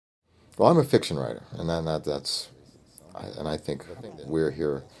Well, I'm a fiction writer, and I think we're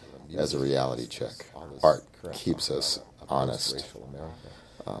here as a reality check. Art keeps us honest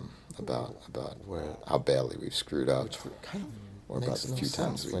about how badly we've screwed up, or about the few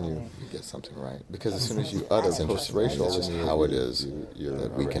times when you get something right. Because as soon as you utter post-racial, it's just how it is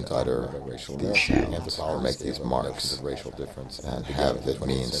that we can utter these sounds or make these marks and have it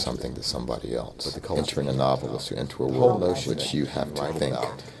mean something to somebody else. Entering a novel is to enter a world which you have to think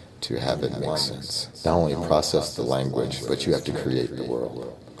to have it make sense. Not only process the language, but you have to create the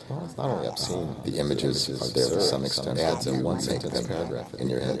world. It's not only obscene. The images are there to some extent. Adds in one sentence paragraph in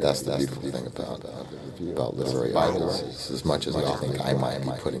your head. That's the beautiful thing about literary artists. As much as I think I might be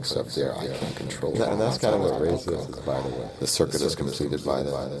putting stuff there, I can't control it. And that's kind of what Race is, by the way. The circuit is completed by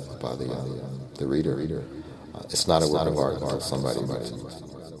the reader. It's not a work of art until somebody writes it.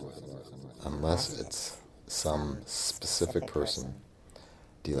 Unless it's some specific person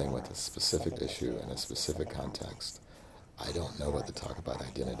dealing with a specific issue in a specific context, I don't know what the talk about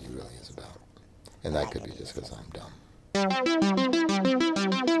identity really is about. And that could be just because I'm dumb.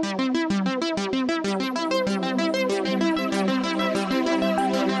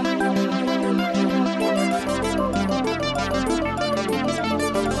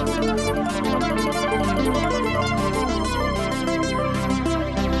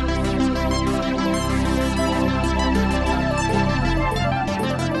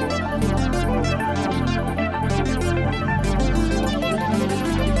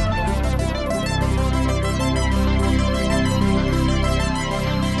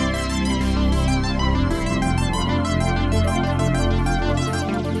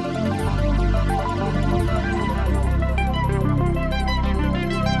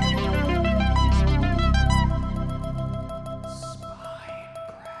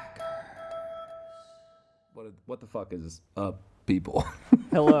 What the fuck is up, people?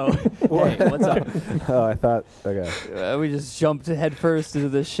 Hello. Hey, what's up? Oh, I thought, okay. We just jumped head first into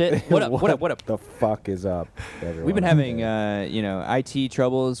this shit. What up? What up? The fuck is up, everyone? We've been having, IT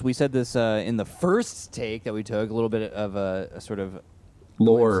troubles. We said this in the first take that we took, a little bit of a sort of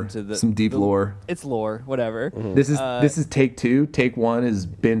Lore, some deep lore. It's lore, whatever. Mm-hmm. This is take 2. Take 1 has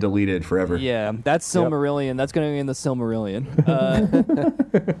been deleted forever. Yeah, that's Silmarillion. That's going to be in the Silmarillion.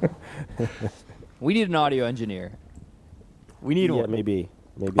 We need an audio engineer. We need one. Maybe.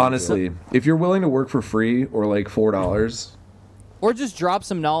 Honestly, if you're willing to work for free or like $4, or just drop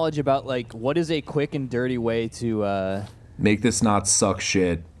some knowledge about like what is a quick and dirty way to make this not suck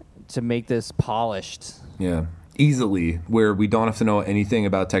shit. To make this polished. Yeah, easily, where we don't have to know anything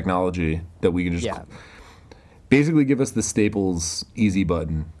about technology. That we can just basically give us the Staples easy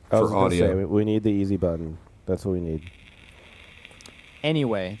button for audio. Say, we need the easy button. That's what we need.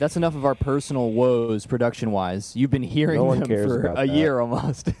 Anyway, that's enough of our personal woes production-wise. You've been hearing them for a year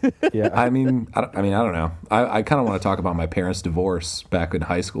almost. Yeah, I mean, I don't know. I kind of want to talk about my parents' divorce back in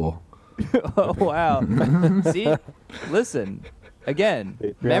high school. Oh wow! See, listen,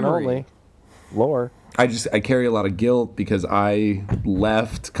 again, memory. Only. Lore. I carry a lot of guilt because I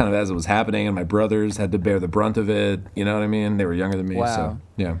left kind of as it was happening, and my brothers had to bear the brunt of it. You know what I mean? They were younger than me, so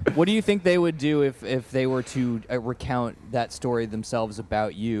yeah. What do you think they would do if they were to recount that story themselves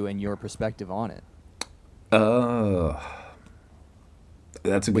about you and your perspective on it?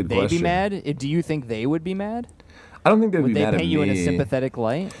 That's a good question. Would they be mad? Do you think they would be mad? I don't think they would be mad at me. Would they paint you in a sympathetic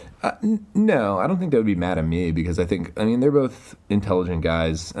light? No, I don't think they would be mad at me because they're both intelligent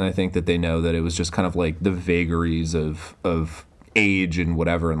guys, and I think that they know that it was just kind of like the vagaries of age and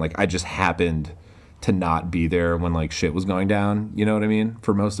whatever, and like I just happened to not be there when like shit was going down. You know what I mean?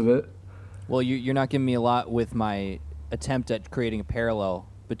 For most of it. Well, you're not giving me a lot with my attempt at creating a parallel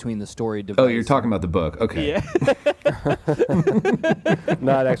between the story device. Oh, you're talking about the book. Okay. Yeah.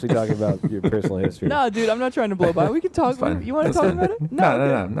 Not actually talking about your personal history. No, dude, I'm not trying to blow by. We can talk. You want to talk about it?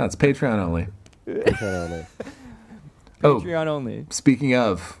 No. It's Patreon only. Patreon only. Speaking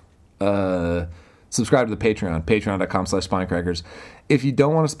of, subscribe to the Patreon, patreon.com/spinecrackers. If you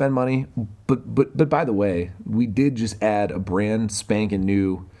don't want to spend money, but by the way, we did just add a brand spanking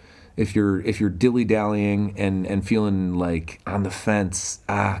new. If you're dilly-dallying and feeling like on the fence,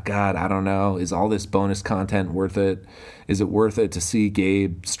 God, I don't know, is all this bonus content worth it? Is it worth it to see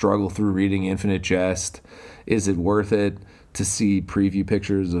Gabe struggle through reading Infinite Jest? Is it worth it to see preview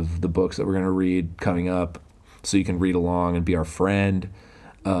pictures of the books that we're going to read coming up so you can read along and be our friend?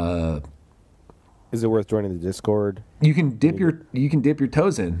 Is it worth joining the Discord? You can dip your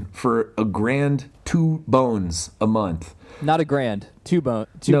toes in for $1,000, 2 bones a month. Not $1,000, 2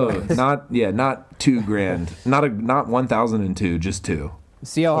 bones. Not $2,000. Not 1,002, just 2.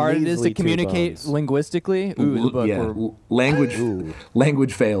 See how hard it is to Measly 2 communicate bones. linguistically? Ooh, the book. yeah, We're-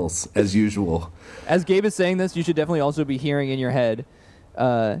 language fails as usual. As Gabe is saying this, you should definitely also be hearing in your head,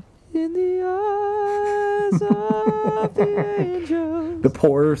 in the eyes of the angels, The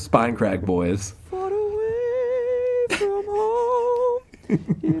poor spine crack boys. far away from home,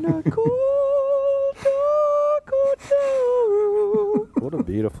 in a cold, dark hotel room. What a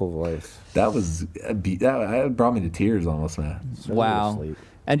beautiful voice. That was that brought me to tears almost, man. Sort of Wow. asleep.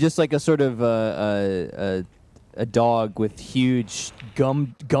 And just like a sort of a dog with huge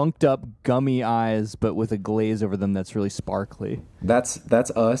gunked up gummy eyes, but with a glaze over them that's really sparkly. That's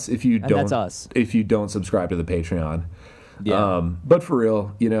us. If you And don't, that's us. If you don't subscribe to the Patreon. Yeah. But for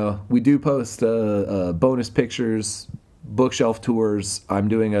real, we do post bonus pictures, bookshelf tours. I'm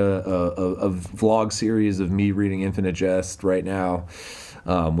doing a vlog series of me reading Infinite Jest right now,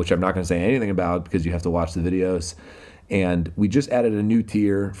 which I'm not going to say anything about because you have to watch the videos. And we just added a new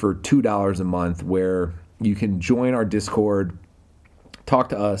tier for $2 a month where you can join our Discord, talk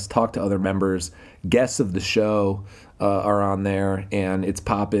to us, talk to other members. Guests of the show are on there, and it's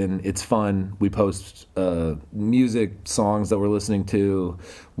poppin'. It's fun. We post music, songs that we're listening to,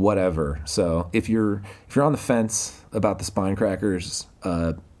 whatever. So if you're on the fence about the Spine Crackers,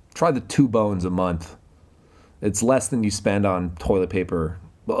 try the 2 bones a month. It's less than you spend on toilet paper,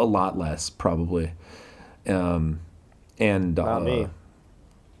 a lot less probably. And Not me.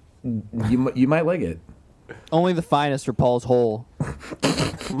 you might like it. Only the finest for Paul's hole.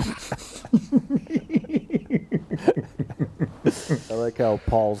 I like how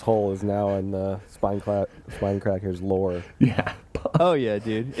Paul's hole is now in the Spine Crackers lore. Yeah. Oh yeah,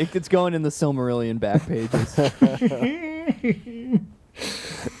 dude. It's going in the Silmarillion back pages.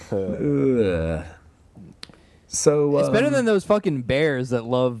 Ugh. So It's better than those fucking bears that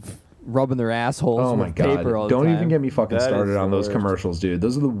love rubbing their assholes oh with my god! paper all the Don't time. even get me fucking That started is on the those worst. commercials, dude.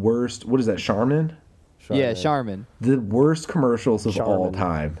 Those are the worst. What is that, Charmin? Yeah, Charmin. The worst commercials of all Charmin.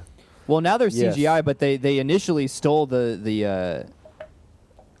 time. Well, now they're Yes. CGI, but they initially stole the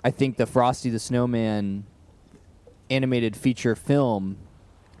I think the Frosty the Snowman animated feature film,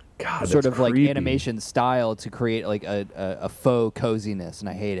 God, sort that's of like creepy. animation style to create like a faux coziness, and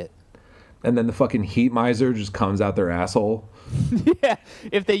I hate it. And then the fucking heat miser just comes out their asshole. Yeah,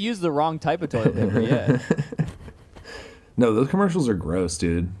 if they use the wrong type of toilet paper, yeah. No, those commercials are gross,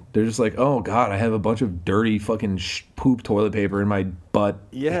 dude. They're just like, oh god, I have a bunch of dirty fucking poop toilet paper in my butt,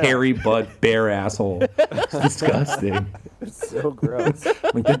 Yeah. hairy butt, bare asshole. It's disgusting. It's so gross.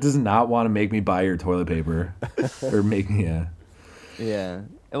 Like that does not want to make me buy your toilet paper, or make me Yeah.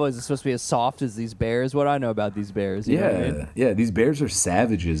 It was supposed to be as soft as these bears. What do I know about these bears? You know what I mean? Yeah. These bears are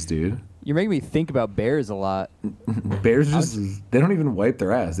savages, dude. You're making me think about bears a lot. Bears they don't even wipe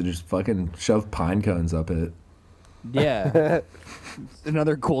their ass. They just fucking shove pine cones up it. Yeah. And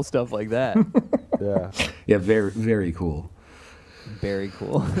other cool stuff like that. Yeah. Yeah, very, very cool. Very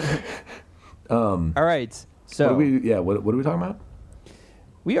cool. All right. So What are we talking about?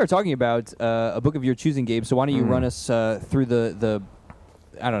 we are talking about a book of your choosing, Gabe. So why don't you run us through the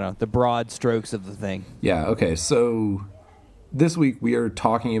I don't know, the broad strokes of the thing. Yeah, okay. So this week we are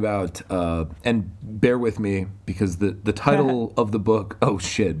talking about and bear with me because the title of the book, oh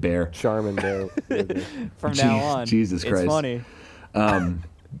shit, bear. Charmin there. From now on. Jesus Christ. It's funny.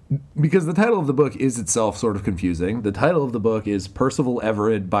 Because the title of the book is itself sort of confusing. The title of the book is Percival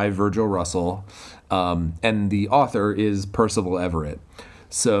Everett by Virgil Russell, and the author is Percival Everett.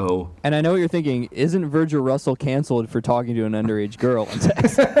 So, And I know what you're thinking. Isn't Virgil Russell canceled for talking to an underage girl on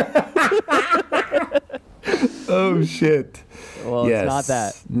text? oh shit. Well, Yes. it's not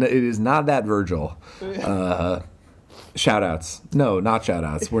that. No, it is not that Virgil. Shout outs. No, not shout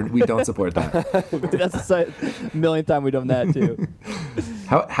outs. We don't support that. That's the millionth time we've done that, too.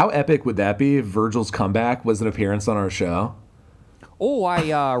 How epic would that be if Virgil's comeback was an appearance on our show? Oh,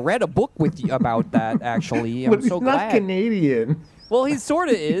 I read a book with you about that, actually. I'm But so he's not glad. Canadian. Well, he sort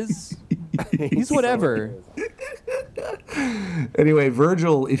of is. He's whatever. Anyway,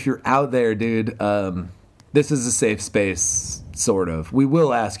 Virgil, if you're out there, dude, this is a safe space, sort of. We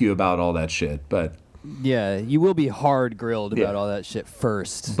will ask you about all that shit, but Yeah, you will be hard grilled about Yeah. all that shit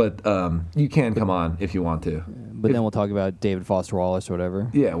first. you can come on if you want to. But then we'll talk about David Foster Wallace or whatever.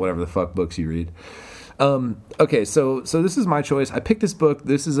 Yeah, whatever the fuck books you read. Okay, so this is my choice. I picked this book.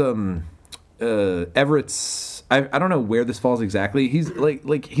 This is Everett's. I don't know where this falls exactly. He's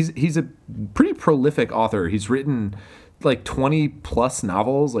he's a pretty prolific author. He's written like 20 plus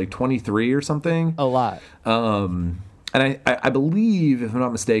novels, like 23 or something. A lot. And I believe, if I'm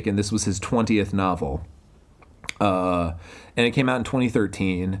not mistaken, this was his 20th novel. And it came out in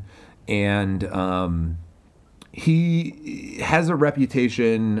 2013. And he has a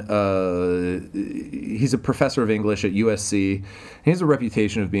reputation. He's a professor of English at USC. He has a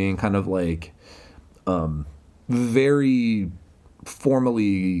reputation of being kind of like very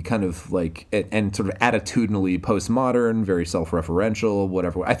formally kind of like and sort of attitudinally postmodern, very self-referential,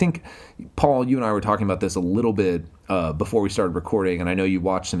 whatever. I think, Paul, you and I were talking about this a little bit before we started recording, and I know you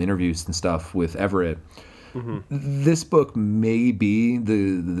watched some interviews and stuff with Everett. This book may be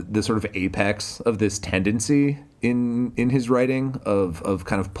the sort of apex of this tendency in his writing of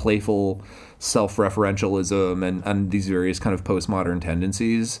kind of playful self-referentialism and these various kind of postmodern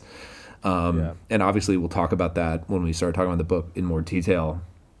tendencies. And obviously we'll talk about that when we start talking about the book in more detail.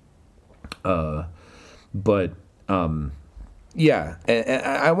 Yeah,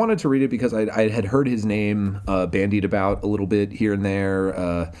 I wanted to read it because I had heard his name bandied about a little bit here and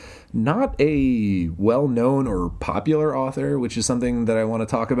there. Not a well-known or popular author, which is something that I want to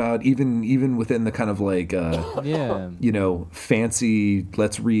talk about, even within the kind of like, fancy,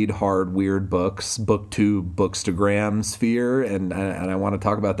 let's read hard, weird books, bookstagram sphere, and I want to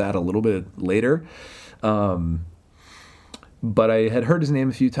talk about that a little bit later. But I had heard his name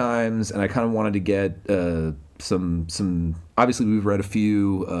a few times, and I kind of wanted to get some. Obviously, we've read a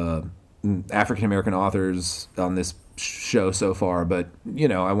few African American authors on this show so far, but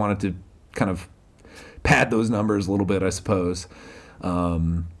I wanted to kind of pad those numbers a little bit, I suppose.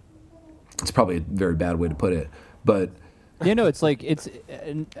 It's probably a very bad way to put it, but it's like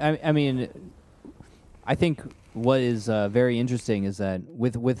I mean, I think what is very interesting is that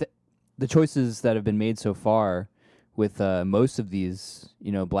with the choices that have been made so far with most of these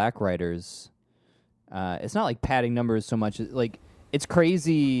black writers, it's not like padding numbers so much. Like, it's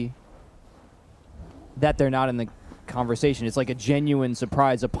crazy that they're not in the conversation. It's like a genuine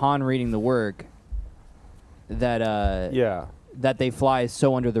surprise upon reading the work that that they fly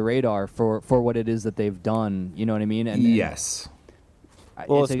so under the radar for what it is that they've done. You know what I mean? And yes.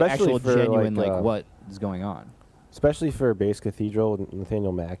 Well, it's an especially actual for, genuine like, what is going on. Especially for Base Cathedral with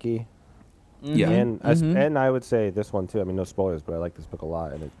Nathaniel Mackey. Yeah. And I would say this one too. I mean, no spoilers, but I like this book a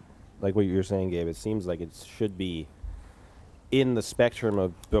lot. And like what you're saying, Gabe, it seems like it should be in the spectrum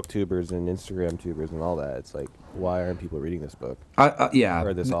of booktubers and Instagram tubers and all that. It's like, why aren't people reading this book? Or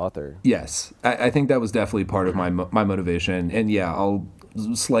this author? Yes, I think that was definitely part of my motivation. And yeah, I'll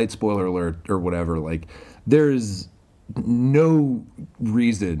slight spoiler alert or whatever. Like, there's no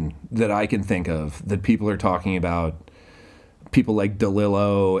reason that I can think of that people are talking about people like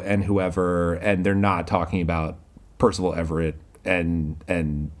DeLillo and whoever, and they're not talking about Percival Everett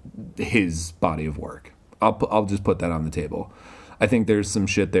and his body of work. I'll just put that on the table. I think there's some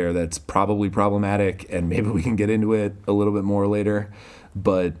shit there that's probably problematic, and maybe we can get into it a little bit more later.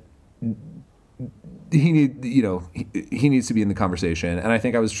 But he needs to be in the conversation, and I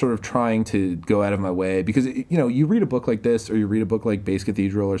think I was sort of trying to go out of my way because you read a book like this, or you read a book like Base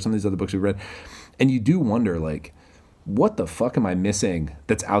Cathedral, or some of these other books we've read, and you do wonder, like, what the fuck am I missing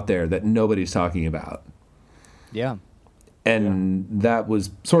that's out there that nobody's talking about? Yeah. And that was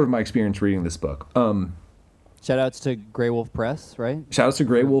sort of my experience reading this book. Shout outs to Grey Wolf Press, right? Shout outs to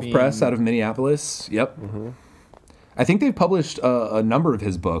Grey Wolf Press out of Minneapolis. Yep. Mm-hmm. I think they've published a number of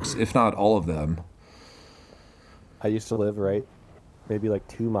his books, if not all of them. I used to live maybe like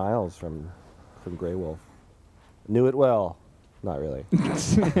 2 miles from Grey Wolf. Knew it well. Not really.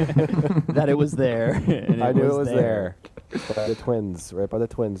 That it was there. I knew it was there. By the Twins, right by the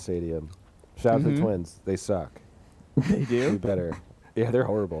Twins Stadium. Shout out to the Twins. They suck. They do? Do better. Yeah, they're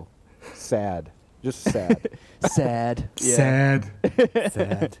horrible. Sad. Just sad. Sad. Yeah. Sad.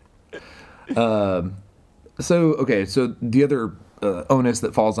 Sad. So the other onus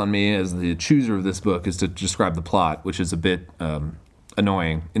that falls on me as the chooser of this book is to describe the plot, which is a bit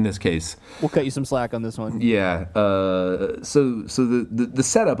annoying in this case. We'll cut you some slack on this one. Yeah. So the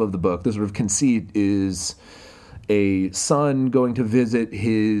setup of the book, the sort of conceit, is a son going to visit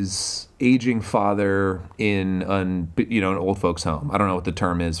his aging father in an old folks home. I don't know what the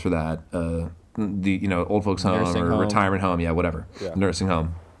term is for that. Old folks home Nursing or home. Retirement home. Yeah, whatever. Yeah. Nursing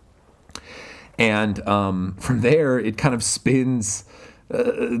home. And from there, it kind of spins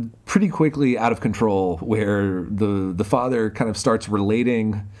pretty quickly out of control, where the father kind of starts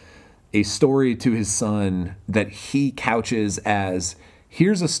relating a story to his son that he couches as,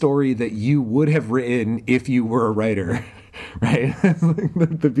 here's a story that you would have written if you were a writer, right?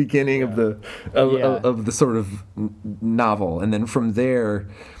 The beginning of the sort of novel, and then from there,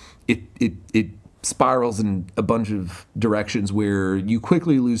 it spirals in a bunch of directions where you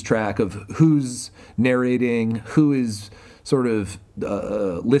quickly lose track of who's narrating, who is sort of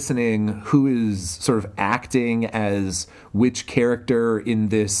listening, who is sort of acting as which character in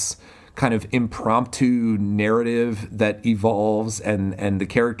this kind of impromptu narrative that evolves, and the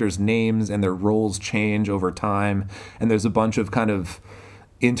characters' names and their roles change over time, and there's a bunch of kind of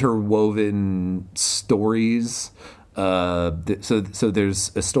interwoven stories. So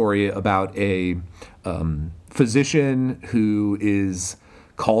there's a story about a physician who is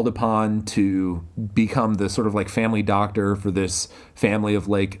called upon to become the sort of like family doctor for this family of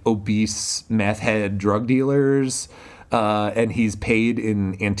like obese meth head drug dealers, and he's paid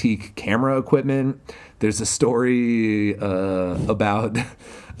in antique camera equipment. There's a story about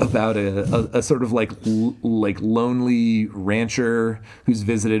a sort of like lonely rancher who's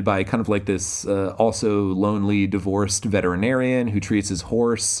visited by kind of like this also lonely divorced veterinarian who treats his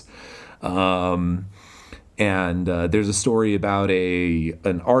horse. And there's a story about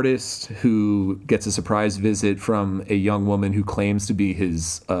an artist who gets a surprise visit from a young woman who claims to be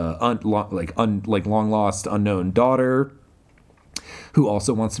his long lost unknown daughter, who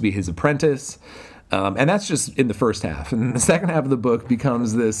also wants to be his apprentice. And that's just in the first half. And the second half of the book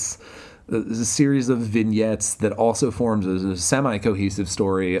becomes this series of vignettes that also forms a semi-cohesive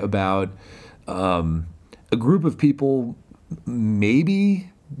story about a group of people,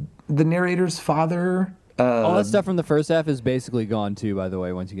 maybe the narrator's father. All that stuff from the first half is basically gone too, by the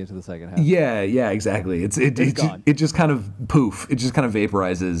way, once you get to the second half. Yeah, exactly. It's gone. It just kind of poof. It just kind of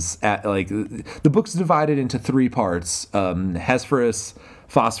vaporizes. The book's divided into three parts: Hesperus,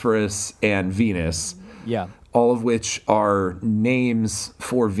 Phosphorus, and Venus. Yeah. All of which are names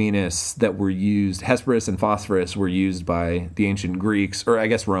for Venus that were used. Hesperus and Phosphorus were used by the ancient Greeks, or I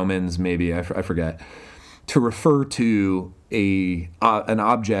guess Romans, maybe I forget, to refer to an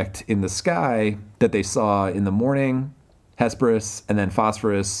object in the sky that they saw in the morning, Hesperus, and then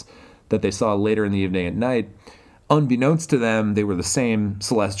Phosphorus that they saw later in the evening at night. Unbeknownst to them, they were the same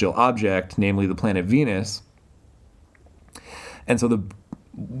celestial object, namely the planet Venus. And so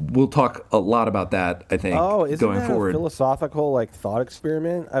we'll talk a lot about that, I think, going that forward. A philosophical like thought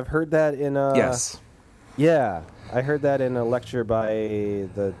experiment? I've heard that in Yes. Yeah, I heard that in a lecture by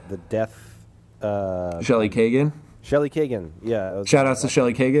the deaf Shelley Kagan. Shelley Kagan. Yeah. Shout outs to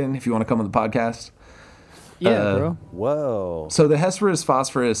Shelley Kagan if you want to come on the podcast. Yeah, bro. Whoa. So the Hesperus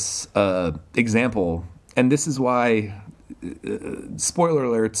Phosphorus example, and this is why, spoiler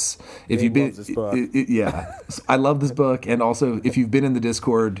alerts, if Dave you've been, loves this book. yeah, I love this book, and also if you've been in the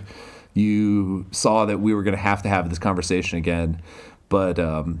Discord, you saw that we were going to have this conversation again. But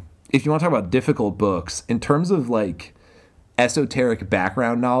if you want to talk about difficult books, in terms of like esoteric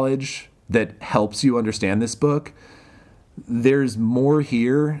background knowledge that helps you understand this book, there's more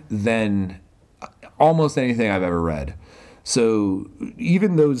here than almost anything I've ever read. So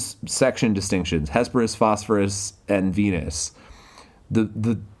even those section distinctions, Hesperus, Phosphorus, and Venus,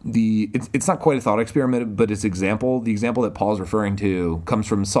 it's not quite a thought experiment, but its example, the example that Paul's referring to, comes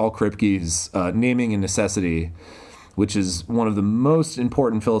from Saul Kripke's Naming and Necessity, which is one of the most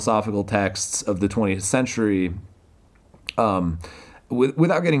important philosophical texts of the 20th century.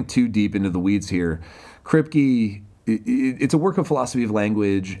 Without getting too deep into the weeds here, Kripke, it's a work of philosophy of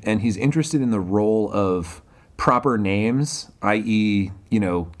language, and he's interested in the role of proper names, i.e.,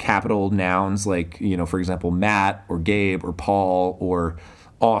 capital nouns like, for example, Matt or Gabe or Paul or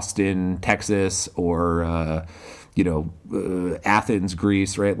Austin, Texas, or Athens,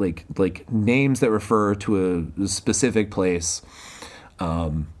 Greece, right? Like names that refer to a specific place.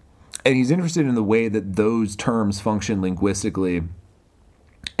 And he's interested in the way that those terms function linguistically.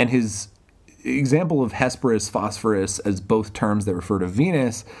 And his example of Hesperus, Phosphorus as both terms that refer to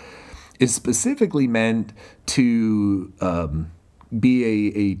Venus is specifically meant to be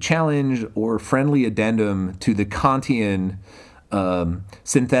a challenge or friendly addendum to the Kantian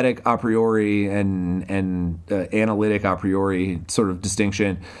synthetic a priori and analytic a priori sort of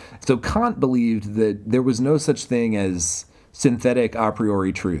distinction. So Kant believed that there was no such thing as synthetic a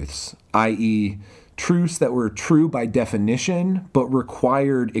priori truths, i.e., truths that were true by definition but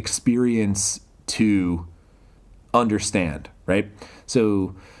required experience to understand, right?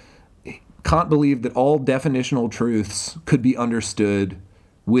 So Kant believed that all definitional truths could be understood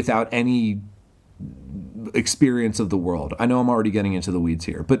without any experience of the world. I know I'm already getting into the weeds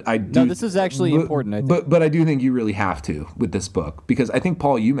here, but I do. No, this is actually important, I think. But I do think you really have to with this book, because I think,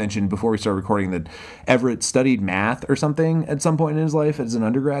 Paul, you mentioned before we started recording that Everett studied math or something at some point in his life as an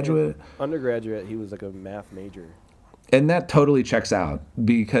undergraduate. Undergraduate, he was like a math major. And that totally checks out,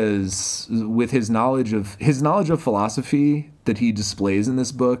 because with his knowledge of philosophy that he displays in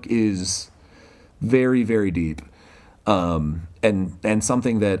this book is very, very deep, and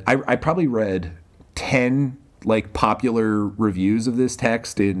something that I probably read 10 like popular reviews of this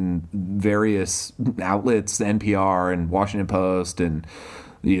text in various outlets, NPR and Washington Post and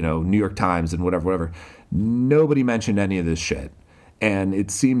New York Times and whatever. Nobody mentioned any of this shit. And it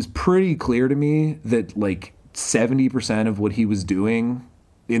seems pretty clear to me that like 70% of what he was doing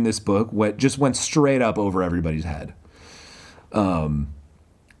in this book just went straight up over everybody's head.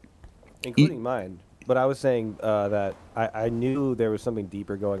 Including mine. But I was saying that I knew there was something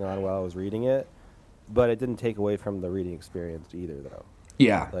deeper going on while I was reading it, but it didn't take away from the reading experience either, though.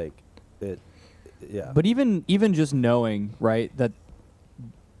 Yeah. Like, yeah. But even just knowing, right,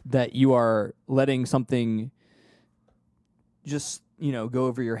 that you are letting something just, go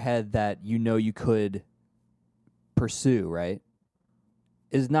over your head that you could pursue, right,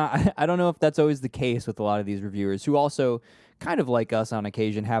 is not, I don't know if that's always the case with a lot of these reviewers who also, kind of like us on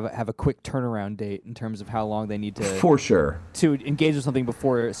occasion, have a quick turnaround date in terms of how long they need to For sure. to engage with something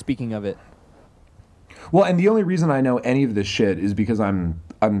before speaking of it. Well, and the only reason I know any of this shit is because I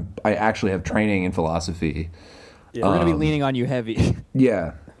actually have training in philosophy. Yeah. We're going to be leaning on you heavy.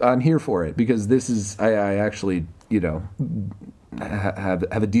 Yeah, I'm here for it because this is I actually have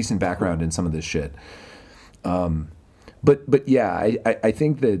a decent background in some of this shit. But yeah, I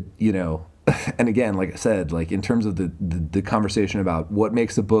think that and again, like I said, like in terms of the conversation about what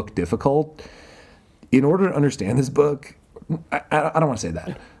makes a book difficult, in order to understand this book, I don't want to say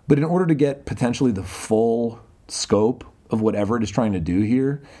that, but in order to get potentially the full scope of whatever it is trying to do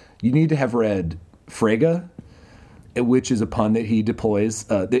here, you need to have read Frege, which is a pun that he deploys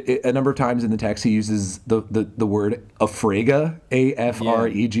a number of times in the text. He uses the word afrege,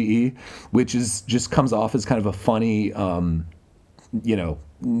 AFREGE, which is just comes off as kind of a funny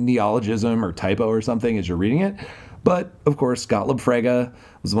neologism or typo or something as you're reading it. But of course, Gottlob Frege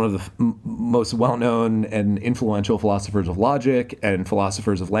was one of the most well-known and influential philosophers of logic and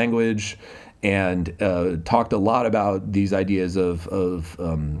philosophers of language, and talked a lot about these ideas of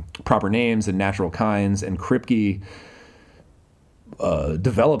proper names and natural kinds. And Kripke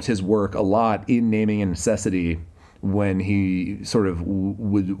developed his work a lot in naming and necessity when he sort of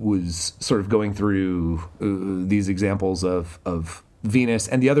was sort of going through these examples of Venus.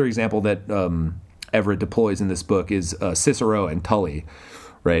 And the other example that Everett deploys in this book is Cicero and Tully,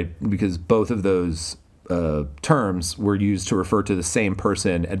 right? Because both of those terms were used to refer to the same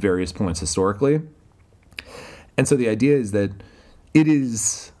person at various points historically. And so the idea is that it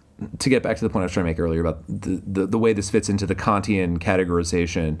is, to get back to the point I was trying to make earlier about the way this fits into the Kantian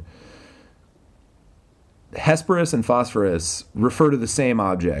categorization, Hesperus and Phosphorus refer to the same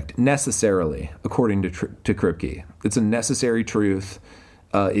object necessarily, according to Kripke. It's a necessary truth.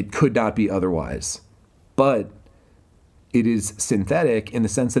 It could not be otherwise. But it is synthetic in the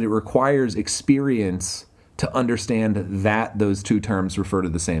sense that it requires experience to understand that those two terms refer to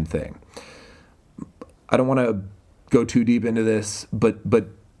the same thing. I don't want to go too deep into this, but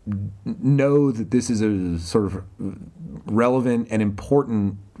know that this is a sort of relevant and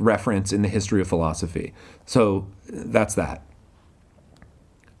important reference in the history of philosophy. So that's that.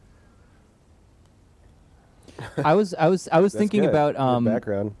 I was thinking good. about Good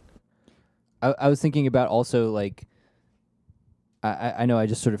background. I was thinking about also, like, I know I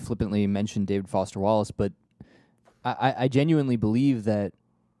just sort of flippantly mentioned David Foster Wallace, but I genuinely believe that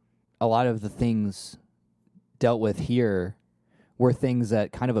a lot of the things dealt with here were things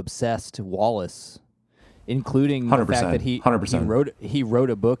that kind of obsessed Wallace, including the 100%, fact that he 100%. he wrote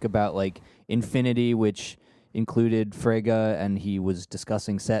a book about, like, infinity, which included Frege, and he was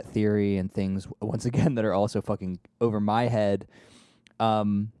discussing set theory and things, once again, that are also fucking over my head.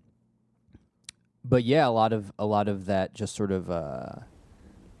 But yeah, a lot of that just sort of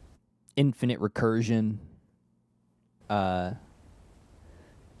infinite recursion.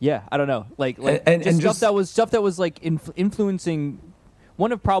 Yeah, I don't know, like and just just stuff that was like influencing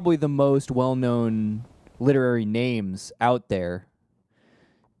one of probably the most well-known literary names out there.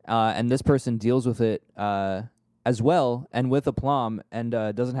 And this person deals with it as well, and with aplomb, and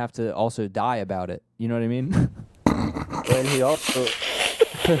doesn't have to also die about it. You know what I mean? And he also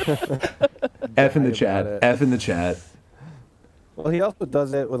F in the about chat. it. F in the chat. Well, he also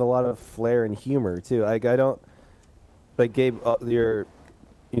does it with a lot of flair and humor too. Like, I don't, like, Gabe, your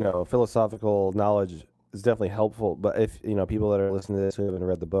philosophical knowledge is definitely helpful. But if people that are listening to this who haven't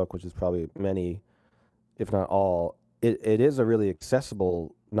read the book, which is probably many, if not all, it is a really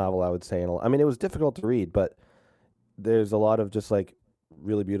accessible novel, I would say. And I mean, it was difficult to read, but there's a lot of just like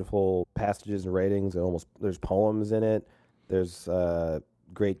really beautiful passages and writings, and there's poems in it. There's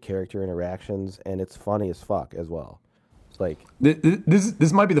great character interactions, and it's funny as fuck as well. It's like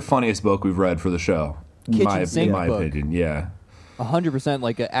This might be the funniest book we've read for the show. Kitchen sink in my book. opinion, yeah. 100%,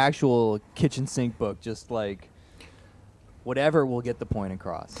 like an actual kitchen sink book, just like whatever will get the point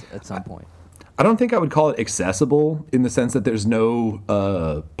across at some point. I don't think I would call it accessible in the sense that there's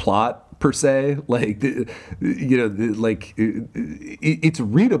no plot per se. Like, it's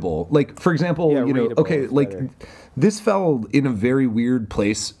readable. Like, for example, Yeah, readable okay, is like better. this fell in a very weird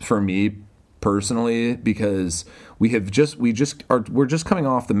place for me personally because we're just coming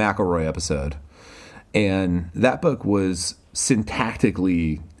off the McElroy episode, and that book was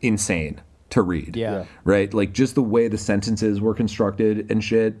syntactically insane to read. Yeah. Right? Like just the way the sentences were constructed and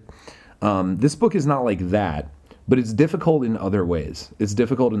shit. This book is not like that, but it's difficult in other ways. It's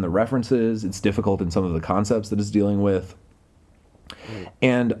difficult in the references. It's difficult in some of the concepts that it's dealing with.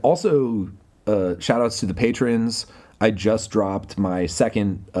 And also, shout outs to the patrons. I just dropped my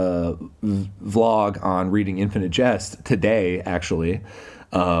second vlog on reading Infinite Jest today, actually.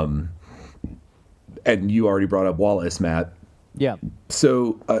 And you already brought up Wallace, Matt. Yeah.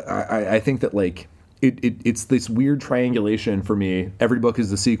 So I think that like it's this weird triangulation for me. Every book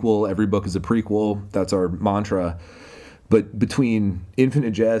is a sequel. Every book is a prequel. That's our mantra. But between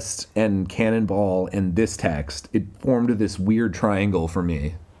Infinite Jest and Cannonball and this text, it formed this weird triangle for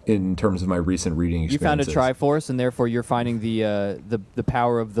me in terms of my recent reading You found a experiences. Triforce, and therefore you're finding the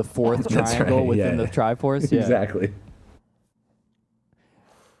power of the fourth That's triangle right, within yeah. the Triforce. Yeah. Exactly.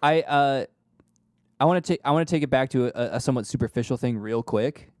 I want to take it back to a somewhat superficial thing real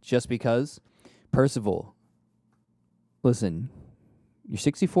quick, just because. Percival, listen, you're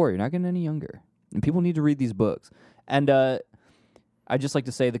 64. You're not getting any younger, and people need to read these books. And I just like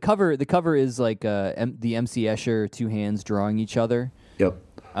to say the cover is like the MC Escher two hands drawing each other. Yep.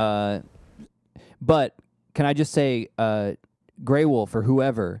 But can I just say, Grey Wolf or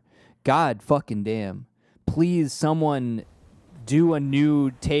whoever, God fucking damn, please someone do a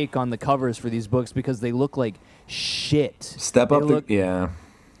new take on the covers for these books because they look like shit. Step They up. look- Yeah.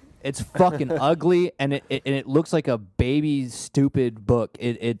 It's fucking ugly, and it looks like a baby stupid book.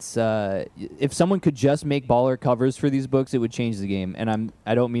 It's if someone could just make baller covers for these books, it would change the game. And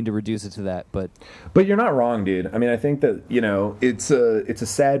I don't mean to reduce it to that, but But you're not wrong, dude. I mean, I think that it's a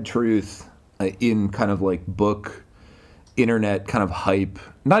sad truth in kind of like book internet kind of hype.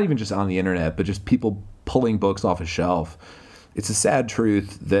 Not even just on the internet, but just people pulling books off a shelf. It's a sad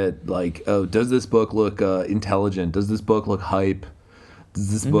truth that like, oh, does this book look intelligent? Does this book look hype? Does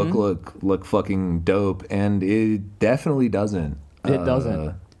this book look fucking dope? And it definitely doesn't. it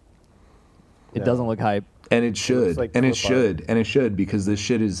doesn't. It doesn't look hype. And it should. like And it clip art. should. And it should because this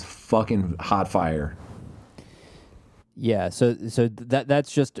shit is fucking hot fire. Yeah, so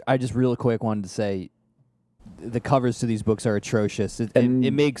that's just I just real quick wanted to say the covers to these books are atrocious. It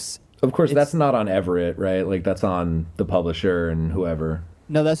makes Of course, It's- that's not on Everett, right? Like that's on the publisher and whoever.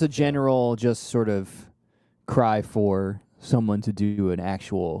 no, that's a general just sort of cry for someone to do an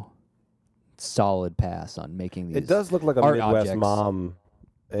actual solid pass on making these. It does look like a art Midwest objects. mom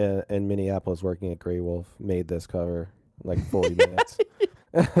in Minneapolis working at Grey Wolf made this cover in like 40 minutes.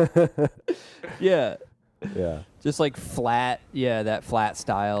 Yeah, Yeah. just like flat. Yeah, that flat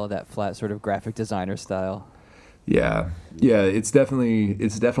style, that flat sort of graphic designer style. Yeah, it's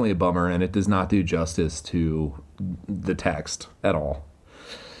definitely a bummer, and it does not do justice to the text at all.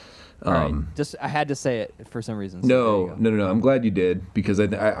 All right, just I had to say it for some reason. So there you go. No. I'm glad you did because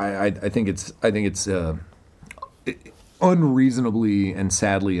I think it's unreasonably and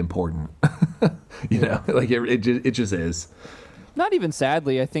sadly important. Like it just is. Not even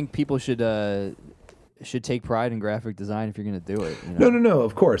sadly. I think people should take pride in graphic design if you're going to do it. You know? No.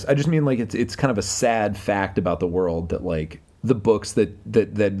 Of course, I just mean like it's kind of a sad fact about the world that like the books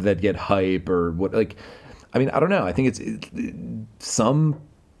that get hype or what like. I mean, I don't know. I think it's some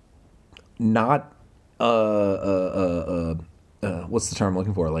not what's the term I'm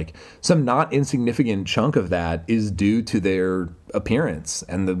looking for? Like some not insignificant chunk of that is due to their appearance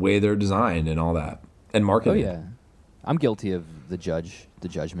and the way they're designed and all that and Oh marketing. yeah, I'm guilty of the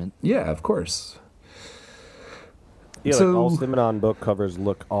judgment. Yeah, of course. Yeah, So- like all Simenon book covers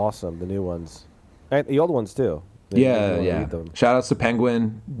look awesome, the new ones. And the old ones too. They Yeah. read them. Shout outs to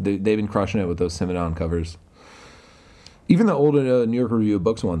Penguin. They've been crushing it with those Simenon covers. Even the old New York Review of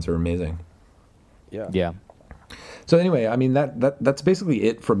Books ones are amazing. Yeah. Yeah. So anyway, I mean that's basically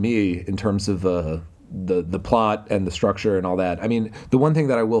it from me in terms of the plot and the structure and all that. I mean, the one thing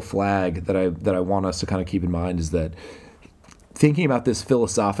that I will flag that I want us to kind of keep in mind is that thinking about this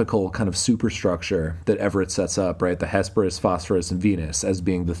philosophical kind of superstructure that Everett sets up, right? The Hesperus, Phosphorus, and Venus as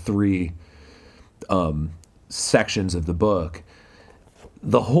being the three sections of the book.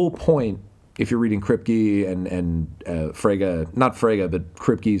 The whole point, if you're reading Kripke and Frege, not Frege, but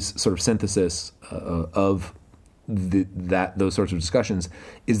Kripke's sort of synthesis of those sorts of discussions,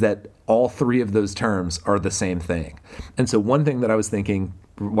 is that all three of those terms are the same thing. And so one thing that I was thinking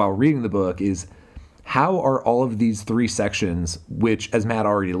while reading the book is how are all of these three sections, which, as Matt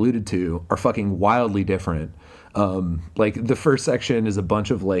already alluded to, are fucking wildly different. Like the first section is a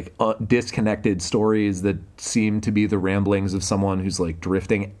bunch of like disconnected stories that seem to be the ramblings of someone who's like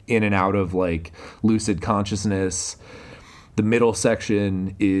drifting in and out of like lucid consciousness. The middle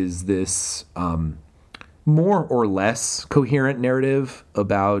section is this more or less coherent narrative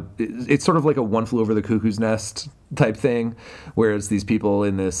about, it's sort of like a One Flew Over the Cuckoo's Nest type thing, where it's these people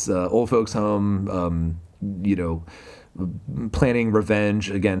in this old folks home, planning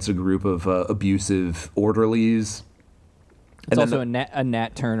revenge against a group of abusive orderlies. It's also a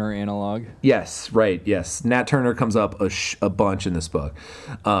Nat Turner analog. Yes, right. Yes, Nat Turner comes up a bunch in this book,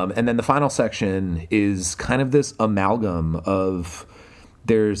 and then the final section is kind of this amalgam of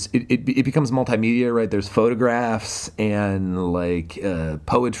it becomes multimedia, right? There's photographs and like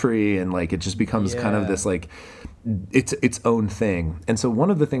poetry, and like it just becomes kind of this like its own thing. And so one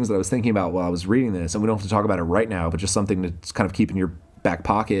of the things that I was thinking about while I was reading this, and we don't have to talk about it right now, but just something to kind of keep in your back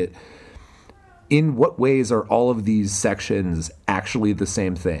pocket. In what ways are all of these sections actually the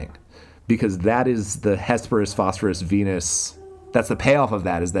same thing? Because that is the Hesperus, Phosphorus, Venus. That's the payoff of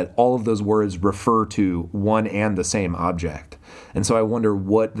that, is that all of those words refer to one and the same object. And so I wonder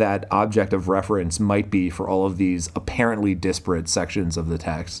what that object of reference might be for all of these apparently disparate sections of the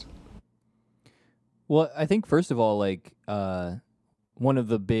text. Well, I think first of all, like one of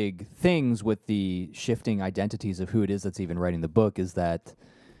the big things with the shifting identities of who it is that's even writing the book is that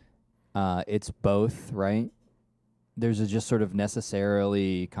it's both, right? There's a just sort of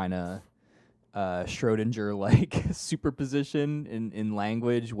necessarily kind of Schrodinger-like superposition in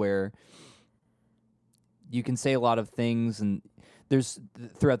language where you can say a lot of things, and there's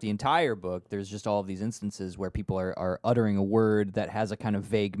throughout the entire book, there's just all of these instances where people are uttering a word that has a kind of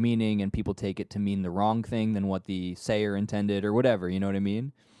vague meaning, and people take it to mean the wrong thing than what the sayer intended or whatever, you know what I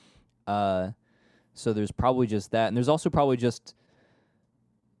mean? So there's probably just that, and there's also probably just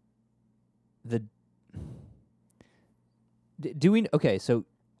so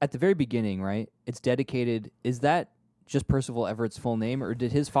at the very beginning, right, it's dedicated, is that just Percival Everett's full name, or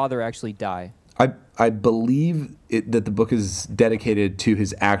did his father actually die? I believe that the book is dedicated to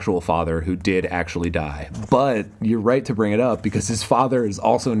his actual father, who did actually die. But you're right to bring it up, because his father is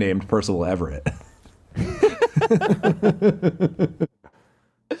also named Percival Everett.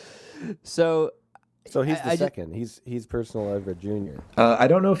 So he's the second. He's Percival Everett Jr. I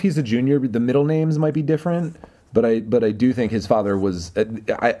don't know if he's a junior. The middle names might be different, but I do think his father was.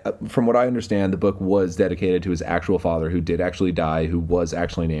 From what I understand, the book was dedicated to his actual father, who did actually die, who was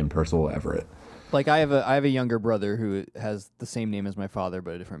actually named Percival Everett. Like I have a younger brother who has the same name as my father,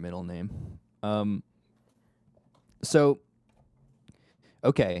 but a different middle name. So,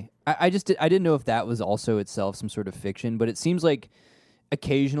 okay, I didn't know if that was also itself some sort of fiction, but it seems like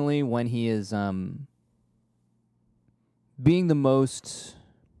occasionally when he is being the most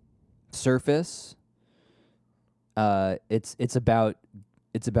surface, it's about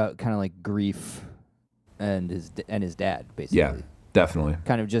kind of like grief and his dad, basically. Yeah, definitely.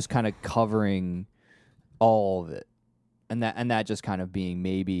 Kind of covering all of it, and that just kind of being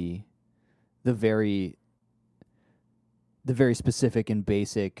maybe the very specific and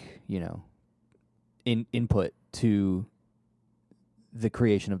basic, input to the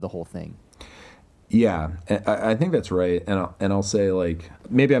creation of the whole thing. Yeah, I think that's right, and I'll say, like,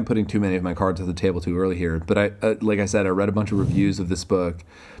 maybe I'm putting too many of my cards at the table too early here, but I like I said, I read a bunch of reviews of this book,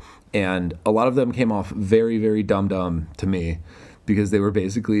 and a lot of them came off very, very dumb to me, because they were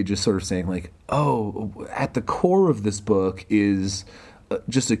basically just sort of saying like, oh, at the core of this book is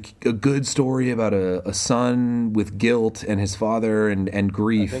just a good story about a son with guilt and his father and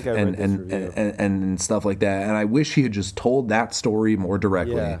grief and stuff like that, and I wish he had just told that story more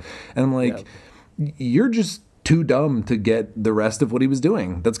directly. Yeah. And I'm like, you're just too dumb to get the rest of what he was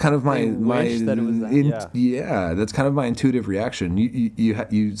doing. That's kind of that's kind of my intuitive reaction.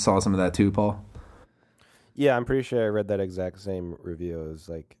 You saw some of that too, Paul? Yeah, I'm pretty sure I read that exact same review. It was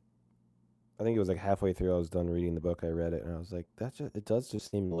like, I think it was like halfway through I was done reading the book, I read it, and I was like, it does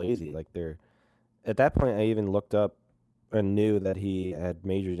just seem lazy. Like at that point I even looked up and knew that he had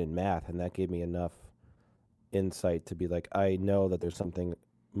majored in math, and that gave me enough insight to be like, I know that there's something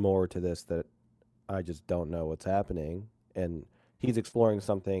more to this that I just don't know what's happening. And he's exploring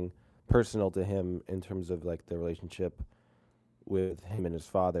something personal to him in terms of like the relationship with him and his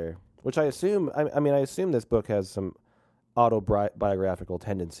father, which I assume, I assume this book has some autobiographical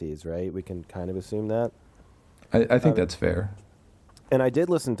tendencies, right? We can kind of assume that. I think that's fair. And I did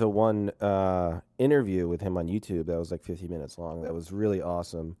listen to one interview with him on YouTube that was like 50 minutes long. That was really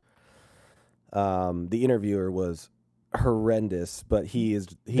awesome. The interviewer was horrendous, but he is.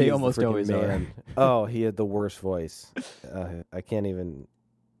 They is almost the freaking always are. man. Oh, he had the worst voice. I can't even.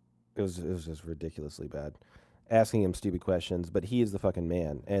 It was just ridiculously bad. Asking him stupid questions, but he is the fucking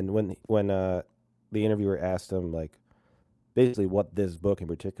man. And when the interviewer asked him like basically what this book in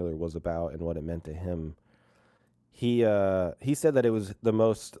particular was about and what it meant to him, he said that it was the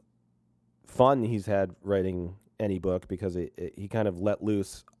most fun he's had writing any book because he kind of let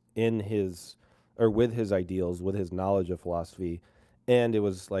loose in his or with his ideals, with his knowledge of philosophy, and it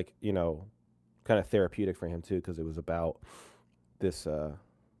was like, you know, kind of therapeutic for him too because it was about this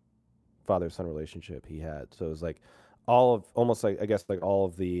father-son relationship he had. So it was like almost like I guess like all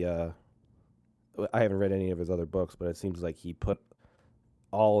of the I haven't read any of his other books, but it seems like he put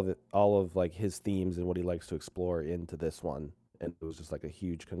all of like his themes and what he likes to explore into this one, and it was just like a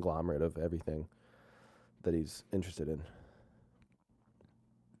huge conglomerate of everything that he's interested in.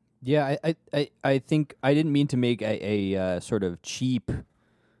 Yeah, I think I didn't mean to make a sort of cheap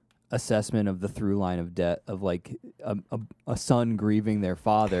assessment of the through line of death of like a son grieving their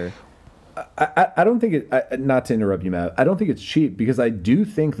father. I don't think it, not to interrupt you, Matt, I don't think it's cheap because I do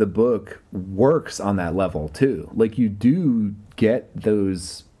think the book works on that level too. Like you do get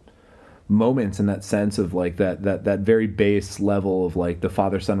those moments and that sense of like that very base level of like the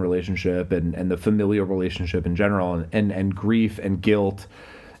father-son relationship and the familial relationship in general and grief and guilt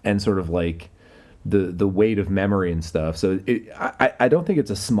and sort of like the weight of memory and stuff. So I don't think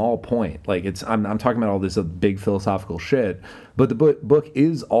it's a small point. Like I'm talking about all this big philosophical shit, but the book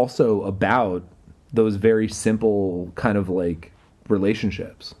is also about those very simple kind of like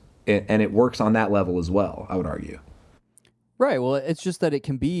relationships, and it works on that level as well, I would argue. Right. Well, it's just that it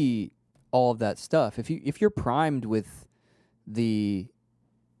can be all of that stuff. If you're primed with the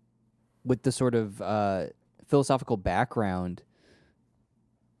sort of philosophical background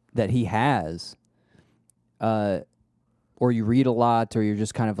that he has, or you read a lot, or you're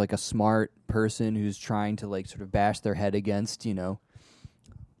just kind of like a smart person who's trying to like sort of bash their head against, you know,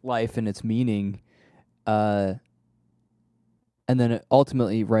 life and its meaning, and then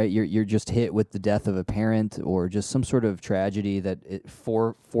ultimately, right, you're just hit with the death of a parent or just some sort of tragedy that it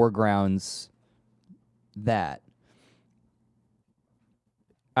foregrounds that.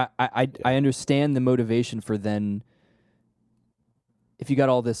 I understand the motivation for then, if you got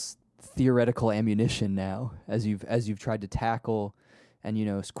all this theoretical ammunition now, as you've tried to tackle and, you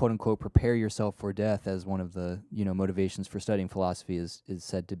know, quote unquote prepare yourself for death, as one of the, you know, motivations for studying philosophy is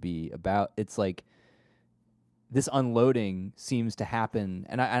said to be about. It's like this unloading seems to happen,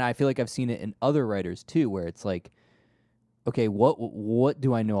 and I feel like I've seen it in other writers too, where it's like, okay, what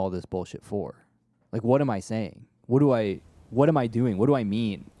do I know all this bullshit for? Like, what am I saying? What am I doing? What do I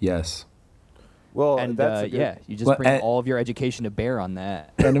mean? Yes. Well, And that's you just bring all of your education to bear on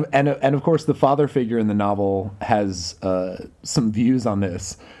that. And of course, the father figure in the novel has some views on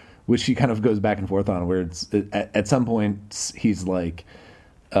this, which he kind of goes back and forth on. Where at some point he's like,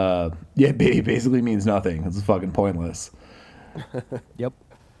 "Yeah, baby basically means nothing. It's fucking pointless." Yep.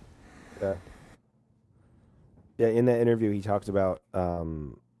 Yeah. In that interview, he talked about, you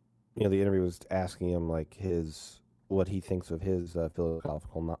know, the interview was asking him like what he thinks of his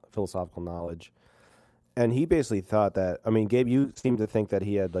philosophical knowledge. And he basically thought that, I mean, Gabe, you seem to think that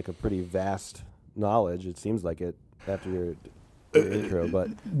he had like a pretty vast knowledge. It seems like it after your intro,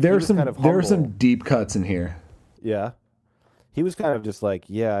 but there are humble. some deep cuts in here. Yeah. He was kind of just like,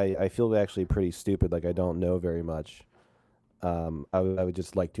 yeah, I feel actually pretty stupid. Like I don't know very much. I would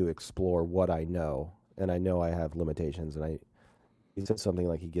just like to explore what I know. And I know I have limitations. And he said something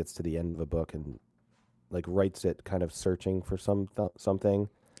like he gets to the end of a book and like writes it kind of searching for something.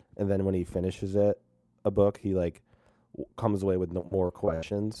 And then when he finishes a book, he like comes away with more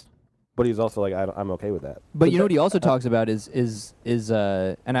questions, but he's also like, I'm okay with that. But you know what he also talks about is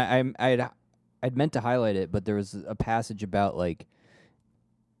and I'd meant to highlight it, but there was a passage about like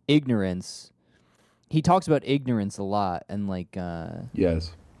ignorance. He talks about ignorance a lot, and like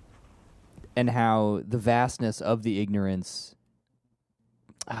Yes. and how the vastness of the ignorance.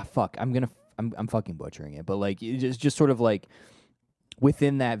 I'm fucking butchering it, but like it's just sort of like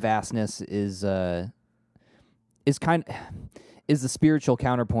within that vastness is the spiritual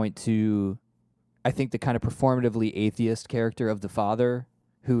counterpoint to, I think, the kind of performatively atheist character of the father,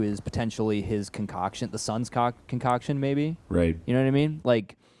 who is potentially his concoction, the son's concoction, maybe. Right. You know what I mean?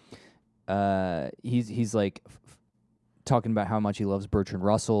 Like, he's like talking about how much he loves Bertrand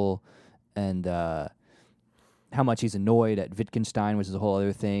Russell, and how much he's annoyed at Wittgenstein, which is a whole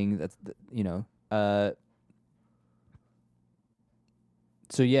other thing. That's you know.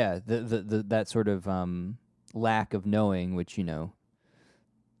 So yeah, the that sort of lack of knowing, which, you know,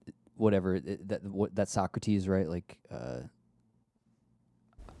 whatever that Socrates, right? Like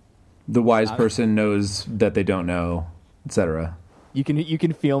The wise person knows that they don't know, etc. you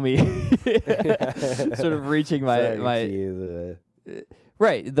can feel me sort of reaching my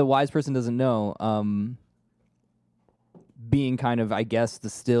right. The wise person doesn't know. Being kind of, I guess, the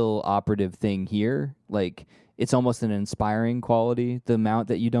still operative thing here. Like, it's almost an inspiring quality, the amount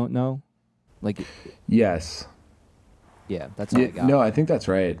that you don't know. Like, Yes. yeah, that's all I got. No, I think that's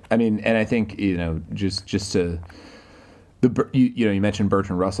right. I mean, and I think, just to you mentioned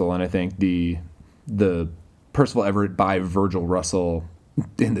Bertrand Russell, and I think the Percival Everett by Virgil Russell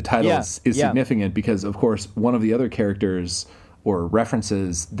in the title is significant because, of course, one of the other characters or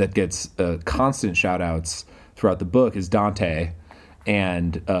references that gets constant shout outs throughout the book is Dante,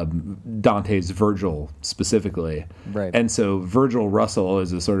 and Dante's Virgil specifically. Right. And so Virgil Russell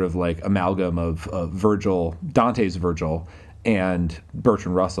is a sort of like amalgam of Virgil, Dante's Virgil, and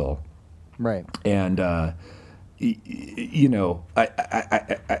Bertrand Russell. Right. And I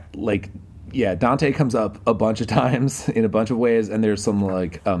Dante comes up a bunch of times in a bunch of ways, and there's some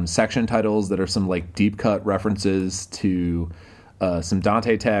like section titles that are some like deep cut references to some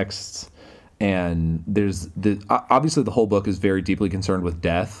Dante texts. And there's obviously the whole book is very deeply concerned with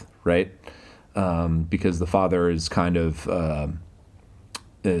death, right? Because the father is kind of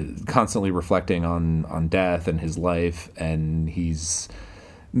constantly reflecting on death and his life, and he's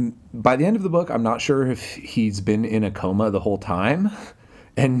by the end of the book, I'm not sure if he's been in a coma the whole time,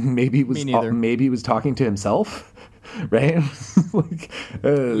 and maybe he was talking to himself. Right?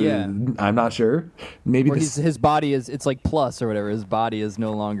 I'm not sure. Maybe his body it's like plus or whatever. His body is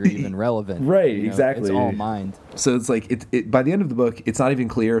no longer even relevant. Right, exactly. It's all mind. So it's like it by the end of the book, it's not even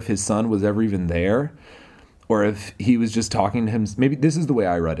clear if his son was ever even there, or if he was just talking to him. Maybe this is the way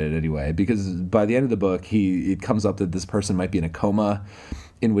I read it anyway, because by the end of the book, it comes up that this person might be in a coma,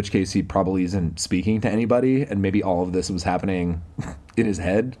 in which case he probably isn't speaking to anybody, and maybe all of this was happening in his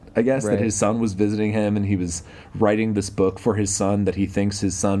head, I guess, right. That his son was visiting him, and he was writing this book for his son that he thinks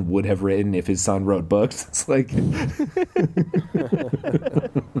his son would have written if his son wrote books. It's like...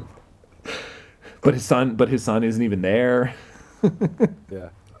 But his son isn't even there. Yeah.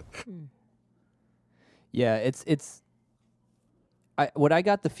 Yeah, it's what I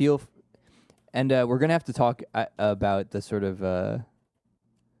got the feel, and we're gonna have to talk about the sort of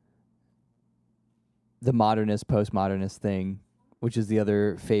the modernist, postmodernist thing, which is the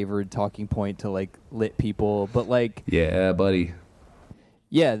other favored talking point to like lit people. But like, yeah, buddy.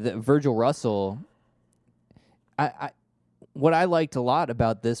 Yeah, the Virgil Russell. What I liked a lot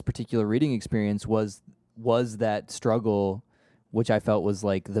about this particular reading experience was that struggle, which I felt was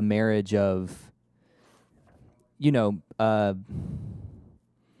like the marriage of, the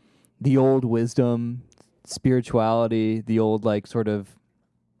old wisdom, spirituality, the old like sort of,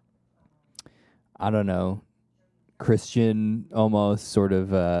 I don't know, Christian almost sort of,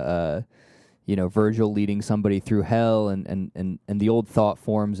 Virgil leading somebody through hell, and the old thought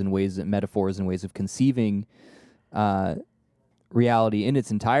forms and ways, metaphors and ways of conceiving reality in its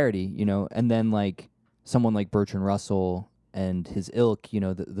entirety, and then like someone like Bertrand Russell and his ilk,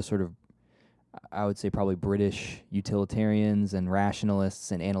 the sort of, I would say probably British utilitarians and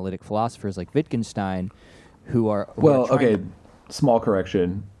rationalists and analytic philosophers like Wittgenstein, who are small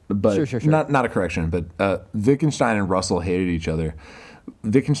correction. But sure. Not a correction, but Wittgenstein and Russell hated each other.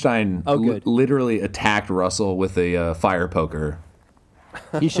 Wittgenstein literally attacked Russell with a fire poker.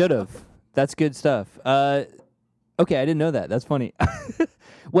 He should have. That's good stuff. Okay, I didn't know that. That's funny.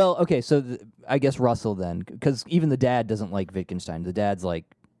 Well, okay, so I guess Russell then, because even the dad doesn't like Wittgenstein. The dad's like,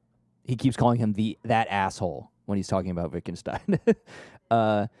 he keeps calling him that asshole when he's talking about Wittgenstein.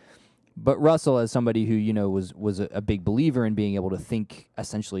 But Russell, as somebody who was a big believer in being able to think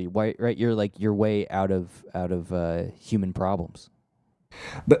essentially, right? You're like your way out of human problems.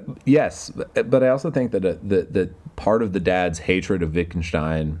 But yes, but I also think that part of the dad's hatred of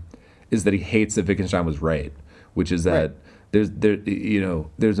Wittgenstein is that he hates that Wittgenstein was right, which is that there's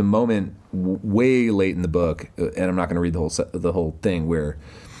a moment way late in the book, and I'm not going to read the whole thing, where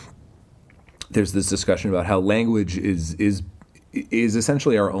there's this discussion about how language is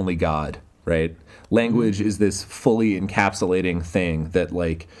essentially our only God, right? Language is this fully encapsulating thing that,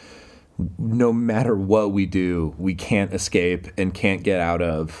 like, no matter what we do, we can't escape and can't get out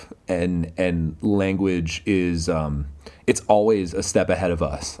of. And language is, it's always a step ahead of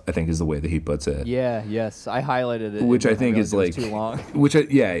us, I think is the way that he puts it. Yeah, yes. I highlighted it. Which I think is like, too long.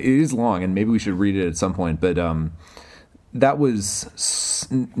 it is long, and maybe we should read it at some point. But that was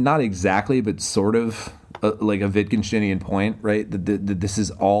not exactly, but sort of like a Wittgensteinian point, right? That this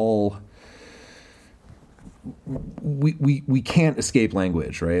is all we can't escape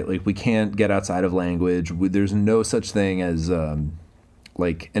language, right? Like we can't get outside of language. There's no such thing as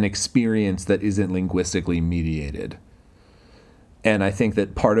like an experience that isn't linguistically mediated. And I think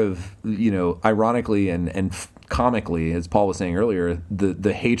that part of, ironically and comically, as Paul was saying earlier,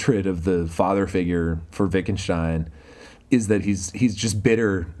 the hatred of the father figure for Wittgenstein is that he's just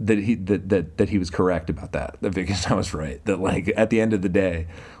bitter that he was correct about that Wittgenstein was right, that like at the end of the day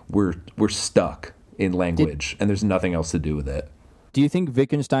we're stuck in language and there's nothing else to do with it. Do you think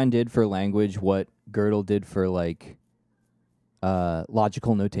Wittgenstein did for language what Gödel did for like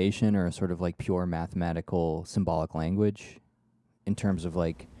logical notation or sort of like pure mathematical symbolic language, in terms of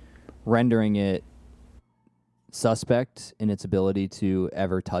like rendering it suspect in its ability to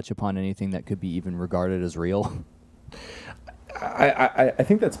ever touch upon anything that could be even regarded as real? I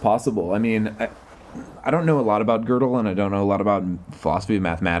think that's possible. I mean, I don't know a lot about Gödel, and I don't know a lot about philosophy of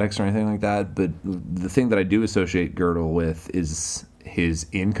mathematics or anything like that, but the thing that I do associate Gödel with is his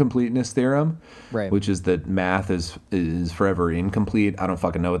incompleteness theorem, right? Which is that math is forever incomplete. I don't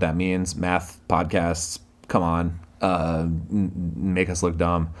fucking know what that means. Math podcasts, come on, make us look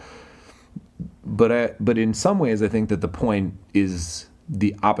dumb. But in some ways, I think that the point is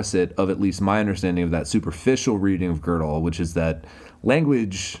the opposite of at least my understanding of that superficial reading of Gödel, which is that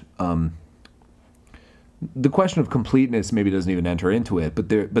language, the question of completeness maybe doesn't even enter into it, but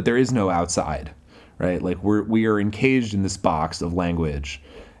there is no outside, right? Like we are encaged in this box of language,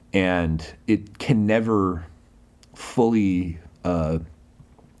 and it can never fully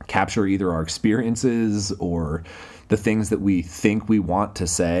capture either our experiences or the things that we think we want to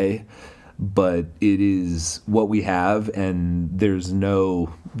say. But it is what we have, and there's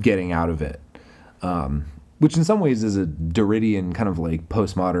no getting out of it, which in some ways is a Derridian kind of like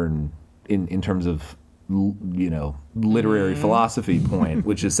postmodern in terms of, literary philosophy point,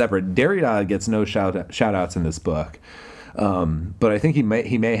 which is separate. Derrida gets no shout outs in this book, but I think he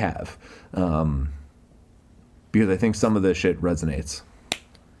may have, because I think some of the shit resonates.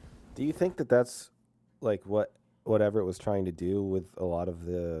 Do you think that that's like whatever it was trying to do with a lot of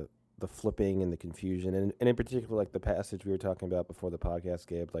the flipping and the confusion, and in particular, like the passage we were talking about before the podcast,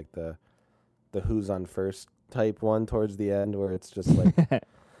 Gabe, like the who's on first type one towards the end, where it's just like,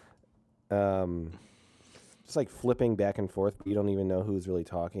 just like flipping back and forth, but you don't even know who's really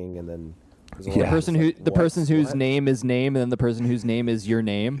talking, and then the person whose name is name, and then the person whose name is your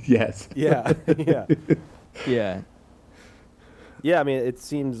name. Yes. Yeah. Yeah. Yeah. Yeah. I mean, it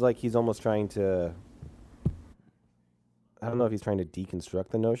seems like he's almost trying to. I don't know if he's trying to deconstruct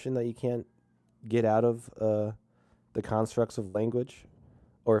the notion that you can't get out of the constructs of language,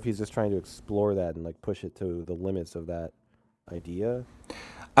 or if he's just trying to explore that and like push it to the limits of that idea.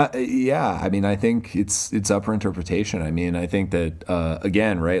 Yeah, I mean, I think it's up for interpretation. I mean, I think that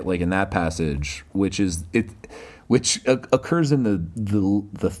again, right, like in that passage, which occurs in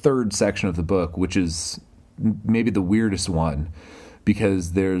the third section of the book, which is maybe the weirdest one,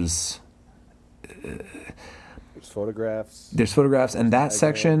 because there's photographs, and that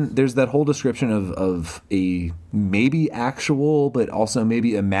section, there's that whole description of a maybe actual but also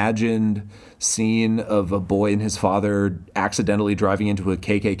maybe imagined scene of a boy and his father accidentally driving into a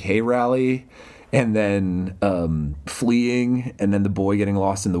KKK rally and then fleeing, and then the boy getting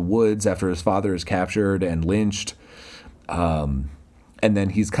lost in the woods after his father is captured and lynched, and then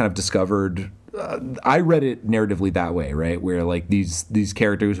he's kind of discovered. I read it narratively that way, right? Where like these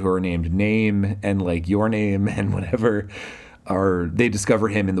characters who are named Name and like Your Name and whatever they discover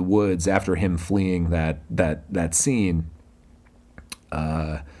him in the woods after him fleeing that scene.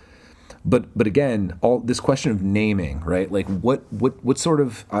 But again, all this question of naming, right? Like what sort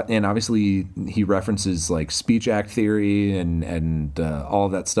of and obviously he references like speech act theory and all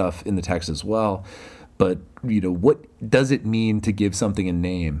of that stuff in the text as well. But, what does it mean to give something a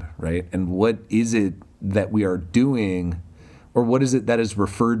name, right? And what is it that we are doing, or what is it that is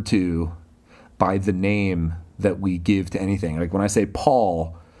referred to by the name that we give to anything? Like when I say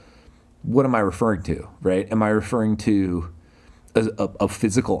Paul, what am I referring to, right? Am I referring to a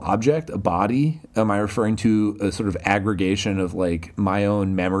physical object, a body? Am I referring to a sort of aggregation of like my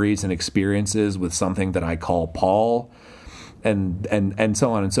own memories and experiences with something that I call Paul, and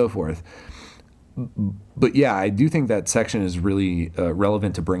so on and so forth? But yeah, I do think that section is really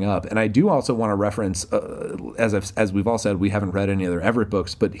relevant to bring up, and I do also want to reference, as we've all said, we haven't read any other Everett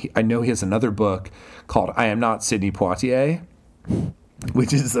books, but I know he has another book called "I Am Not Sidney Poitier,"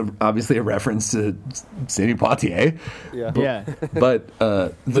 which is obviously a reference to Sidney Poitier. Yeah. But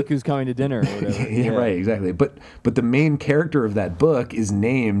look who's coming to dinner or whatever. Yeah, right, exactly. But the main character of that book is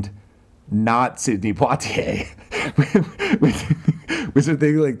named not Sidney Poitier, which I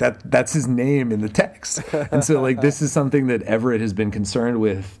think like that's his name in the text. And so like this is something that Everett has been concerned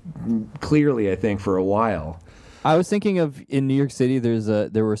with clearly, I think, for a while. I was thinking of in New York City.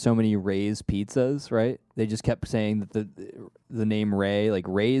 There were so many Ray's pizzas, right? They just kept saying that the name Ray, like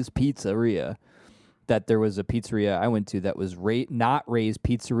Ray's Pizzeria, that there was a pizzeria I went to that was not Ray's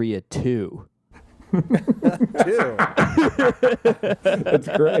Pizzeria 2. That's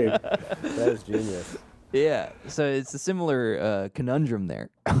great. That is genius. Yeah, so it's a similar conundrum there.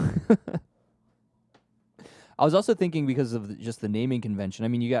 I was also thinking because of just the naming convention. I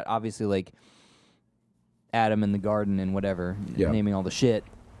mean, you got obviously like Adam in the garden and whatever, naming all the shit.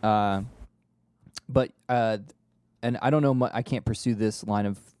 But and I don't know, I can't pursue this line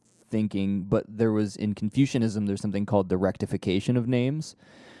of thinking, but there was in Confucianism, there's something called the rectification of names,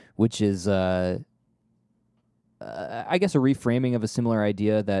 which is, I guess, a reframing of a similar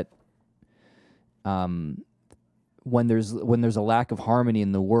idea that when there's a lack of harmony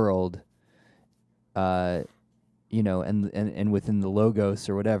in the world, you know, and within the logos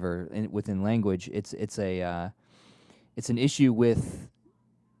or whatever, within language, it's an issue with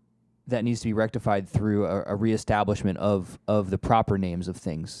that needs to be rectified through a reestablishment of the proper names of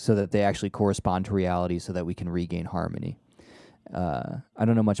things, so that they actually correspond to reality, so that we can regain harmony. I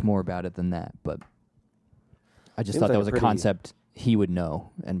don't know much more about it than that, but I just thought that was a concept he would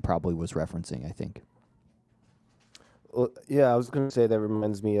know and probably was referencing, I think. Well, yeah, I was going to say that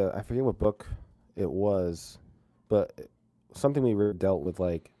reminds me of, I forget what book it was, but something we dealt with,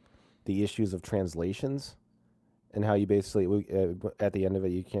 like the issues of translations and how you basically, at the end of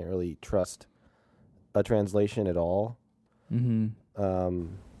it, you can't really trust a translation at all. Mm-hmm.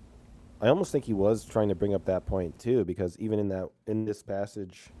 I almost think he was trying to bring up that point too, because even in this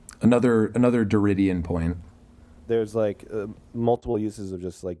passage, another Derridian point. There's like multiple uses of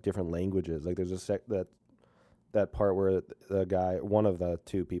just like different languages. Like there's that part where the guy, one of the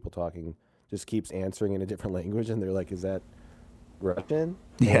two people talking, just keeps answering in a different language, and they're like, "Is that Russian?"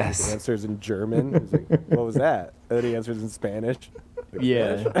 Yes. He answers in German. He's like, "What was that?" And then he answers in Spanish. Like,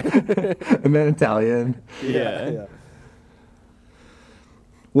 Yeah. And then Italian. Yeah.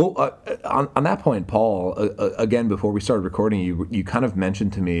 Well, on that point, Paul, again, before we started recording, you kind of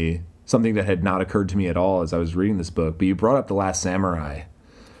mentioned to me something that had not occurred to me at all as I was reading this book, but you brought up The Last Samurai.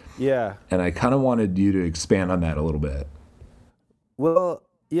 Yeah. And I kind of wanted you to expand on that a little bit. Well,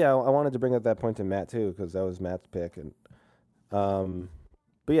 yeah, I wanted to bring up that point to Matt too, because that was Matt's pick, and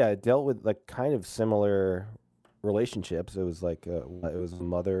but yeah, it dealt with like kind of similar relationships. It was like it was a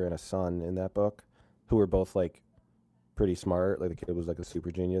mother and a son in that book, who were both like pretty smart. Like the kid was like a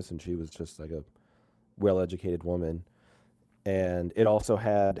super genius, and she was just like a well-educated woman. And it also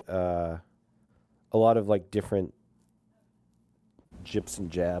had a lot of like different jips and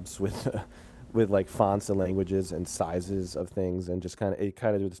jabs with with like fonts and languages and sizes of things, and just it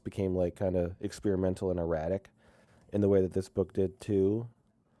kind of just became like kind of experimental and erratic in the way that this book did too.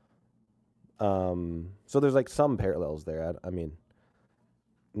 So there's like some parallels there. I mean,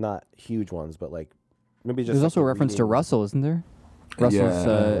 not huge ones, but like maybe just. There's like also a reference to Russell, isn't there?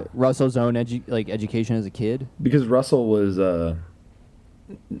 Russell's own education as a kid. Because Russell was, I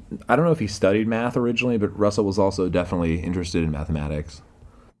don't know if he studied math originally, but Russell was also definitely interested in mathematics.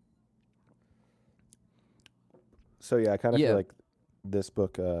 So yeah, I kind of feel like this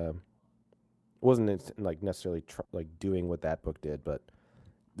book wasn't like necessarily like doing what that book did, but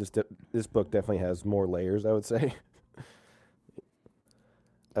this book definitely has more layers, I would say.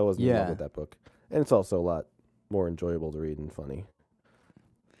 I wasn't in love with that book, and it's also a lot more enjoyable to read and funny.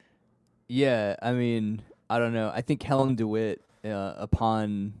 Yeah, I mean, I don't know. I think Helen DeWitt,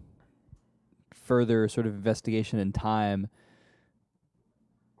 upon further sort of investigation and time,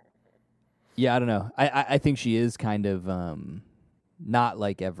 I don't know. I think she is kind of not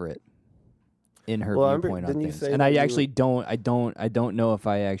like Everett in her viewpoint on things. And I actually don't know if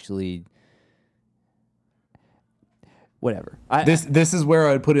I actually. Whatever. This is where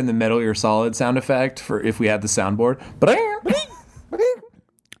I'd put in the Metal Gear Solid sound effect for if we had the soundboard. But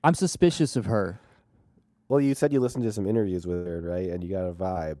I'm suspicious of her. Well, you said you listened to some interviews with her, right? And you got a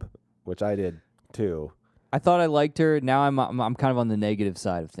vibe, which I did too. I thought I liked her. Now I'm kind of on the negative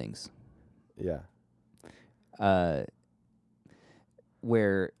side of things. Yeah.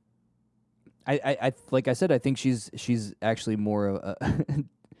 Where I like I said, I think she's actually more of a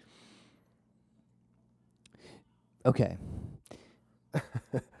okay.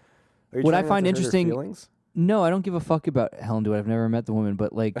 What I find interesting. No, I don't give a fuck about Helen DeWitt. I've never met the woman,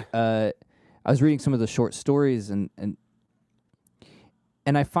 but like, I was reading some of the short stories, and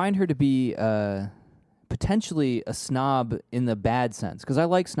I find her to be potentially a snob in the bad sense, because I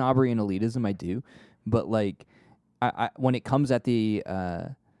like snobbery and elitism, I do, but like, I when it comes at the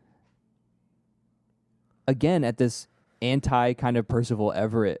again at this anti kind of Percival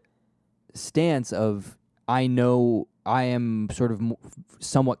Everett stance of I know I am sort of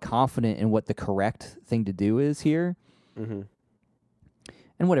somewhat confident in what the correct thing to do is here. Mm-hmm.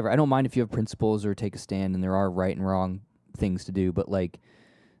 And whatever, I don't mind if you have principles or take a stand, and there are right and wrong things to do, but like,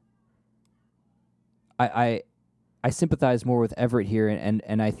 I sympathize more with Everett here,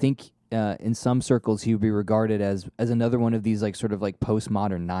 and I think in some circles he would be regarded as another one of these like sort of like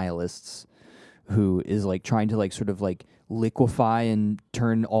postmodern nihilists who is like trying to like sort of like liquefy and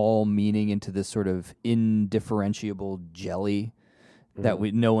turn all meaning into this sort of indifferentiable jelly that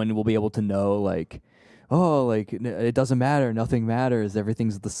no one will be able to know, like, oh, like it doesn't matter, nothing matters,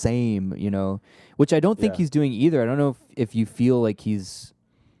 everything's the same, you know, which I don't think he's doing either. I don't know if you feel like he's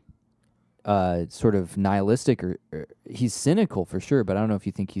sort of nihilistic or he's cynical for sure, but I don't know if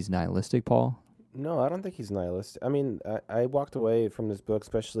you think he's nihilistic, Paul. No, I don't think he's nihilistic. I mean, I walked away from this book,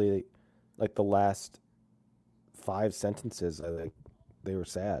 especially like the last 5 sentences. They were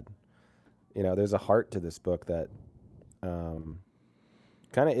sad. You know, there's a heart to this book that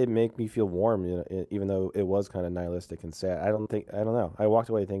kind of it made me feel warm, you know, even though it was kind of nihilistic and sad. I don't know. I walked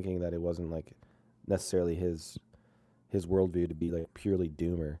away thinking that it wasn't like necessarily his worldview to be like purely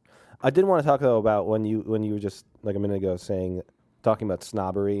doomer. I did want to talk though about when you were just like a minute ago talking about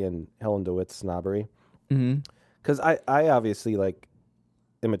snobbery and Helen DeWitt's snobbery. Because I obviously like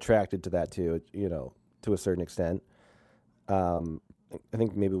am attracted to that too, you know, to a certain extent. I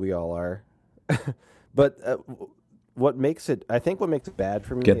think maybe we all are, but what makes it bad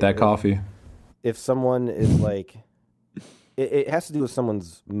for me? Get that coffee. If someone is like, it has to do with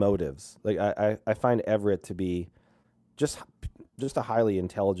someone's motives. Like I find Everett to be just a highly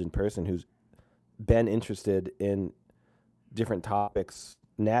intelligent person who's been interested in different topics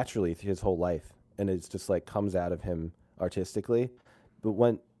naturally his whole life, and it's just like comes out of him artistically.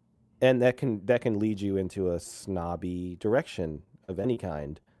 But that can lead you into a snobby direction of any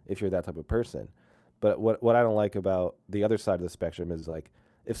kind if you're that type of person. But what I don't like about the other side of the spectrum is like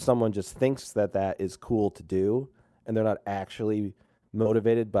if someone just thinks that is cool to do and they're not actually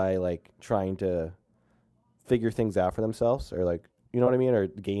motivated by like trying to figure things out for themselves or like, you know what I mean, or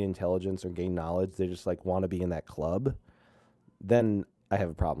gain intelligence or gain knowledge, they just like want to be in that club, then I have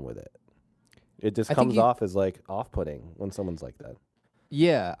a problem with it. It just comes off as like off-putting when someone's like that.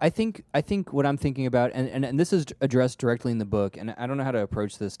 Yeah, I think what I'm thinking about, and this is addressed directly in the book, and I don't know how to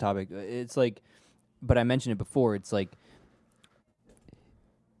approach this topic. It's like, but I mentioned it before. It's like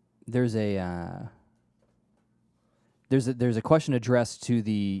there's a question addressed to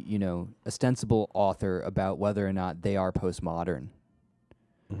the, you know, ostensible author about whether or not they are postmodern.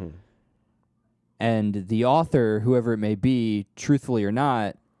 Mm-hmm. And the author, whoever it may be, truthfully or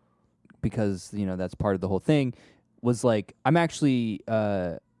not, because, you know, that's part of the whole thing, was like, I'm actually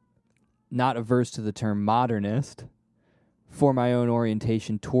not averse to the term modernist for my own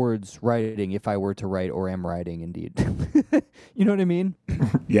orientation towards writing, if I were to write or am writing, indeed. You know what I mean?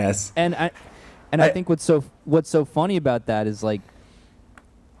 Yes. And I think what's so funny about that is like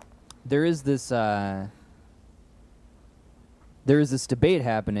there is this debate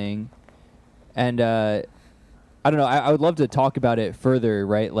happening, and I don't know. I would love to talk about it further,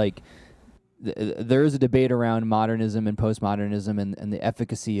 right? Like there is a debate around modernism and postmodernism and the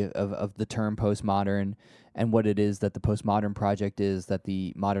efficacy of the term postmodern and what it is that the postmodern project is that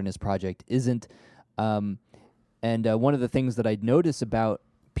the modernist project isn't. And one of the things that I'd notice about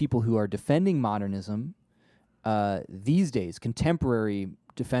people who are defending modernism these days, contemporary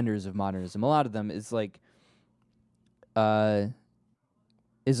defenders of modernism, a lot of them is like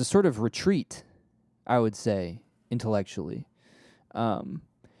is a sort of retreat, I would say, intellectually,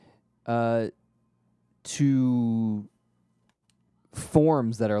 to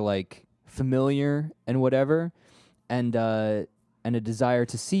forms that are like familiar and whatever, and a desire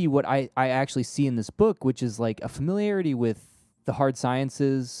to see what I actually see in this book, which is like a familiarity with the hard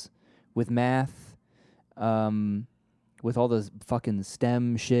sciences, with math, with all the fucking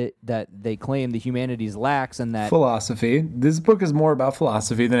STEM shit that they claim the humanities lacks, and that philosophy. This book is more about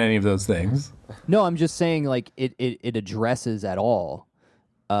philosophy than any of those things. No, I'm just saying like it addresses at all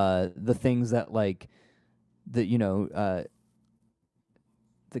the things that like the, you know,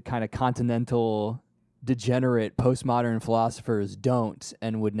 the kind of continental degenerate postmodern philosophers don't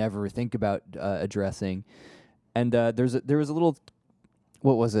and would never think about addressing. And there was a little,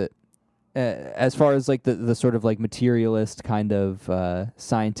 what was it? As far as like the sort of like materialist kind of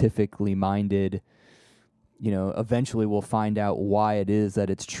scientifically minded, you know, eventually we'll find out why it is that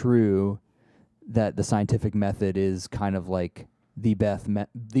it's true that the scientific method is kind of like the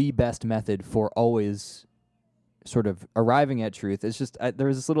best method for always sort of arriving at truth. It's just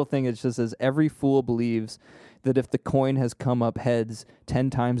there's this little thing that just says every fool believes that if the coin has come up heads 10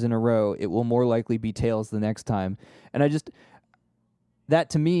 times in a row, it will more likely be tails the next time. And that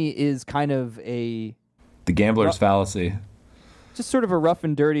to me is kind of the gambler's fallacy. Just sort of a rough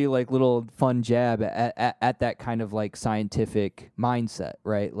and dirty, like little fun jab at that kind of like scientific mindset,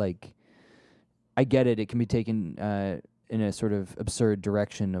 right? Like, I get it. It can be taken in a sort of absurd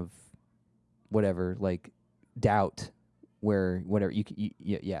direction of whatever, like doubt, where whatever you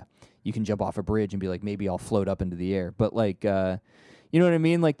can jump off a bridge and be like, maybe I'll float up into the air. But like, you know what I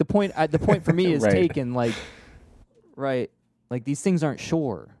mean? Like the point for me is Right. taken. Like, right? Like these things aren't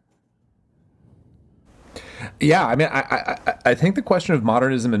sure. Yeah, I mean, I think the question of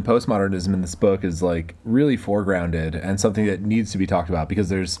modernism and postmodernism in this book is like really foregrounded and something that needs to be talked about because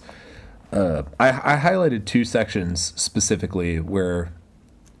there's. I highlighted 2 sections specifically where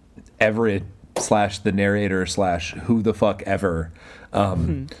Everett / the narrator / who the fuck ever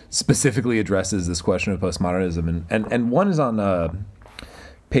specifically addresses this question of postmodernism, and one is on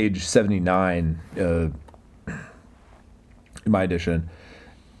page 79 in my edition,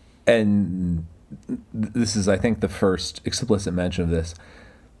 and this is, I think, the first explicit mention of this.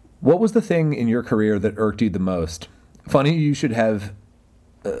 What was the thing in your career that irked you the most? Funny you should have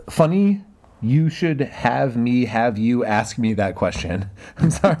me have you ask me that question.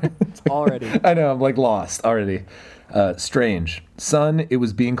 I'm sorry. Already. I know, I'm like lost already. Strange. Son, it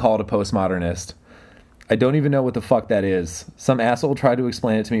was being called a postmodernist. I don't even know what the fuck that is. Some asshole tried to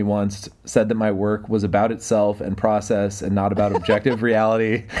explain it to me once, said that my work was about itself and process and not about objective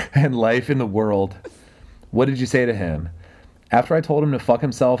reality and life in the world. What did you say to him? After I told him to fuck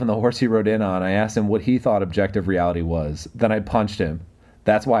himself and the horse he rode in on, I asked him what he thought objective reality was. Then I punched him.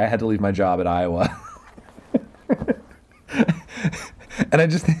 That's why I had to leave my job at Iowa. And I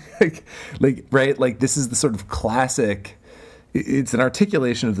just think, like, right, like this is the sort of classic. It's an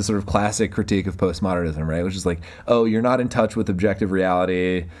articulation of the sort of classic critique of postmodernism, right? Which is like, oh, you're not in touch with objective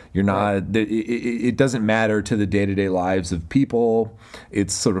reality. You're not. It doesn't matter to the day-to-day lives of people.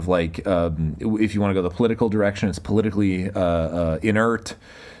 It's sort of like, if you want to go the political direction, it's politically inert.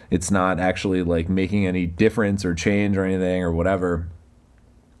 It's not actually like making any difference or change or anything or whatever.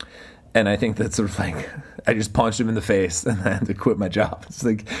 And I think that's sort of like, I just punched him in the face and I had to quit my job. It's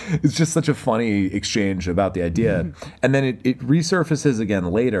like, it's just such a funny exchange about the idea. And then it resurfaces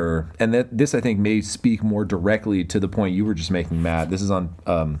again later. And this, I think, may speak more directly to the point you were just making, Matt. This is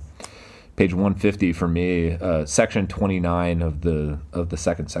on page 150 for me, section 29 of the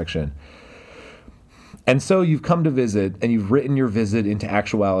second section. And so you've come to visit, and you've written your visit into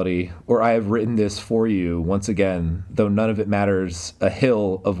actuality, or I have written this for you once again, though none of it matters a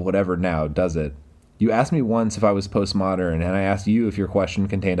hill of whatever now, does it? You asked me once if I was postmodern, and I asked you if your question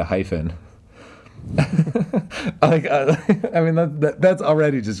contained a hyphen. I mean, that's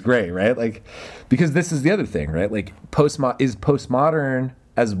already just great, right? Like, because this is the other thing, right? Like, is postmodern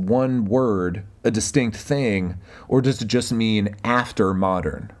as one word a distinct thing, or does it just mean after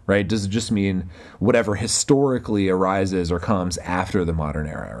modern, right? Does it just mean whatever historically arises or comes after the modern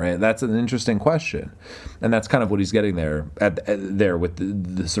era, right? That's an interesting question, and that's kind of what he's getting there there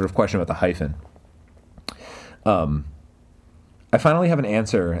with the sort of question about the hyphen. I finally have an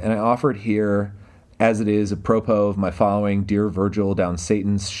answer, and I offer it here as it is apropos of my following Dear Virgil down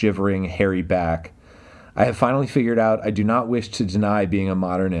Satan's shivering, hairy back. I have finally figured out I do not wish to deny being a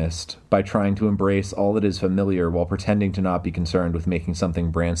modernist by trying to embrace all that is familiar while pretending to not be concerned with making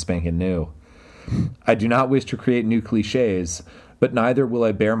something brand spanking new. I do not wish to create new cliches, but neither will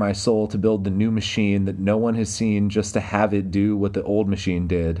I bare my soul to build the new machine that no one has seen just to have it do what the old machine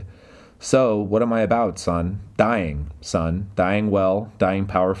did. So, what am I about, son? Dying, son. Dying well, dying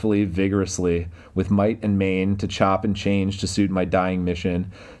powerfully, vigorously, with might and main, to chop and change to suit my dying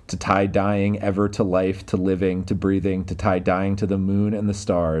mission, to tie dying ever to life, to living, to breathing, to tie dying to the moon and the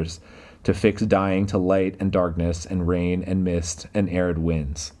stars, to fix dying to light and darkness and rain and mist and arid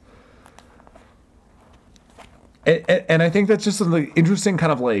winds. And I think that's just an interesting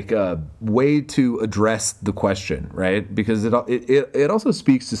kind of like way to address the question, right? Because it also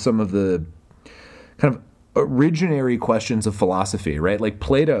speaks to some of the kind of originary questions of philosophy, right? Like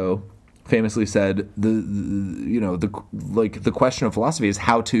Plato famously said, the question of philosophy is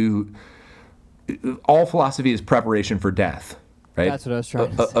all philosophy is preparation for death, right? That's what I was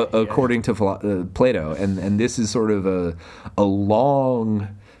trying to say. According to Plato, and this is sort of a long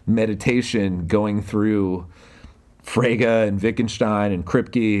meditation going through Frege and Wittgenstein and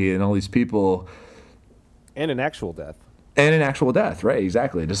Kripke and all these people. And an actual death. And an actual death, right,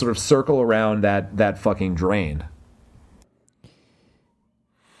 exactly. To sort of circle around that fucking drain.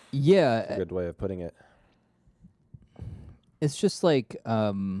 Yeah. That's a good way of putting it. it's just like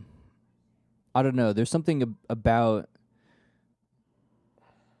I don't know. There's something about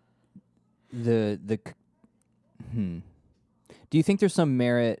the. Do you think there's some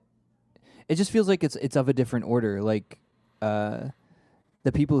merit? It just feels like it's of a different order. Like the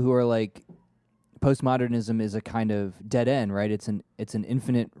people who are like postmodernism is a kind of dead end, right? It's an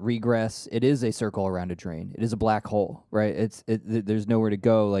infinite regress. It is a circle around a drain. It is a black hole, right? There's nowhere to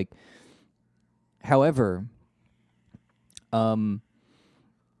go. Like, however,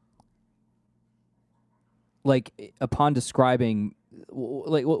 like upon describing,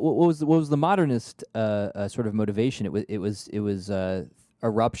 like what was the modernist sort of motivation? It was a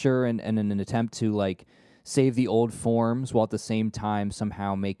rupture and an attempt to like save the old forms while at the same time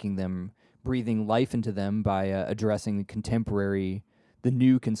somehow making them, breathing life into them by addressing the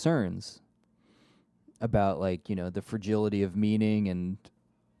new concerns about, like, you know, the fragility of meaning and,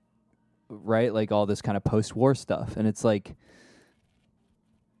 right, like all this kind of post-war stuff. And it's like,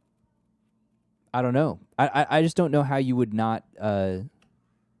 I don't know. I just don't know how you would not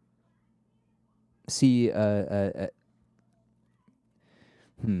see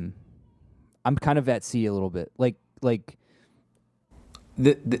I'm kind of at sea a little bit. Like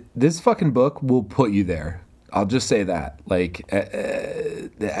this fucking book will put you there. I'll just say that. Like,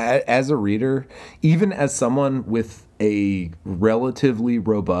 as a reader, even as someone with a relatively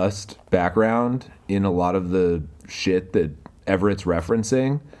robust background in a lot of the shit that Everett's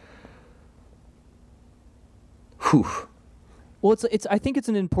referencing, whew. Well, it's. I think it's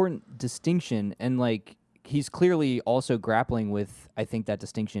an important distinction, and like he's clearly also grappling with, I think, that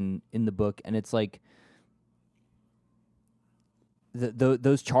distinction in the book, and it's like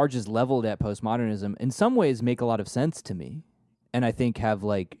those charges leveled at postmodernism in some ways make a lot of sense to me, and I think have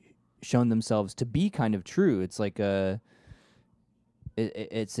like shown themselves to be kind of true. It's like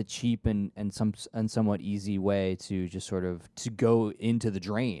it's a cheap and somewhat easy way to just sort of to go into the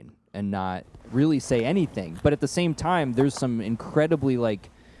drain and not really say anything. But at the same time, there's some incredibly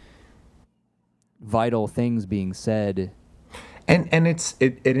like vital things being said, and it's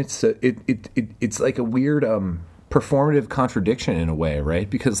like a weird performative contradiction in a way, right?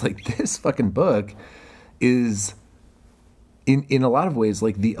 Because like this fucking book is in a lot of ways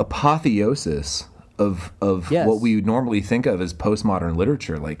like the apotheosis of yes. what we would normally think of as postmodern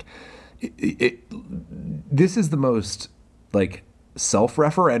literature. Like this is the most like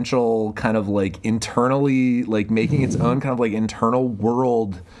self-referential kind of like internally like making its own kind of like internal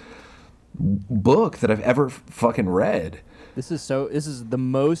world book that I've ever fucking read. This is the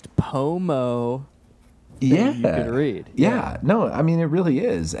most pomo thing you could read. Yeah. No, I mean, it really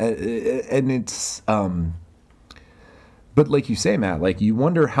is. And it's, but like you say, Matt, like you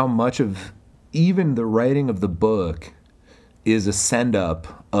wonder how much of even the writing of the book is a send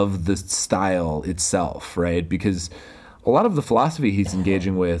up of the style itself, right? Because a lot of the philosophy he's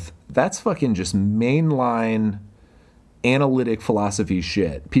engaging with, that's fucking just mainline analytic philosophy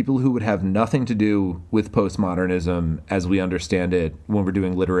shit. People who would have nothing to do with postmodernism as we understand it when we're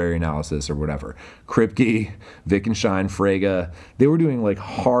doing literary analysis or whatever. Kripke, Wittgenstein, Frege, they were doing like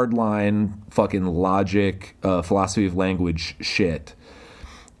hardline fucking logic, philosophy of language shit.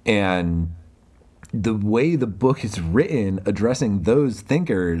 And the way the book is written, addressing those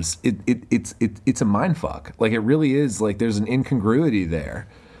thinkers, it's a mindfuck. Like it really is. Like there's an incongruity there,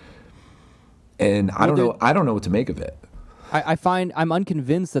 and I don't know what to make of it. I find I'm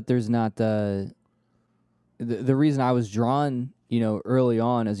unconvinced that there's not the reason I was drawn, you know, early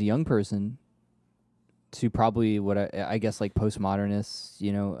on as a young person to probably what I guess like postmodernists,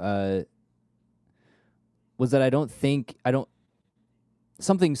 you know, was that I don't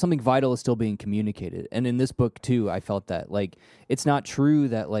something vital is still being communicated. And in this book too, I felt that like it's not true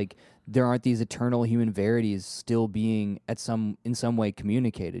that like there aren't these eternal human verities still being in some way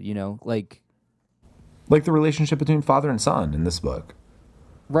communicated, you know, like the relationship between father and son in this book.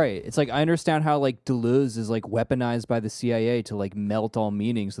 Right. It's like I understand how like Deleuze is like weaponized by the CIA to like melt all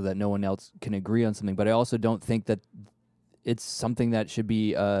meaning so that no one else can agree on something, but I also don't think that it's something that should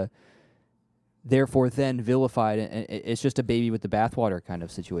be therefore then vilified, and it's just a baby with the bathwater kind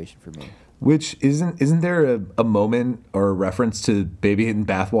of situation for me. Which isn't there a moment or a reference to baby in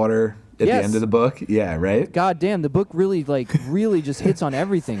bathwater at the end of the book? Yeah, right? God damn, the book really just hits on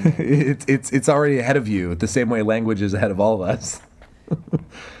everything. It's already ahead of you, the same way language is ahead of all of us.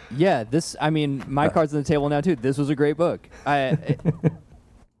 Yeah, my card's on the table now too. This was a great book. I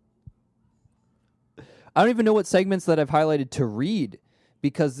don't even know what segments that I've highlighted to read,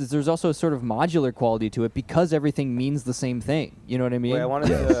 because there's also a sort of modular quality to it because everything means the same thing. You know what I mean? Wait, I wanted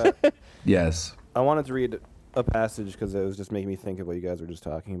to yes. I wanted to read a passage because it was just making me think of what you guys were just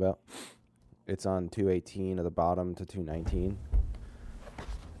talking about. It's on 218 at the bottom to 219.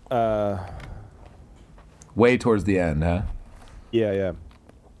 Way towards the end, huh? Yeah.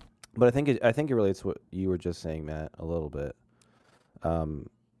 But I think it relates to what you were just saying, Matt, a little bit.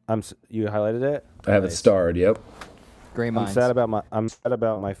 You highlighted it? I have it starred. Yep. Gray I'm minds. sad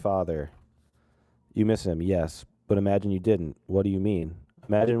about my father. You miss him, yes, but imagine you didn't. What do you mean?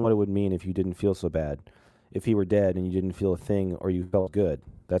 Imagine what it would mean if you didn't feel so bad. If he were dead and you didn't feel a thing or you felt good.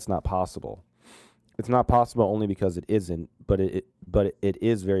 That's not possible. It's not possible only because it isn't, but it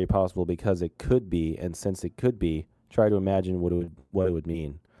is very possible because it could be, and since it could be, try to imagine what it would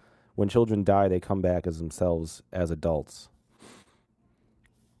mean. When children die, they come back as themselves as adults.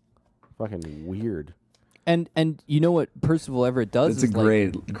 Fucking weird. And you know what Percival Everett does? It's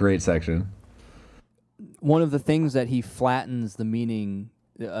a great section. One of the things that he flattens the meaning,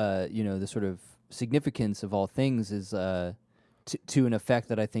 the sort of significance of all things is to an effect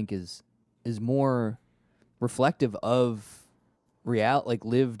that I think is more reflective of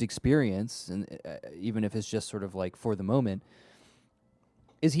lived experience, and even if it's just sort of like for the moment,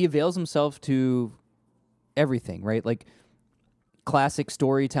 is he avails himself to everything, right? Like classic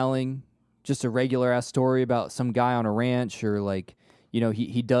storytelling, just a regular ass story about some guy on a ranch, or like,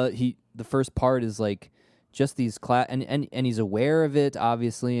 the first part is like just these and he's aware of it,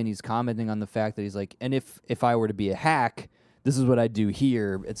 obviously, and he's commenting on the fact that he's like, and if I were to be a hack, this is what I'd do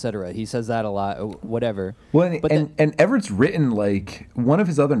here, etc. He says that a lot, whatever. Well, and Everett's written, like, one of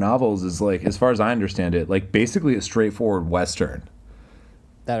his other novels is, like, as far as I understand it, like, basically a straightforward Western.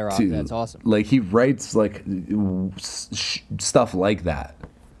 That's awesome. Like, he writes, like, stuff like that.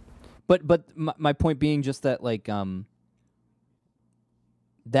 But my point being just that, like,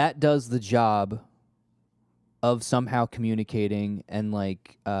 that does the job of somehow communicating and,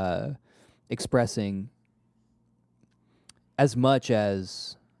 like, expressing as much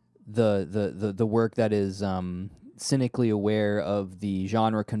as the work that is cynically aware of the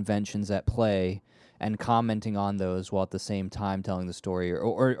genre conventions at play and commenting on those while at the same time telling the story,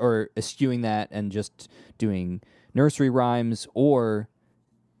 or eschewing that and just doing nursery rhymes, or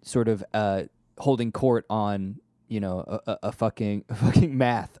sort of holding court on a fucking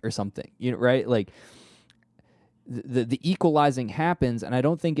math or something, right? Like the equalizing happens, and I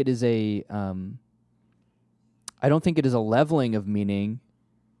don't think it is a leveling of meaning,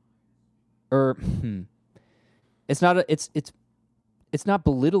 or it's not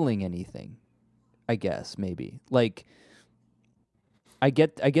belittling anything, I guess, maybe. Like, I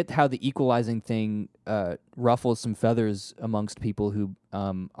get how the equalizing thing ruffles some feathers amongst people who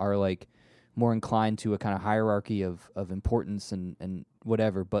are like more inclined to a kind of hierarchy of importance and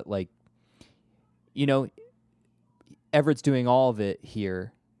whatever, but like, Everett's doing all of it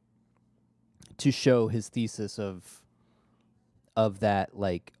here to show his thesis of that,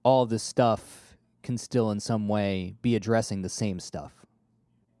 like, all this stuff can still in some way be addressing the same stuff.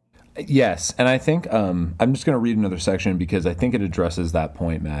 Yes, and I think I'm just going to read another section because I think it addresses that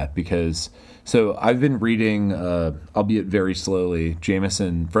point, Matt. Because so I've been reading, albeit very slowly,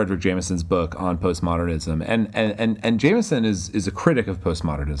 Frederick Jameson's book on postmodernism, and Jameson is a critic of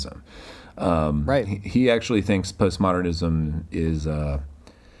postmodernism. Right. He actually thinks postmodernism is,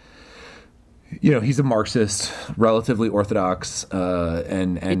 he's a Marxist, relatively orthodox,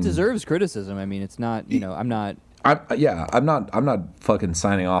 and it deserves criticism. I mean, it's not, I'm not fucking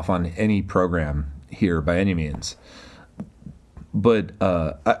signing off on any program here by any means. But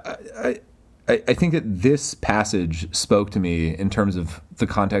I think that this passage spoke to me in terms of the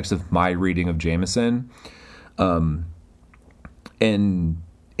context of my reading of Jameson, and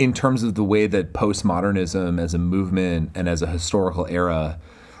in terms of the way that postmodernism as a movement and as a historical era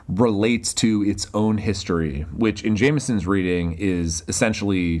relates to its own history, which in Jameson's reading is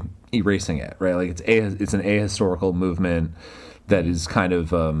essentially erasing it, right? Like it's an ahistorical movement that is kind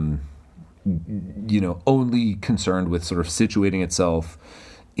of only concerned with sort of situating itself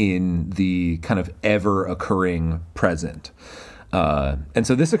in the kind of ever occurring present. And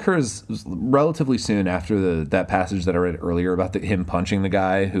so this occurs relatively soon after that passage that I read earlier about him punching the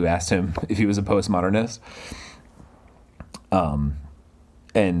guy who asked him if he was a postmodernist.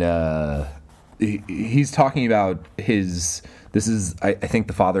 He's talking about this is, I think,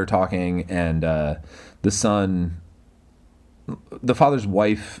 the father talking, and the son, the father's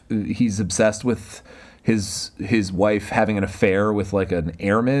wife, he's obsessed with his wife having an affair with like an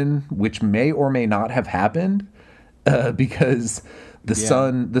airman, which may or may not have happened, because the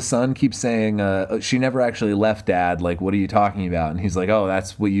son keeps saying, she never actually left dad. Like, what are you talking about? And he's like, oh,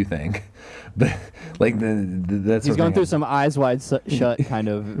 that's what you think. But like that's he's going through some eyes wide shut kind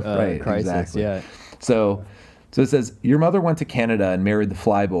of right, crisis. exactly. Yeah. So So it says, your mother went to Canada and married the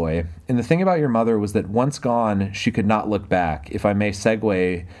flyboy. And the thing about your mother was that once gone, she could not look back, if I may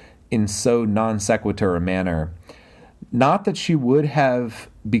segue in so non sequitur a manner. Not that she would have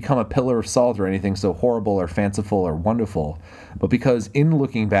become a pillar of salt or anything so horrible or fanciful or wonderful, but because in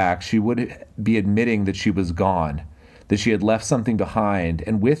looking back, she would be admitting that she was gone, that she had left something behind,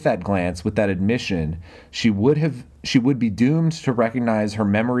 and with that glance, with that admission, she would be doomed to recognize her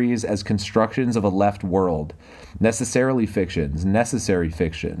memories as constructions of a left world, necessary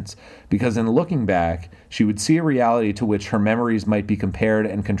fictions, because in looking back, she would see a reality to which her memories might be compared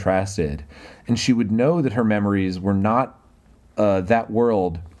and contrasted, and she would know that her memories were not that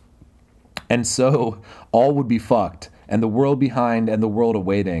world, and so all would be fucked, and the world behind and the world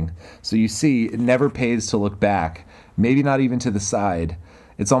awaiting. So you see, it never pays to look back, maybe not even to the side.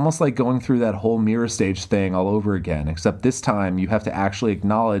 It's almost like going through that whole mirror stage thing all over again, except this time you have to actually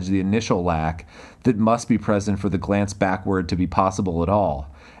acknowledge the initial lack that must be present for the glance backward to be possible at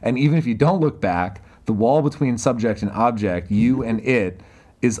all. And even if you don't look back, the wall between subject and object, you and it,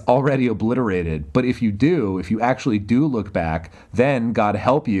 is already obliterated. But if you actually do look back, then God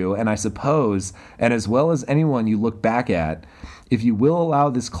help you, and I suppose, and as well as anyone you look back at, if you will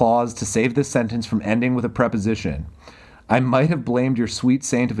allow this clause to save this sentence from ending with a preposition. I might have blamed your sweet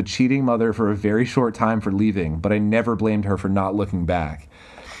saint of a cheating mother for a very short time for leaving, but I never blamed her for not looking back.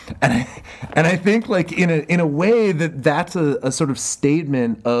 And I think, like, in a way that's a sort of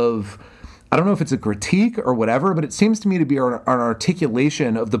statement of, I don't know if it's a critique or whatever, but it seems to me to be an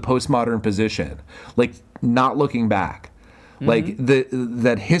articulation of the postmodern position, like not looking back. Mm-hmm. Like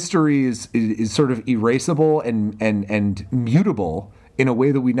that history is sort of erasable and mutable in a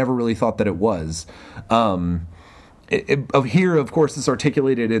way that we never really thought that it was. Here, of course, it's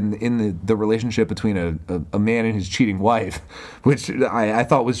articulated in the relationship between a man and his cheating wife, which I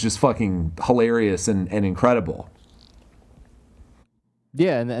thought was just fucking hilarious and incredible.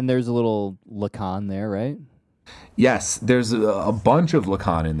 Yeah, and there's a little Lacan there, right? Yes, there's a bunch of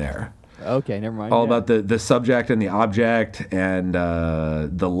Lacan in there. Okay, never mind. All about the subject and the object, and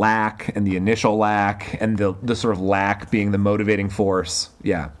the lack and the initial lack, and the sort of lack being the motivating force.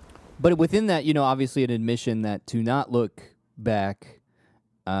 Yeah. But within that, obviously an admission that to not look back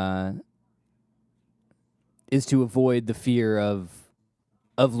is to avoid the fear of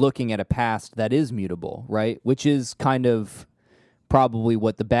looking at a past that is mutable, right? Which is kind of probably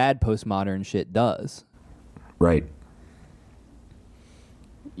what the bad postmodern shit does. Right.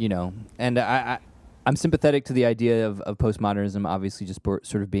 And I'm sympathetic to the idea of postmodernism, obviously just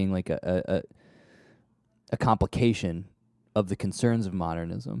sort of being like a complication of the concerns of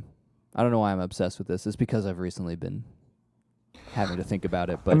modernism. I don't know why I'm obsessed with this. It's because I've recently been having to think about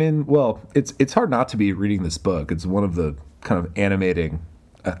it. But I mean, well, it's hard not to be reading this book. It's one of the kind of animating,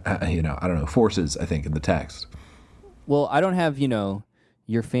 forces, I think, in the text. Well, I don't have,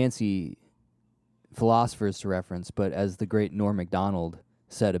 your fancy philosophers to reference, but as the great Norm Macdonald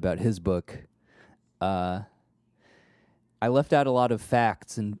said about his book, I left out a lot of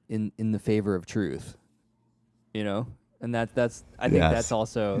facts in the favor of truth, And that's I think that's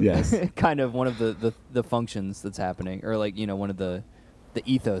also kind of one of the functions that's happening, or like one of the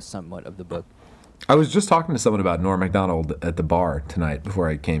ethos somewhat of the book. I was just talking to someone about Norm Macdonald at the bar tonight before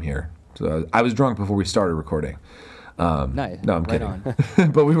I came here. So I was drunk before we started recording. Nice. No, I'm kidding.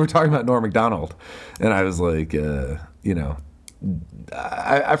 But we were talking about Norm Macdonald, and I was like, I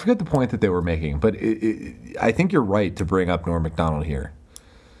forget the point that they were making, but I think you're right to bring up Norm Macdonald here.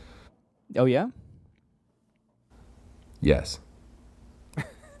 Oh yeah. Yes.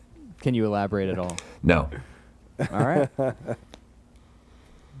 Can you elaborate at all? No. All right.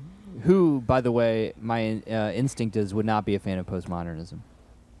 Who, by the way, my instinct is would not be a fan of postmodernism.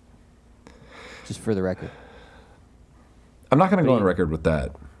 Just for the record. I'm not going to go on record with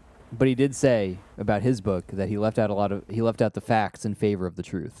that. But he did say about his book that he left out the facts in favor of the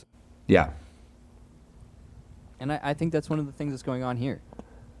truth. Yeah. And I think that's one of the things that's going on here.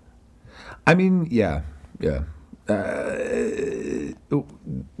 I mean, yeah.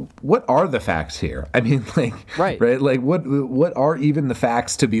 What are the facts here? I mean, right? Like, what are even the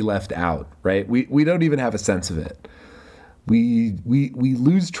facts to be left out? Right? We don't even have a sense of it. We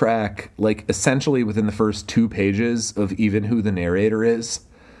lose track, like, essentially within the first 2 pages of even who the narrator is,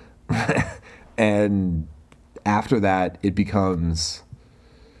 and after that, it becomes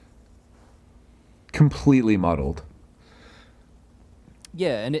completely muddled.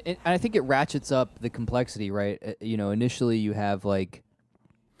 Yeah, and I think it ratchets up the complexity, right? Initially you have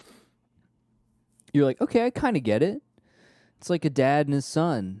you're like, okay, I kind of get it. It's like a dad and his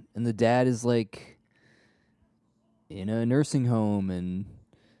son, and the dad is like in a nursing home and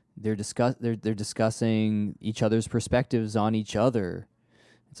they're discussing each other's perspectives on each other.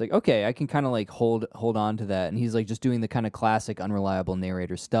 It's like, okay, I can kind of like hold on to that. And he's like just doing the kind of classic unreliable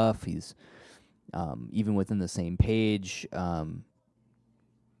narrator stuff. He's even within the same page,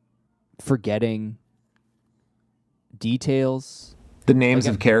 forgetting details. The names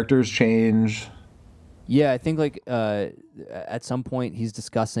of characters change. Yeah, I think like at some point he's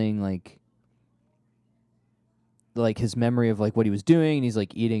discussing like his memory of like what he was doing, and he's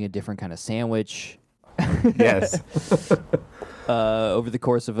like eating a different kind of sandwich. Yes. Over the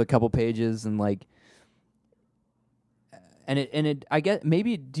course of a couple pages, and like, and it I get,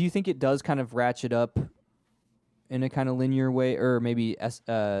 maybe, do you think it does kind of ratchet up in a kind of linear way, or maybe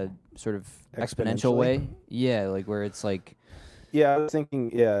sort of exponential way? Yeah, like where it's like, yeah, I was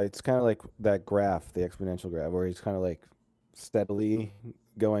thinking, yeah, it's kind of like that graph, the exponential graph, where he's kind of like steadily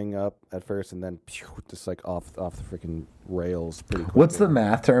going up at first, and then just like off the freaking rails pretty quickly. What's the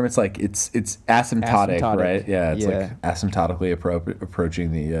math term? It's like it's asymptotic, right? Yeah, it's like asymptotically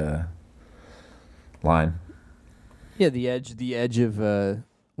approaching the line. Yeah, the edge of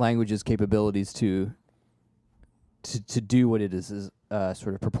language's capabilities to do what it is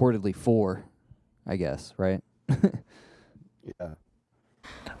sort of purportedly for, I guess, right? Yeah.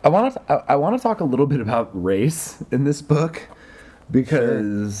 I want to talk a little bit about race in this book.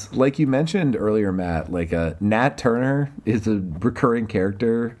 Because, like you mentioned earlier, Matt, like Nat Turner is a recurring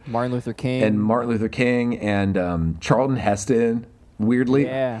character. Martin Luther King. And Charlton Heston, weirdly.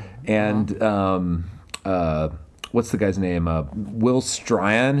 Yeah. And what's the guy's name? Will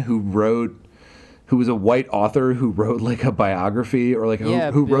Stryon, who was a white author who wrote like a biography, or like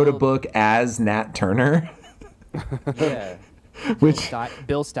who wrote a book as Nat Turner. Yeah. Which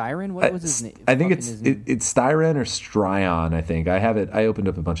Bill Styron? What was his name? I think it's Styron or Stryon. I think I opened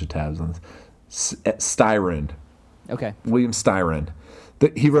up a bunch of tabs on this. Styron. Okay. William Styron.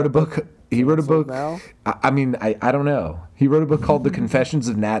 He wrote a book. He wrote a book. I mean, I don't know. He wrote a book called The Confessions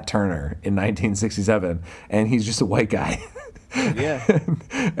of Nat Turner in 1967, and he's just a white guy. Yeah.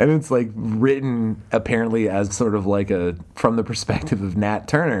 And it's like written apparently as sort of like from the perspective of Nat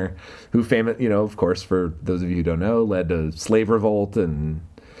Turner, who famous, of course, for those of you who don't know, led a slave revolt and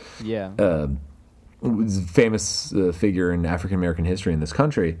was a famous figure in African American history in this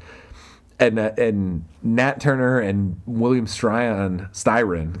country. And Nat Turner and William Styron,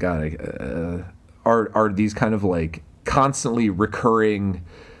 are these kind of like constantly recurring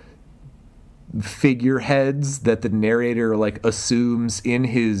figureheads that the narrator like assumes in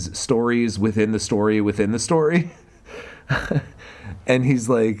his stories within the story within the story. And he's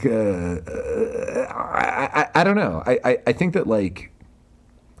like, I don't know. I think that like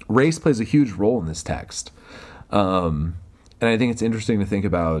race plays a huge role in this text. And I think it's interesting to think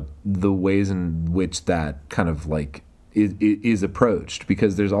about the ways in which that kind of like is approached,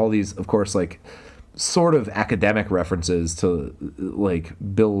 because there's all these, of course, like sort of academic references to like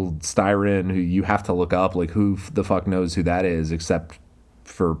Bill Styron, who you have to look up, like who the fuck knows who that is, except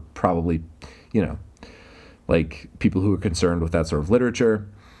for probably, like people who are concerned with that sort of literature.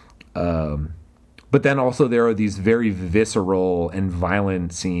 But then also there are these very visceral and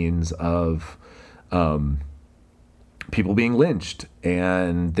violent scenes of people being lynched.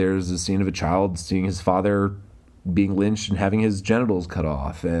 And there's a scene of a child seeing his father being lynched and having his genitals cut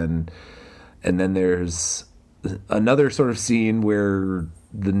off. And then there's another sort of scene where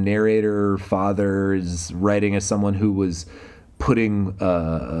the narrator father is writing as someone who was helping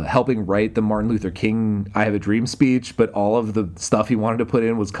write the Martin Luther King I Have a Dream speech, but all of the stuff he wanted to put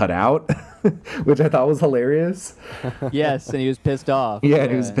in was cut out, which I thought was hilarious. Yes, and he was pissed off. Yeah, and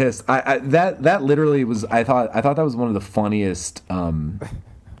he was pissed. That literally was. I thought that was one of the funniest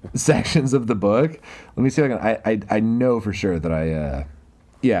sections of the book. Let me see if I can. I know for sure that I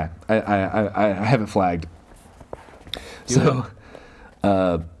have it flagged.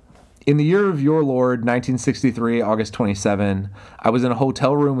 In the year of your Lord, 1963, August 27, I was in a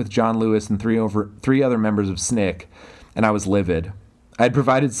hotel room with John Lewis and three other members of SNCC, and I was livid. I had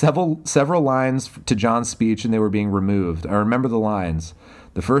provided several lines to John's speech, and they were being removed. I remember the lines.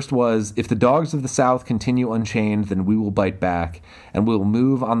 The first was, "If the dogs of the South continue unchained, then we will bite back, and we will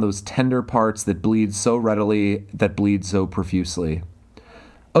move on those tender parts that bleed so readily, that bleed so profusely."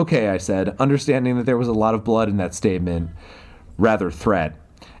 Okay, I said, understanding that there was a lot of blood in that statement, rather threat.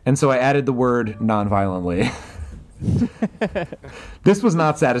 And so I added the word nonviolently. This was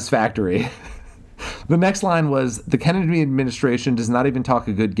not satisfactory. The next line was, "The Kennedy administration does not even talk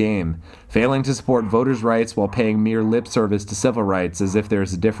a good game, failing to support voters' rights while paying mere lip service to civil rights as if there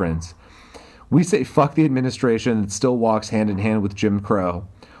is a difference. We say fuck the administration that still walks hand in hand with Jim Crow."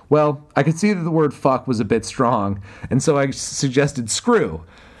 Well, I could see that the word fuck was a bit strong, and so I suggested screw.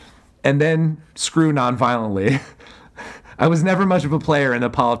 and then screw nonviolently. I was never much of a player in the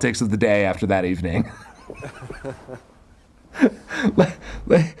politics of the day after that evening.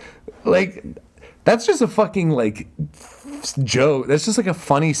 like, that's just a fucking like joke. That's just like a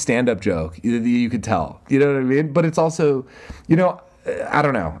funny stand-up joke you could tell. You know what I mean? But it's also, you know, I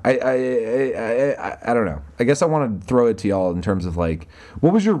don't know. I don't know. I guess I want to throw it to y'all in terms of like,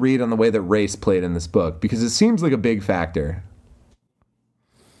 what was your read on the way that race played in this book? Because it seems like a big factor.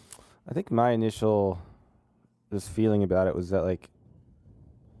 I think my initial just feeling about it was that, like,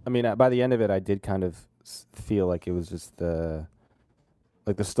 I mean, by the end of it, I did kind of feel like it was just the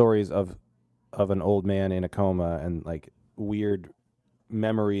stories of an old man in a coma and like weird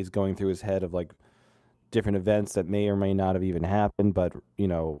memories going through his head of like different events that may or may not have even happened, but you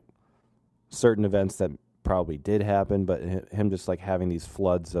know, certain events that probably did happen, but him just like having these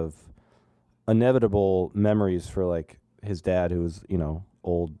floods of inevitable memories for like his dad, who was, you know,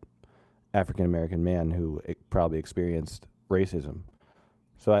 old African American man who probably experienced racism.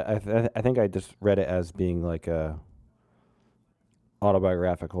 So I think I just read it as being like a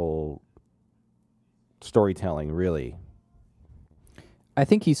autobiographical storytelling, really. I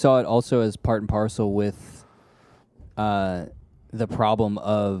think he saw it also as part and parcel with the problem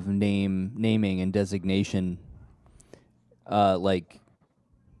of naming and designation. Like,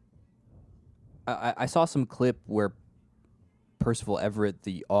 I saw some clip where Percival Everett,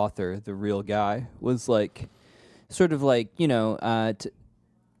 the author, the real guy, was like, sort of like, you know, I'm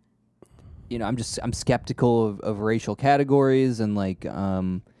skeptical of racial categories, and like,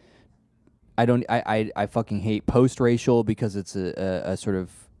 I fucking hate post-racial because it's a sort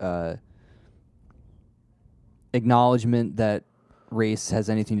of acknowledgement that race has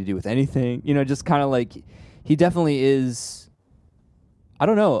anything to do with anything. You know, just kind of like, he definitely is, I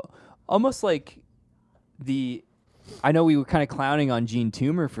don't know, almost like I know we were kind of clowning on Gene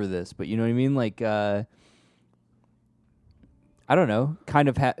Toomer for this, but you know what I mean? Like, I don't know, kind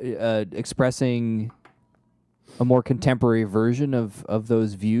of expressing a more contemporary version of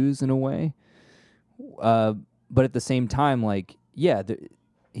those views in a way. But at the same time, like, yeah,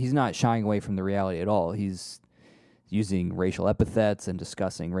 he's not shying away from the reality at all. He's using racial epithets and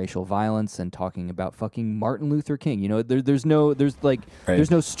discussing racial violence and talking about fucking Martin Luther King. You know, there's no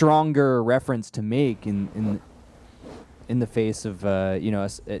stronger reference to make in the face of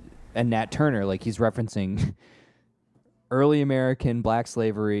and Nat Turner. Like, he's referencing early American black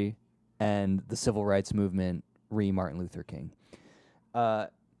slavery and the civil rights movement re Martin Luther King.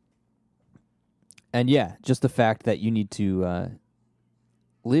 And yeah, just the fact that you need to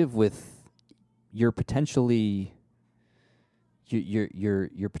live with your potentially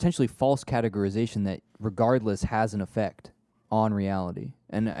your potentially false categorization that regardless has an effect on reality,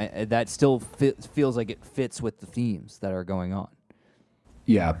 and that still feels like it fits with the themes that are going on.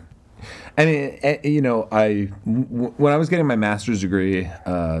 Yeah. And you know, when I was getting my master's degree,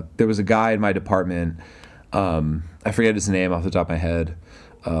 there was a guy in my department. I forget his name off the top of my head.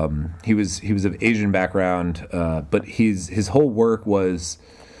 He was of Asian background, but his whole work was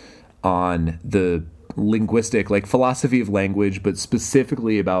on the linguistic, like philosophy of language, but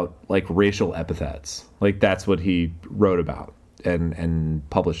specifically about like racial epithets. Like, that's what he wrote about and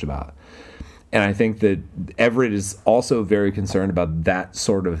published about. And I think that Everett is also very concerned about that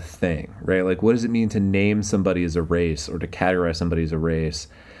sort of thing, right? Like, what does it mean to name somebody as a race or to categorize somebody as a race?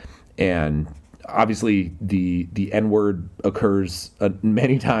 And obviously, the N-word occurs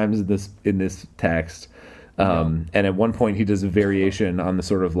many times in this text. And at one point, he does a variation on the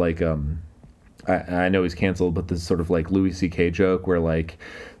sort of like, I know he's canceled, but this sort of like Louis C.K. joke where like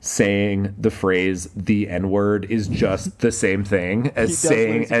saying the phrase "the N-word" is just the same thing as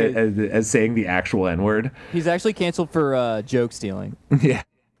saying the actual N-word. He's actually canceled for joke stealing. Yeah.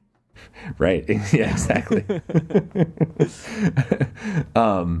 Right. Yeah, exactly.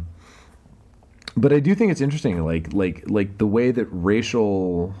 But I do think it's interesting, like the way that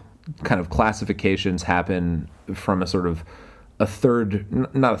racial kind of classifications happen from a sort of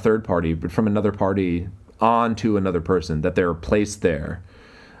not a third party, but from another party onto another person, that they're placed there.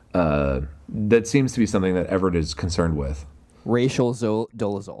 That seems to be something that Everett is concerned with. Racial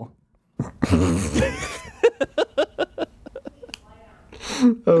dolazol.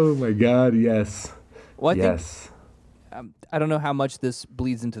 Oh my God! Yes. Well, I think, I don't know how much this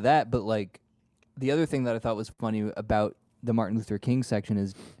bleeds into that, but like, the other thing that I thought was funny about the Martin Luther King section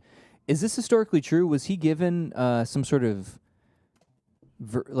is this historically true? Was he given some sort of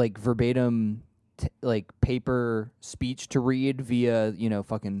verbatim paper speech to read via, you know,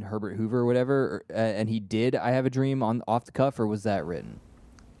 fucking Herbert Hoover or whatever, and he did "I Have a Dream" off the cuff, or was that written?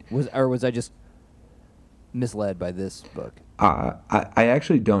 Was I just misled by this book? I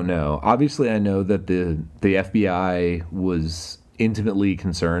actually don't know. Obviously, I know that the FBI was intimately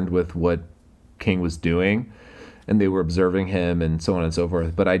concerned with what King was doing, and they were observing him and so on and so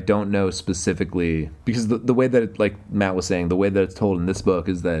forth. But I don't know specifically, because the way that, like Matt was saying, the way that it's told in this book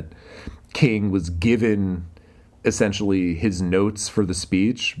is that King was given essentially his notes for the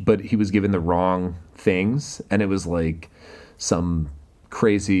speech, but he was given the wrong things, and it was like some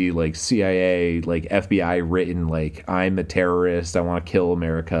crazy like CIA, like FBI written, like, I'm a terrorist, I want to kill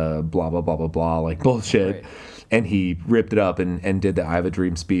America, blah blah blah blah blah, like bullshit. Right. And he ripped it up and did the I Have a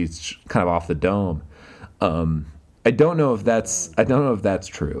Dream speech kind of off the dome. I don't know if that's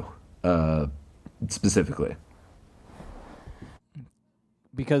true specifically.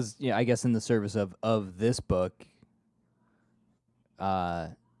 Because I guess in the service of this book, I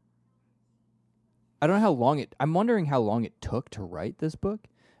don't know how long I'm wondering how long it took to write this book.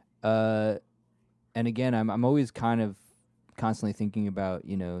 And again, I'm always kind of constantly thinking about,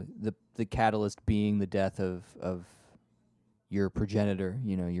 the catalyst being the death of your progenitor,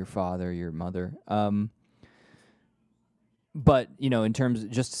 your father, your mother. But, in terms,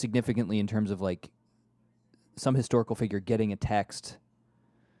 just significantly in terms of like some historical figure getting a text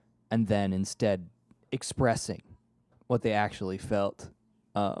and then instead expressing what they actually felt,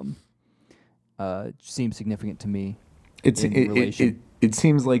 seems significant to me. It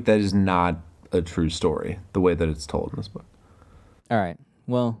seems like that is not a true story, the way that it's told in this book. All right.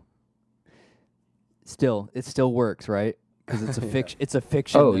 Well, it still works, right? Because it's a fiction. It's a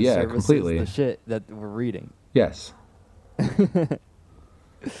fiction. Oh, that yeah, services completely. The shit that we're reading. Yes.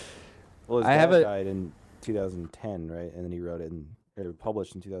 Well, his I have dad a- died in 2010, right? And then he wrote it or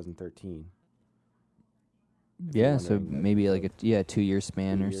published in 2013. If you're Yeah. So wondering, that's maybe like so- a 2 year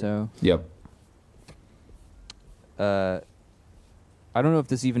span 2 or year. so. Yep. I don't know if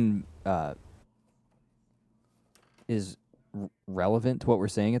this even is relevant to what we're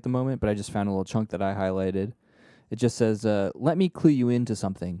saying at the moment, but I just found a little chunk that I highlighted. It just says, let me clue you into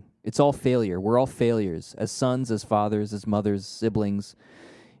something. It's all failure. We're all failures. As sons, as fathers, as mothers, siblings.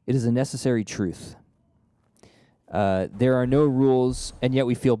 It is a necessary truth. There are no rules, and yet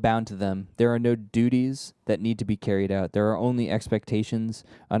we feel bound to them. There are no duties that need to be carried out. There are only expectations,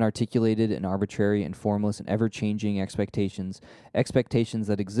 unarticulated and arbitrary and formless and ever-changing expectations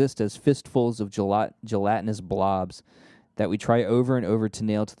that exist as fistfuls of gelatinous blobs that we try over and over to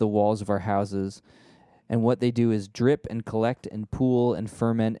nail to the walls of our houses. And what they do is drip and collect and pool and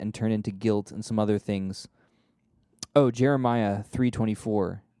ferment and turn into guilt and some other things. Oh, Jeremiah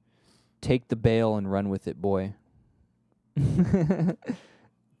 3:24. Take the bale and run with it, boy.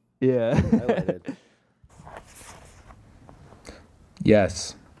 Yeah. Highlighted.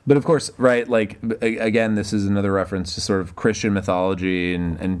 Yes. But of course, right, like, again, this is another reference to sort of Christian mythology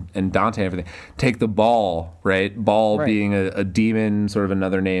and Dante and everything. Take the ball, right? Ball Right. being a demon, sort of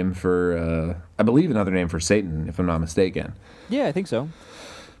another name for, I believe another name for Satan, if I'm not mistaken. Yeah, I think so.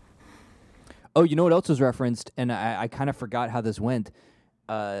 Oh, you know what else was referenced? And I kind of forgot how this went.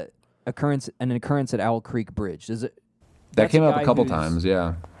 An occurrence at Owl Creek Bridge. That That's came a up guy a couple who's- times,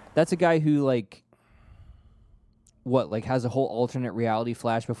 yeah. That's a guy who, like, has a whole alternate reality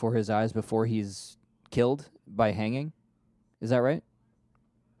flash before his eyes before he's killed by hanging? Is that right?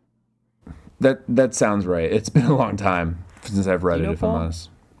 That sounds right. It's been a long time since I've read Do you it, know, if Paul? I'm honest.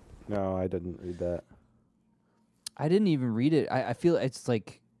 No, I didn't read that. I didn't even read it. I feel it's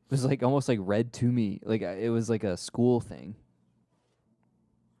like it was like almost like read to me. Like it was like a school thing.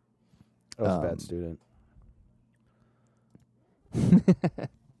 I was a Um, bad student.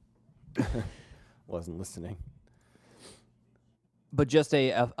 Wasn't listening. But just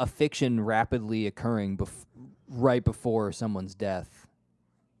a fiction rapidly occurring right before someone's death.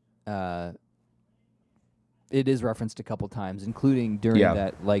 It is referenced a couple times, including during Yeah.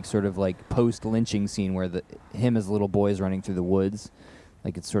 that like sort of like post lynching scene where him as little boy is running through the woods.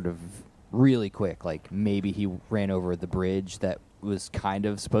 Like it's sort of really quick. Like maybe he ran over the bridge that was kind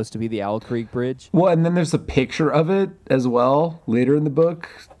of supposed to be the Owl Creek Bridge. Well, and then there's a picture of it as well later in the book,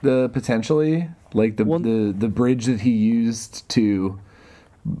 potentially like the bridge that he used to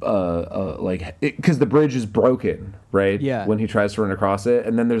because the bridge is broken, right? Yeah. When he tries to run across it,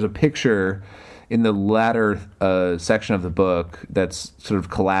 and then there's a picture in the latter section of the book that's sort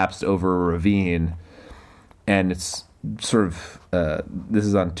of collapsed over a ravine, and it's sort of this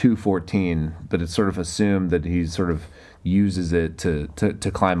is on 214, but it's sort of assumed that he sort of uses it to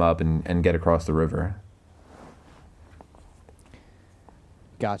climb up and get across the river.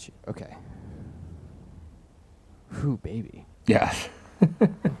 Gotcha. Okay. Whew, baby. Yeah.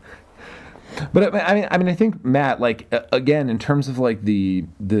 But I think Matt, like again, in terms of like the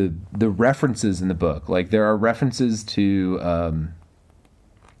references in the book, like there are references to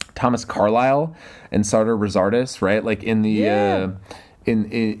Thomas Carlyle and Sartor Resartus, right? Like in the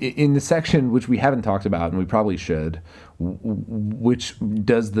in the section which we haven't talked about and we probably should, which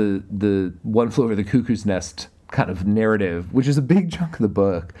does the One Flew Over the Cuckoo's Nest kind of narrative, which is a big chunk of the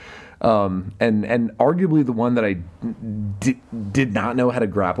book. And arguably the one that I did not know how to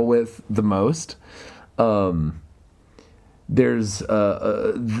grapple with the most. There's the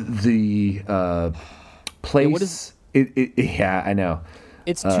place. Yeah, what is yeah, I know.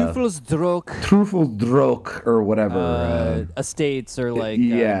 It's Teufelsdrock Trufeldrock or whatever. estates or like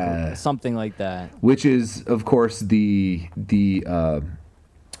yeah. something like that. Which is, of course, the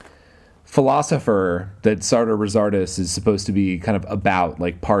philosopher that Sartor Resartus is supposed to be kind of about,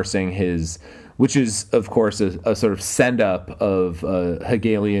 like parsing his, which is, of course, a sort of send-up of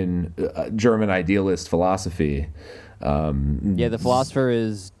Hegelian German idealist philosophy. The philosopher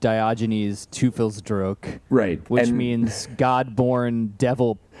is Diogenes Teufelsdrock, right, which means God-born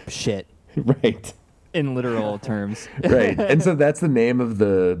devil shit. Right. In literal terms. Right. And so that's the name of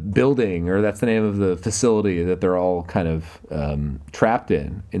the building, or that's the name of the facility that they're all kind of trapped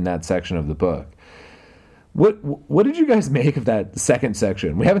in that section of the book. What did you guys make of that second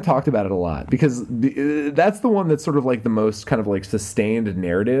section? We haven't talked about it a lot because that's the one that's sort of like the most kind of like sustained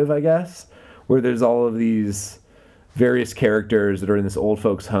narrative, I guess, where there's all of these various characters that are in this old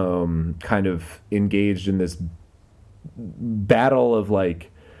folks' home kind of engaged in this battle of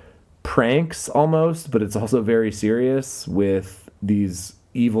like pranks almost, but it's also very serious with these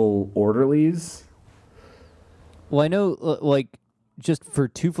evil orderlies. Well, I know, like, just for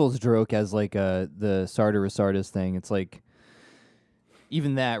Teufelsdrock as like the Sartor Resartus thing, it's like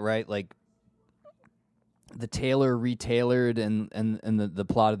even that, right? Like the tailor retailored and the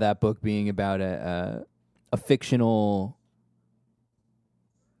plot of that book being about a fictional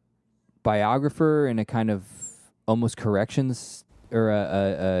biographer and a kind of almost corrections or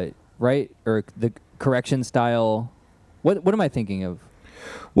a right or the correction style. What am I thinking of?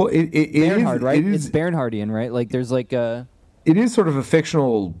 Well, it Bernhard, is, right? it is, It's Bernhardian, right? Like there's like a. It is sort of a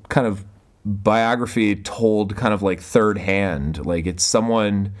fictional kind of biography told kind of like third hand. Like it's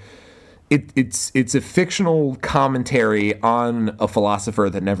someone. It's a fictional commentary on a philosopher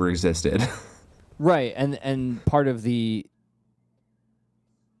that never existed. Right, and part of the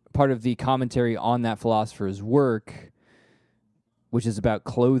commentary on that philosopher's work, which is about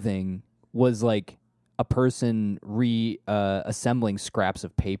clothing, was like a person assembling scraps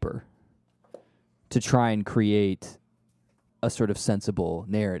of paper to try and create a sort of sensible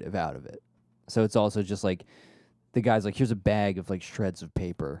narrative out of it. So it's also just like the guy's like, here's a bag of like shreds of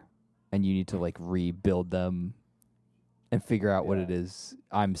paper, and you need to like rebuild them and figure out what it is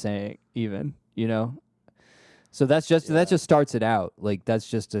I'm saying, even. You know, so that just starts it out. Like that's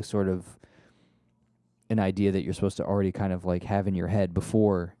just a sort of an idea that you're supposed to already kind of like have in your head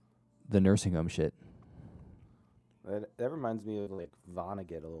before the nursing home shit. That reminds me of like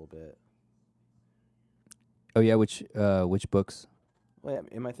Vonnegut a little bit. Oh yeah, which books? Wait,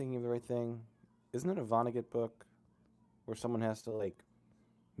 am I thinking of the right thing? Isn't it a Vonnegut book where someone has to like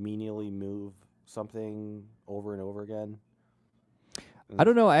menially move something over and over again? I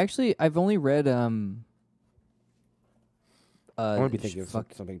don't know. I've only read. I want to be thinking of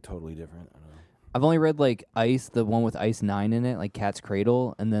something totally different. I don't know. I've only read like Ice, the one with Ice 9 in it, like Cat's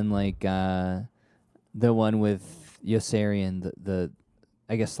Cradle, and then like the one with Yossarian, the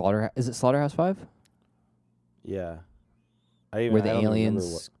I guess Is it Slaughterhouse 5? Yeah. Where the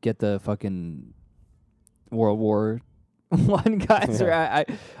aliens get the fucking World War One guys. Yeah. Or I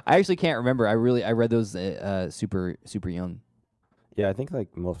actually can't remember. I read those super young. Yeah, I think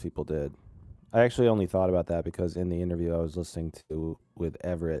like most people did. I actually only thought about that because in the interview I was listening to with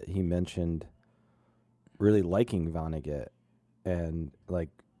Everett, he mentioned really liking Vonnegut, and like,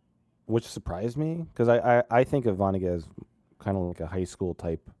 which surprised me because I think of Vonnegut as kind of like a high school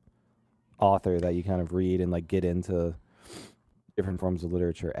type author that you kind of read and like get into different forms of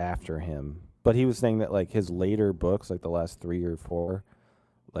literature after him. But he was saying that like his later books, like the last 3 or 4,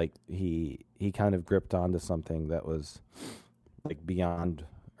 like he kind of gripped onto something that was like beyond,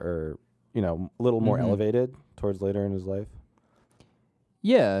 or you know, a little more elevated towards later in his life.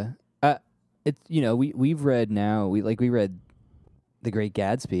 Yeah, it's, you know, we've read now. We read The Great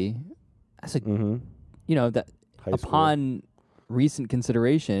Gatsby. That's like, you know, that upon recent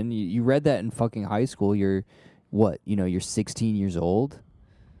consideration, you read that in fucking high school. You're what? You know, you're 16 years old.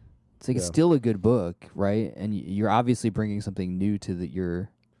 It's like it's still a good book, right? And you're obviously bringing something new to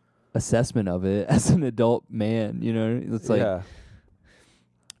your assessment of it as an adult man. You know, it's like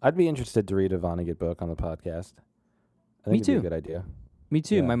I'd be interested to read a Vonnegut book on the podcast. I think Me it'd be too. a good idea. Me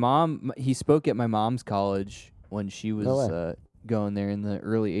too. Yeah. My mom, he spoke at my mom's college when she was No way. going there in the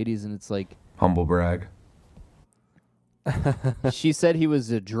early 80s, and it's like, Humble brag. she said he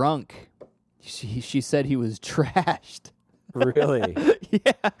was a drunk. She said he was trashed. Really?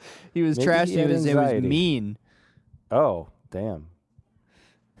 Yeah, he was Maybe trashed. he It had was anxiety. mean, Oh, damn.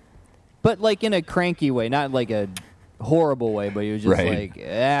 but like in a cranky way, not like a horrible way. But he was just Right.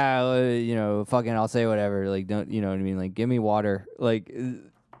 like, fucking, I'll say whatever. Like, don't, you know what I mean? Like, give me water. Like,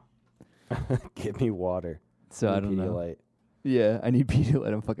 Give me water. so I Give me don't know. Pedialyte. Yeah, I need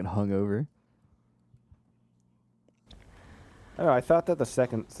Pedialyte. I'm fucking hungover. I don't know. I thought that the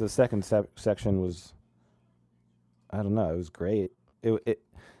second section was, I don't know. It was great. It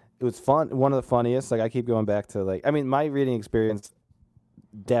was fun. One of the funniest. Like I keep going back to like. I mean, my reading experience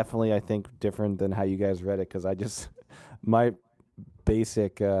definitely, I think, different than how you guys read it because I just my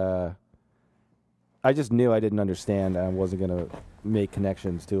basic. I just knew I didn't understand and I wasn't gonna make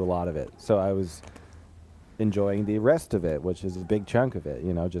connections to a lot of it. So I was enjoying the rest of it, which is a big chunk of it.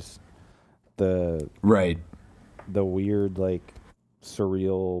 You know, just the Right. weird, like,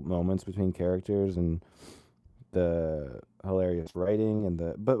 surreal moments between characters and the hilarious writing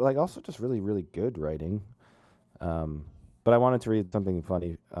and but like also just really, really good writing. But I wanted to read something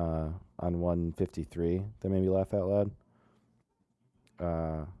funny on 153 that made me laugh out loud.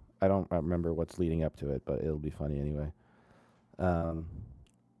 I don't remember what's leading up to it, but it'll be funny anyway.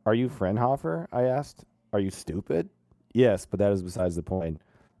 Are you Frenhofer? I asked. Are you stupid? Yes, but that is besides the point.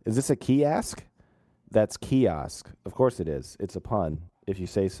 Is this a kiosk? That's kiosk. Of course it is. It's a pun, if you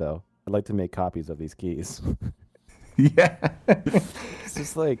say so. I'd like to make copies of these keys. Yeah. It's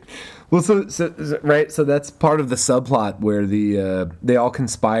just like, Well, so right, so that's part of the subplot where they all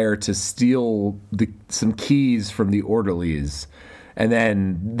conspire to steal some keys from the orderlies, and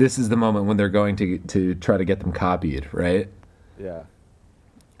then this is the moment when they're going to try to get them copied, right? yeah.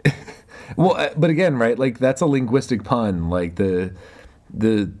 Well, but again, right, like that's a linguistic pun. Like the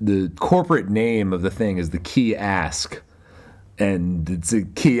corporate name of the thing is the kiosk, and it's a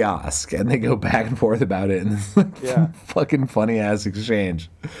kiosk, and they go back and forth about it, and it's like Yeah. fucking funny ass exchange.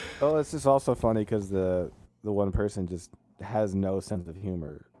 Oh, it's just also funny because the one person just has no sense of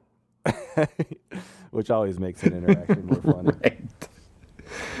humor, which always makes an interaction more funny. Right.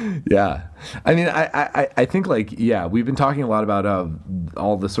 Yeah, I mean, I think like we've been talking a lot about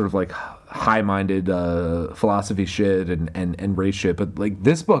all the sort of like high-minded philosophy shit and race shit, but like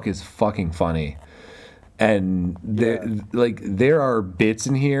this book is fucking funny, and there are bits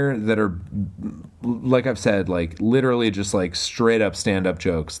in here that are, like I've said, like literally just like straight up stand-up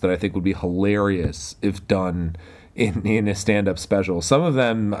jokes that I think would be hilarious if done in a stand-up special. Some of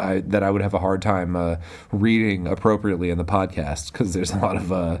them that I would have a hard time reading appropriately in the podcast because there's a lot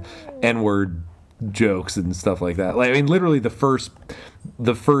of N-word jokes and stuff like that. Like, I mean, literally the first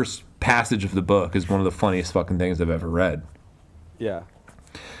passage of the book is one of the funniest fucking things I've ever read. Yeah.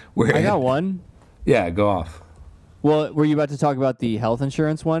 Where, I got one. Yeah, go off. Well, were you about to talk about the health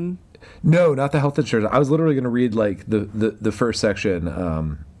insurance one? No, not the health insurance. I was literally going to read like the first section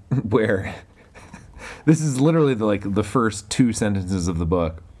where this is literally the first two sentences of the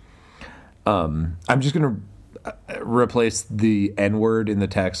book. I'm just going to replace the N-word in the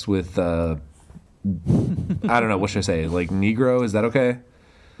text with I don't know, what should I say? Like Negro, is that okay?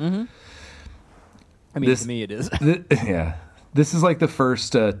 Mm-hmm. I mean, to me it is. Yeah. This is like the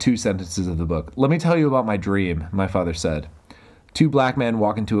first two sentences of the book. Let me tell you about my dream, my father said. Two black men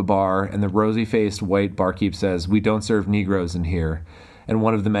walk into a bar, and the rosy-faced white barkeep says, "We don't serve Negroes in here." And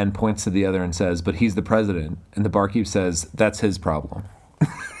one of the men points to the other and says, "But he's the president." And the barkeep says, "That's his problem."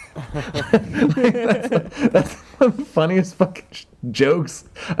 That's one of the funniest fucking jokes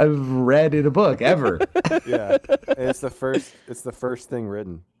I've read in a book ever. Yeah. It's the first thing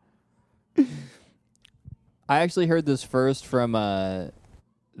written. I actually heard this first from the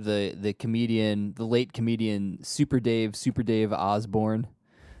comedian, the late comedian Super Dave Osborne.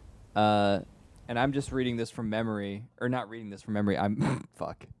 And I'm just reading this from memory, or not reading this from memory. I'm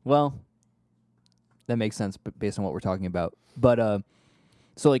fuck. Well, that makes sense, but based on what we're talking about. But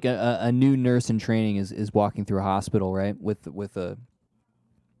so like a new nurse in training is walking through a hospital, right, with a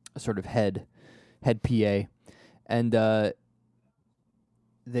sort of head PA, and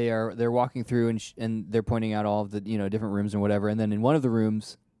they're walking through and they're pointing out all of the different rooms and whatever, and then in one of the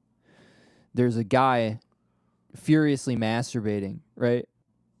rooms there's a guy furiously masturbating, right?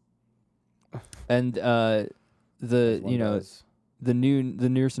 And the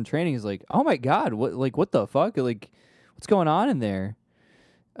nurse in training is like, "Oh my god, what the fuck? Like, what's going on in there?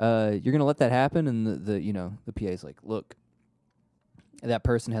 You're gonna let that happen?" And the PA is like, "Look, that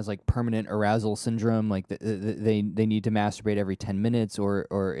person has like permanent arousal syndrome, like they need to masturbate every 10 minutes,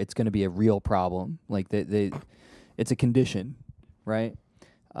 or it's going to be a real problem. Like it's a condition, right?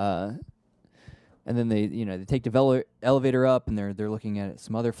 And then they take the elevator up, and they're looking at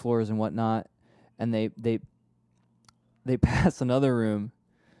some other floors and whatnot, and they pass another room,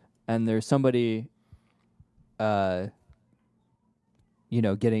 and there's somebody getting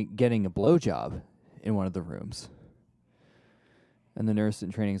a blowjob in one of the rooms. And the nurse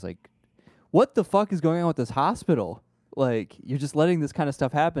in training is like, "What the fuck is going on with this hospital? Like, you're just letting this kind of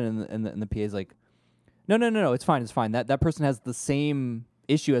stuff happen." And the PA is like, "No, it's fine. That person has the same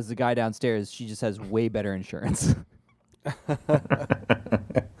issue as the guy downstairs. She just has way better insurance."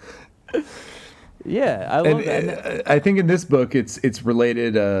 Yeah, I love that. I think in this book it's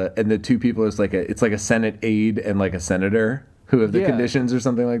related, and the two people is like it's like a Senate aide and like a senator who have the conditions or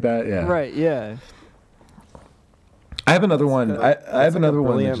something like that. Yeah, right. Yeah. I have another one. I have another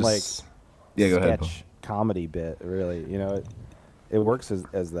one that just, go ahead. Sketch comedy bit, really. It works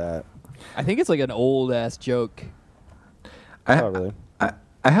as that. I think it's like an old ass joke. Really? I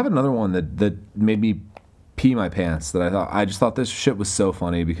have another one that made me pee my pants. That I just thought this shit was so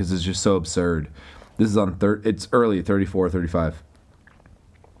funny because it's just so absurd. This is on it's early 34, 35.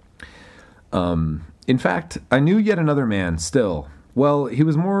 In fact, I knew yet another man still. Well, he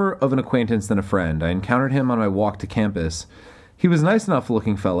was more of an acquaintance than a friend. I encountered him on my walk to campus. He was a nice enough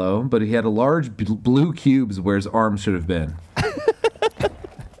looking fellow, but he had a large blue cubes where his arms should have been.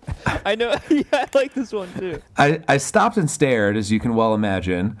 I know. Yeah, I like this one too. I stopped and stared, as you can well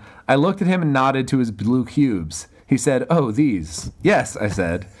imagine. I looked at him and nodded to his blue cubes. He said, "Oh, these." "Yes," I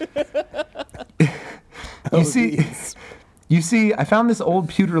said. You see, I found this old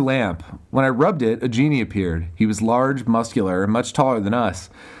pewter lamp. When I rubbed it, a genie appeared. He was large, muscular, and much taller than us.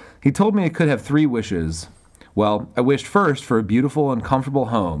 He told me I could have 3 wishes. Well, I wished first for a beautiful and comfortable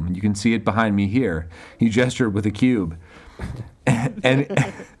home. You can see it behind me here. He gestured with a cube. And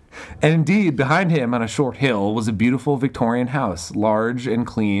indeed, behind him on a short hill was a beautiful Victorian house, large and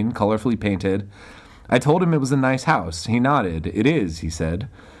clean, colorfully painted. I told him it was a nice house. He nodded. "It is," he said.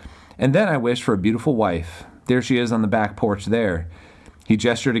 And then I wished for a beautiful wife. There she is on the back porch there. He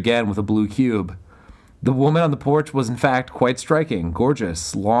gestured again with a blue cube. The woman on the porch was in fact quite striking,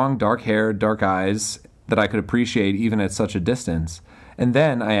 gorgeous, long, dark hair, dark eyes that I could appreciate even at such a distance. And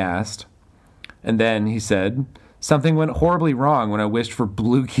then I asked, and then he said, "Something went horribly wrong when I wished for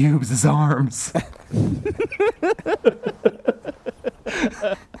blue cubes as arms."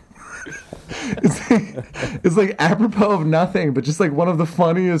 It's like apropos of nothing, but just like one of the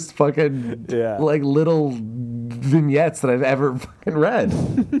funniest fucking like little vignettes that I've ever fucking read.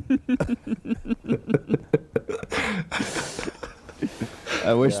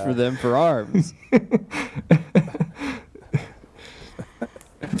 I wish for them for arms.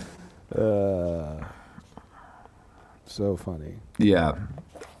 So funny. Yeah,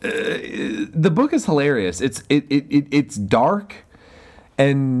 the book is hilarious. It's dark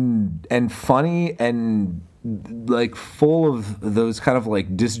and funny and like full of those kind of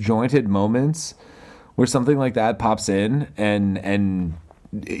like disjointed moments where something like that pops in and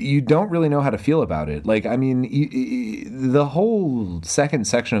you don't really know how to feel about it. Like, I mean, the whole second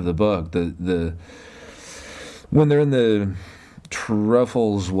section of the book, the when they're in the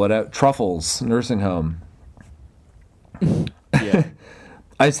Truffles nursing home. Yeah.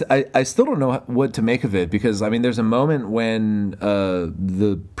 I still don't know what to make of it because, I mean, there's a moment when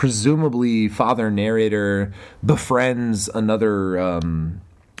the presumably father narrator befriends another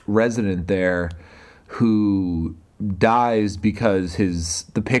resident there who dies because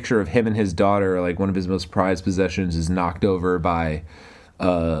the picture of him and his daughter, like one of his most prized possessions, is knocked over by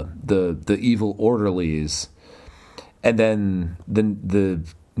the evil orderlies. And then the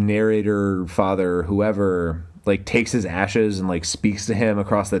narrator, father, whoever, like takes his ashes and like speaks to him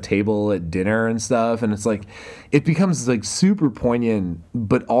across the table at dinner and stuff, and it's like it becomes like super poignant,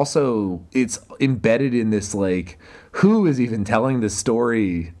 but also it's embedded in this like who is even telling this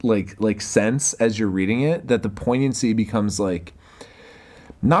story like sense as you're reading it, that the poignancy becomes like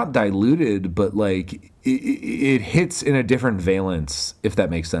not diluted, but like it hits in a different valence, if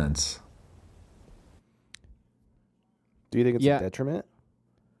that makes sense. Do you think it's a detriment?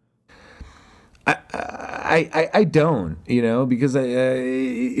 I don't, because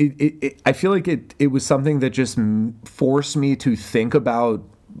I feel like it was something that just forced me to think about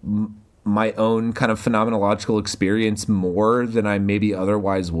my own kind of phenomenological experience more than I maybe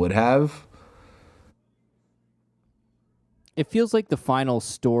otherwise would have. It feels like the final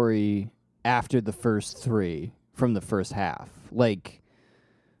story after the first 3 from the first half. Like,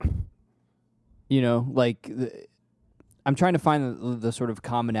 I'm trying to find the sort of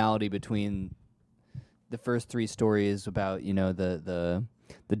commonality between the first three stories about, you know, the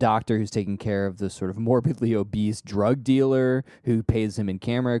doctor who's taking care of the sort of morbidly obese drug dealer who pays him in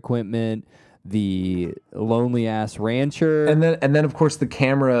camera equipment, the lonely ass rancher, and then of course the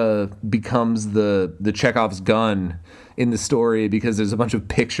camera becomes the Chekhov's gun in the story because there's a bunch of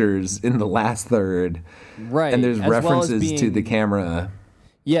pictures in the last third, right? And there's as references well to the camera.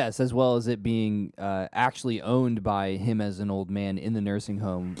 Yes, as well as it being actually owned by him as an old man in the nursing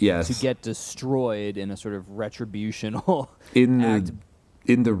home. Yes. To get destroyed in a sort of retributional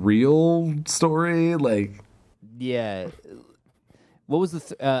in the real story, like, yeah. What was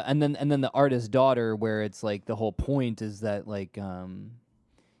the and then the artist's daughter, where it's like the whole point is that, like,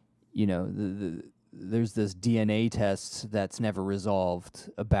 you know, there's this DNA test that's never resolved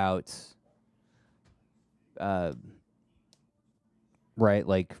about right,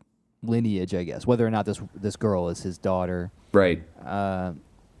 like lineage, I guess, whether or not this girl is his daughter. right.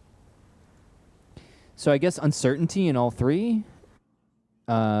 So I guess uncertainty in all three.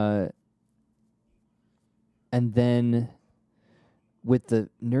 And then with the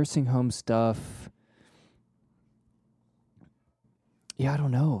nursing home stuff, yeah, I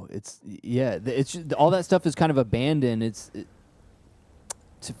don't know. It's just, all that stuff is kind of abandoned.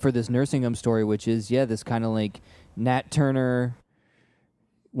 For this nursing home story, which is this kind of like Nat Turner,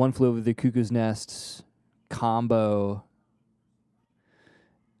 One Flew Over the Cuckoo's Nest combo,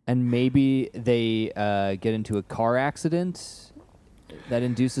 and maybe they get into a car accident that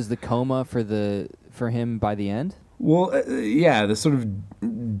induces the coma for him by the end. Well, the sort of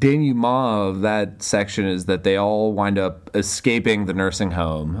denouement of that section is that they all wind up escaping the nursing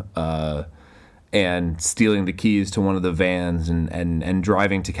home and stealing the keys to one of the vans and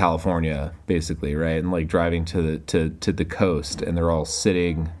driving to California, basically, right? And like driving to the coast, and they're all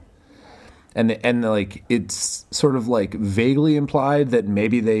sitting. And like it's sort of like vaguely implied that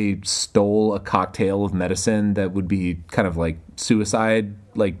maybe they stole a cocktail of medicine that would be kind of like suicide,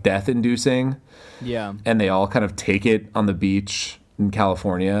 like death inducing. Yeah. And they all kind of take it on the beach in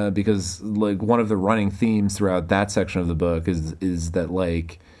California, because like one of the running themes throughout that section of the book is that,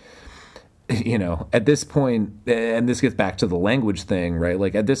 like, you know, at this point, and this gets back to the language thing, right?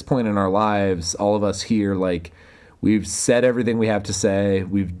 Like at this point in our lives, all of us here, like, we've said everything we have to say.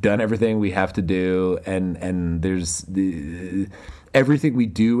 We've done everything we have to do, and there's everything we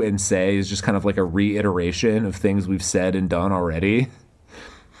do and say is just kind of like a reiteration of things we've said and done already.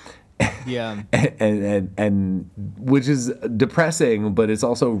 Yeah, and which is depressing, but it's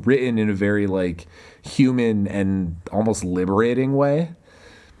also written in a very like human and almost liberating way.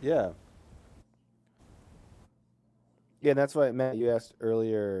 Yeah. Yeah, and that's why, Matt, you asked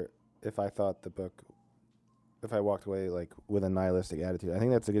earlier if I thought the book, if I walked away like with a nihilistic attitude. I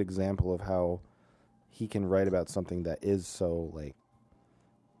think that's a good example of how he can write about something that is so, like,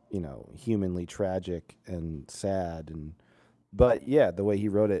 you know, humanly tragic and sad, but yeah, the way he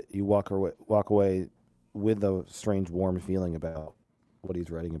wrote it, you walk away with a strange warm feeling about what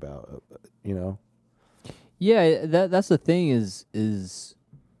he's writing about, you know? Yeah, that's the thing is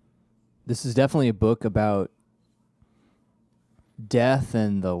this is definitely a book about death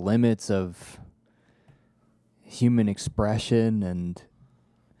and the limits of human expression, and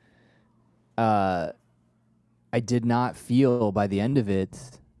I did not feel by the end of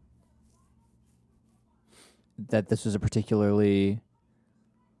it that this was a particularly,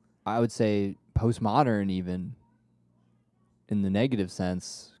 I would say, postmodern, even in the negative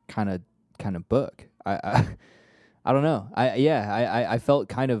sense, kind of book. I don't know. I felt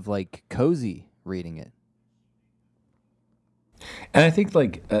kind of like cozy reading it. And I think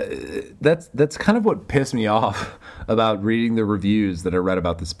like that's kind of what pissed me off about reading the reviews that I read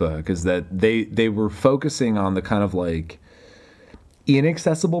about this book, is that they were focusing on the kind of like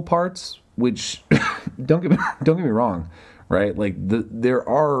inaccessible parts, which don't get me wrong, right? Like there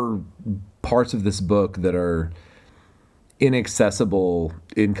are parts of this book that are inaccessible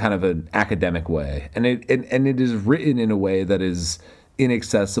in kind of an academic way, and it is written in a way that is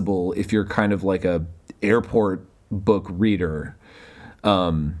inaccessible if you're kind of like a airport book reader.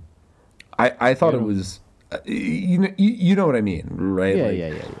 I thought it was, you know what I mean, right?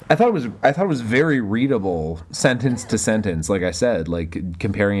 Yeah. I thought it was very readable, sentence to sentence. Like I said, like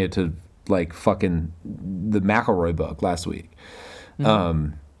comparing it to like fucking the McElroy book last week.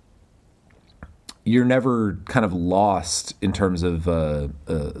 Mm-hmm. You're never kind of lost in terms of the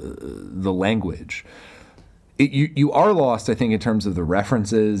language. You are lost, I think, in terms of the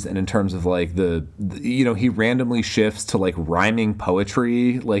references and in terms of like the he randomly shifts to like rhyming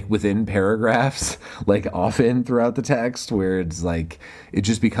poetry like within paragraphs, like often throughout the text, where it's like it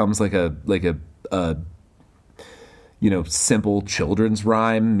just becomes like a simple children's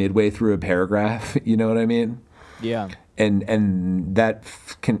rhyme midway through a paragraph. You know what I mean? Yeah. And that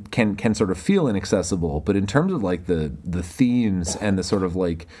can sort of feel inaccessible, but in terms of like the themes and the sort of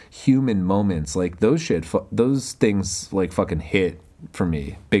like human moments, like those things like fucking hit for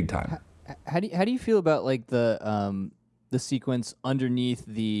me big time. How do you feel about like the sequence underneath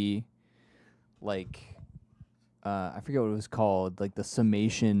the like I forget what it was called, like the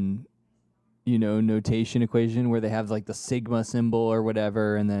summation, notation equation where they have like the sigma symbol or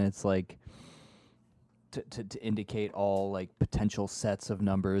whatever, and then it's like to indicate all like potential sets of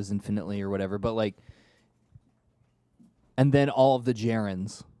numbers infinitely or whatever, but like, and then all of the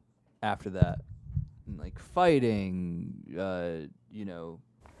gerunds after that, and like fighting,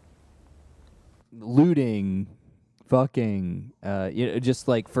 looting, fucking, just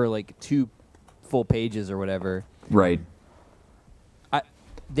like for like 2 full pages or whatever. Right.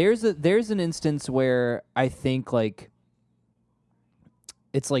 There's an instance where I think like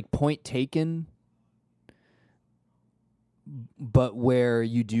it's like point taken, but where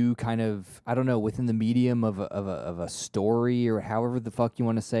you do kind of, I don't know, within the medium of a story or however the fuck you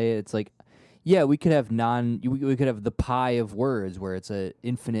want to say it, it's like, yeah, we could have we could have the pie of words where it's a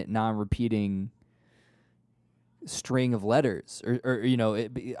infinite non-repeating string of letters, or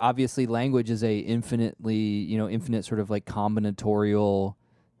obviously language is a infinite sort of like combinatorial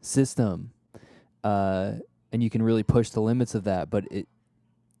system, and you can really push the limits of that, but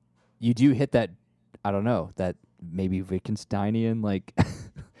you do hit that, I don't know, that maybe Wittgensteinian, like,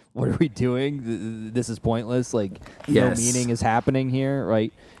 what are we doing? This is pointless. Like, yes. No meaning is happening here,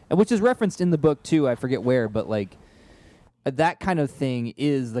 right? And which is referenced in the book too. I forget where, but like that kind of thing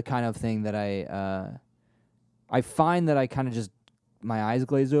is the kind of thing that I find that I kind of just, my eyes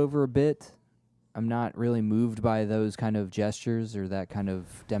glaze over a bit. I'm not really moved by those kind of gestures or that kind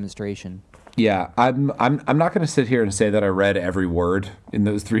of demonstration. Yeah, I'm not going to sit here and say that I read every word in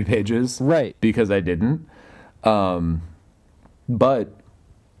those 3 pages, right? Because I didn't. But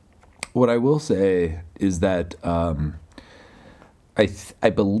what I will say is that I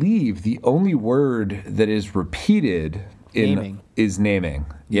believe the only word that is repeated is naming.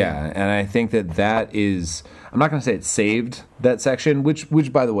 Yeah, and I think that is, I'm not going to say it saved that section,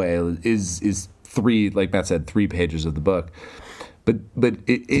 which by the way is 3, like Matt said, 3 pages of the book. But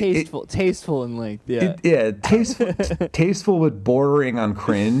tasteful in length. Yeah, tasteful but bordering on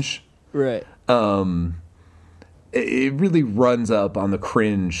cringe. Right. It really runs up on the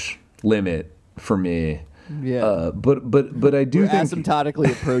cringe limit for me. Yeah. But I do think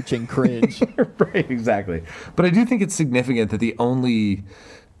asymptotically approaching cringe. Right, exactly. But I do think it's significant that the only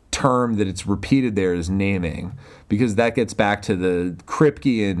term that it's repeated there is naming, because that gets back to the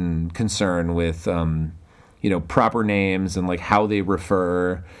Kripkean concern with proper names and like how they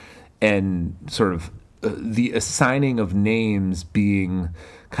refer, and sort of the assigning of names being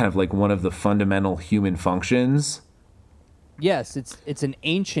kind of like one of the fundamental human functions. Yes, it's an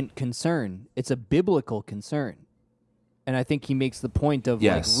ancient concern. It's a biblical concern. And I think he makes the point of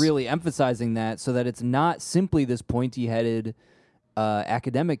like really emphasizing that, so that it's not simply this pointy-headed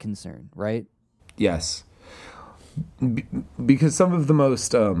academic concern, right? Yes. Because some of the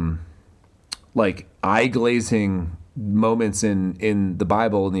most like eye-glazing moments in the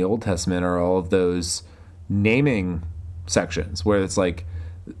Bible, in the Old Testament, are all of those naming sections where it's like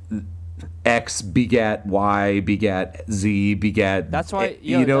X begat Y begat Z begat. That's why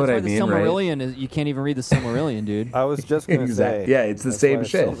you know what I mean. The Silmarillion right? is, you can't even read the Silmarillion, dude. I was just gonna say, yeah, it's the same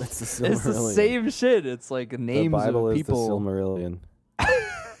shit. It's the It's the same shit. It's like names the Bible of is people. the Silmarillion.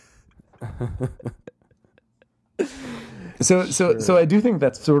 So I do think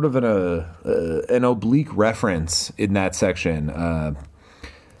that's sort of an oblique reference in that section.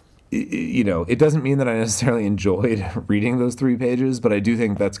 It doesn't mean that I necessarily enjoyed reading those 3 pages, but I do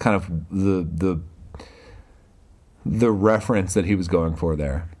think that's kind of the reference that he was going for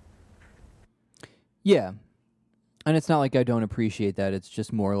there. Yeah. And it's not like I don't appreciate that. It's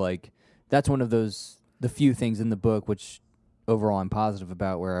just more like that's one of the few things in the book which overall I'm positive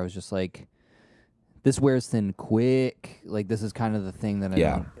about, where I was just like, this wears thin quick. Like, this is kind of the thing that I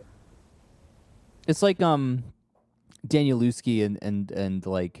don't. It's like Danielewski and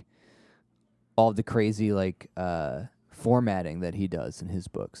like all of the crazy like formatting that he does in his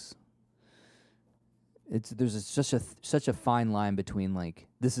books. There's such a fine line between like,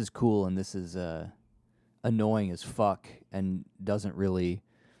 this is cool and this is annoying as fuck and doesn't really,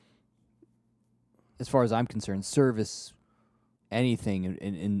 as far as I'm concerned, service anything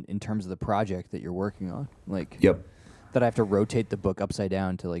in terms of the project that you're working on. Like, yep. That I have to rotate the book upside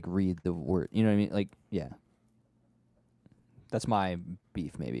down to like read the word. You know what I mean? Like, yeah. That's my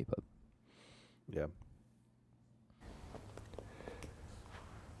beef, maybe, but yeah.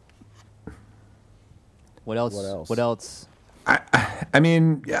 What else? What else? What else? I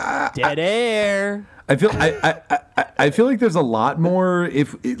mean, Dead air. I feel I feel like there's a lot more.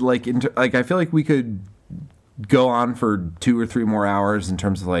 If like I feel like we could go on for 2 or 3 more hours in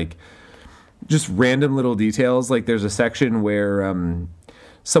terms of like just random little details. Like there's a section where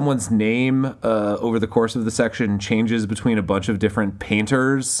someone's name over the course of the section changes between a bunch of different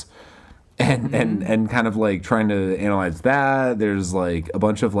painters. And kind of like trying to analyze that. There's like a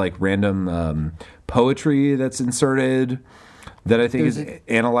bunch of like random poetry that's inserted that I think is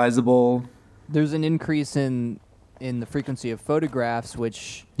analyzable. There's an increase in the frequency of photographs,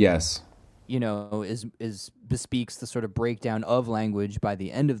 which Yes. is bespeaks the sort of breakdown of language by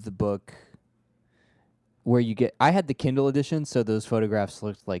the end of the book, where you get. I had the Kindle edition, so those photographs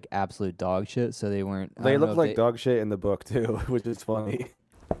looked like absolute dog shit. So they weren't. I They don't know look if like dog shit in the book too, which is funny.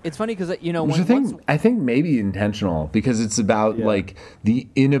 It's funny because Which when I think maybe intentional because it's about like the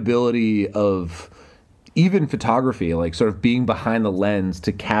inability of even photography, like sort of being behind the lens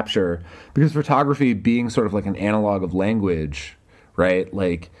to capture, because photography being sort of like an analog of language, right?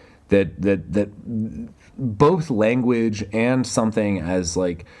 Like that both language and something as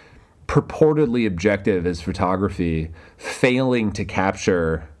like purportedly objective as photography failing to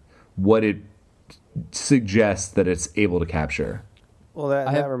capture what it suggests that it's able to capture. Well,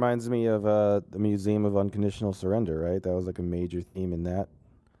 that reminds me of the Museum of Unconditional Surrender, right? That was like a major theme in that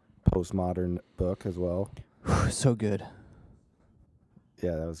postmodern book as well. so good.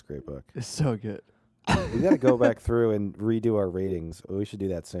 Yeah, that was a great book. It's so good. We got to go back through and redo our ratings. We should do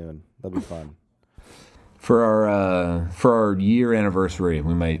that soon. That'll be fun. For our year anniversary,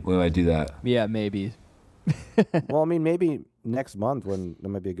 we might do that. Yeah, maybe. Well, I mean, maybe next month when that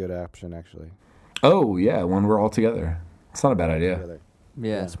might be a good option, actually. Oh yeah, when we're all together. It's not a bad idea. Together.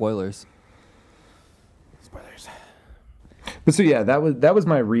 Yeah, spoilers. Spoilers. But so yeah, that was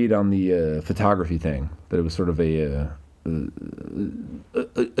my read on the photography thing. That it was sort of a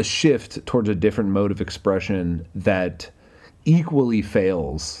shift towards a different mode of expression that equally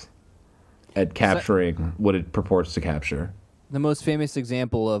fails at capturing what it purports to capture. The most famous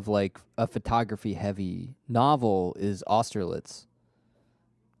example of like a photography heavy novel is Austerlitz.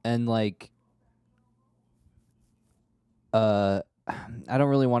 And like I don't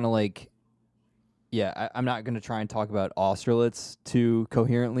really want to like I'm not going to try and talk about Austerlitz too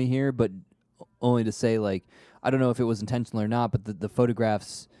coherently here, but only to say like I don't know if it was intentional or not, but the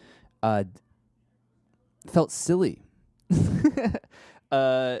photographs felt silly.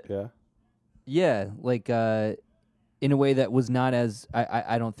 Yeah. Yeah, like in a way that was not as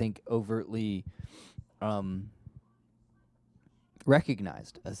I don't think overtly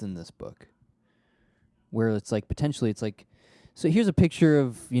recognized as in this book, where it's like potentially it's like, so here's a picture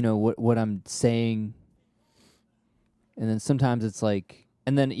of what I'm saying, and then sometimes it's like,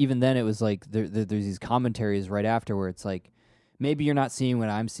 and then even then it was like there's these commentaries right after where it's like maybe you're not seeing what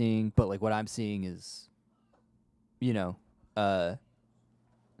I'm seeing, but like what I'm seeing is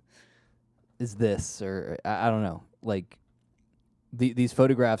is this, or I don't know, like these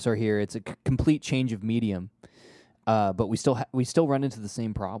photographs are here. It's a complete change of medium, but we still run into the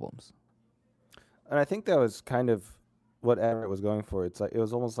same problems. And I think that was kind of what Everett was going for. It's like it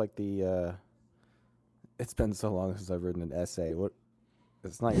was almost like the. It's been so long since I've written an essay. What?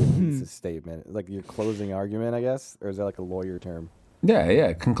 It's not your thesis statement. Like your closing argument, I guess, or is that like a lawyer term?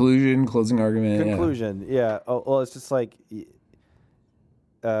 Yeah. Conclusion, closing argument. Conclusion. Yeah. Oh, well, it's just like.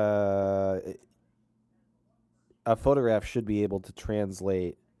 A photograph should be able to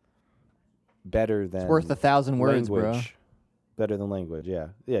translate better than. It's worth 1,000 words, language, bro. Better than language. Yeah.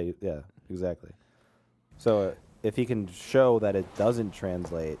 Exactly. So if he can show that it doesn't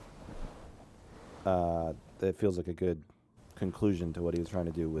translate, it feels like a good conclusion to what he was trying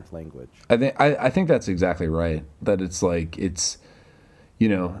to do with language. I think that's exactly right. That it's like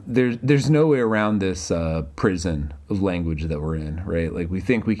there's no way around this prison of language that we're in, right? Like we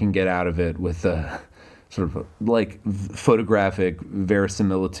think we can get out of it with sort of like photographic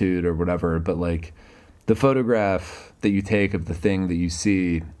verisimilitude or whatever, but like the photograph that you take of the thing that you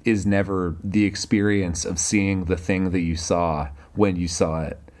see is never the experience of seeing the thing that you saw when you saw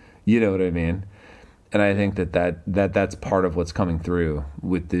it. You know what I mean? And I think that's part of what's coming through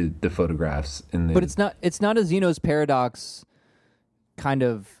with the photographs in the. But it's not a Zeno's paradox kind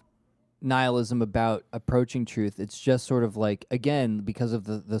of nihilism about approaching truth. It's just sort of like, again, because of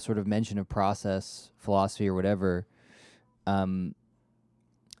the sort of mention of process philosophy or whatever,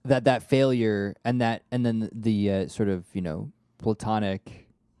 that failure and then the sort of Platonic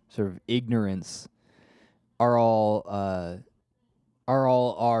sort of ignorance are all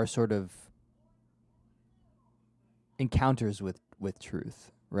our sort of encounters with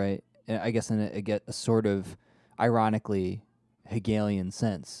truth, right? I guess get a sort of ironically Hegelian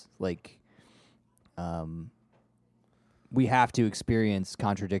sense. Like, we have to experience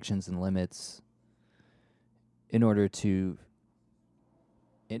contradictions and limits in order to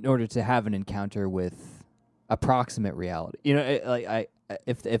have an encounter with approximate reality. You know,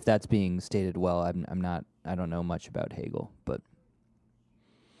 if that's being stated well, I don't know much about Hegel, but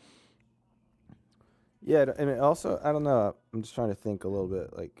Yeah, and it also, I don't know. I'm just trying to think a little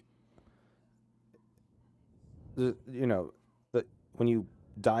bit. Like, when you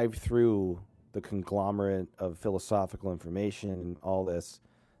dive through the conglomerate of philosophical information and all this,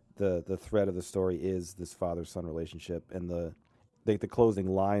 the thread of the story is this father-son relationship, and the closing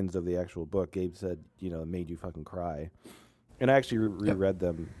lines of the actual book. Gabe said, it made you fucking cry, and I actually reread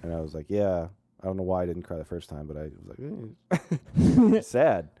them, and I was like, yeah, I don't know why I didn't cry the first time, but I was like, it's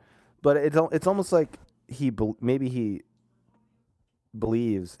sad, but it's almost like maybe he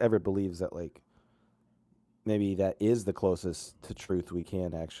believes that, like, maybe that is the closest to truth we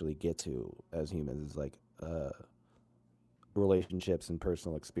can actually get to as humans, is like relationships and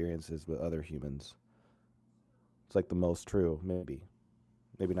personal experiences with other humans. It's like the most true, maybe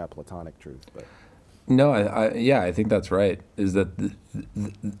not platonic truth, but No, I think that's right. Is that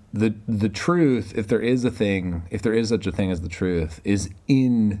the truth, if there is such a thing as the truth, is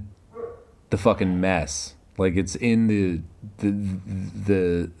in the fucking mess. Like, it's in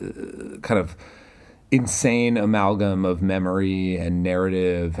the kind of insane amalgam of memory and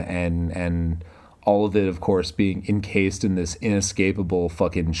narrative and all of it, of course, being encased in this inescapable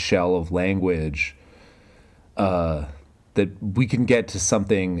fucking shell of language, that we can get to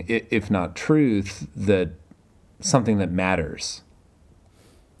something, if not truth, something that matters.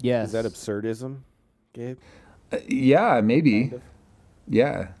 yes. Is that absurdism, Gabe? Yeah, maybe. Kind of.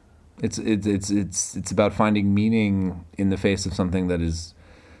 Yeah. It's about finding meaning in the face of something that is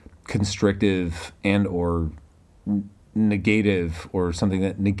constrictive and or negative, or something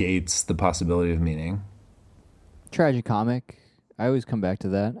that negates the possibility of meaning. Tragicomic. I always come back to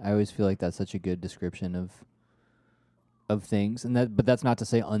that. I always feel like that's such a good description of things, but that's not to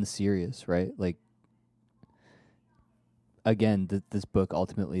say unserious, right? Like, again, this book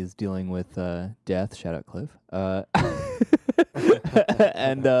ultimately is dealing with death. Shout out Cliff.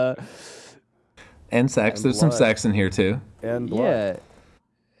 And sex. And There's some blood. sex in here too. And blood.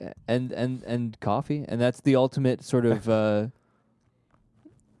 Yeah, and coffee, and that's the ultimate sort of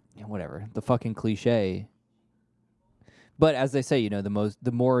whatever, the fucking cliche. But as they say,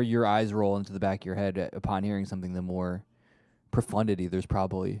 the more your eyes roll into the back of your head upon hearing something, the more profundity there's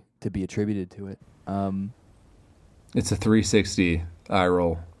probably to be attributed to it. It's a 360 eye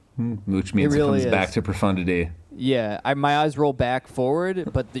roll, which means It really comes is. back to profundity. Yeah, my eyes roll back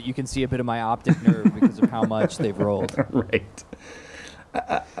forward, but you can see a bit of my optic nerve because of how much they've rolled. Right.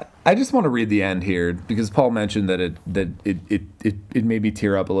 I just want to read the end here because Paul mentioned that it made me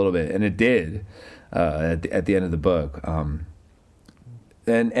tear up a little bit, and it did at the end of the book.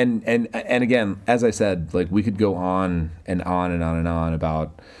 And again, as I said, like, we could go on and on and on and on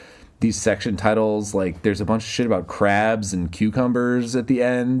about these section titles. Like, there's a bunch of shit about crabs and cucumbers at the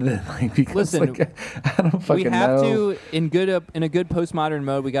end. Like, because, Listen, I don't fucking know. We have to, in a good postmodern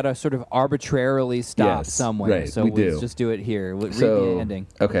mode, we got to sort of arbitrarily stop Yes, somewhere. right, So we let's do. just do it here. Read the ending.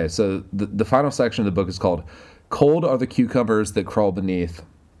 Okay, so the final section of the book is called "Cold Are the Cucumbers That Crawl Beneath."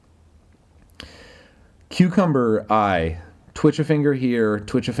 Cucumber I, twitch a finger here,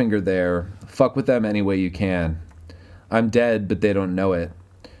 twitch a finger there, fuck with them any way you can. I'm dead, but they don't know it.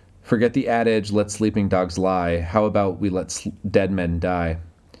 Forget the adage, let sleeping dogs lie. How about we let dead men die?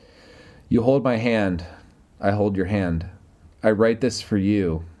 You hold my hand, I hold your hand. I write this for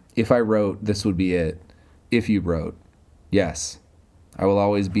you. If I wrote, this would be it. If you wrote, yes. I will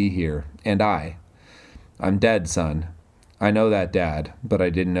always be here, and I'm dead, son. I know that, Dad, but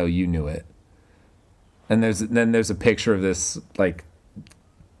I didn't know you knew it. And then there's a picture of this, like,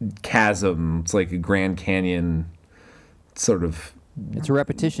 chasm. It's like a Grand Canyon sort of. It's a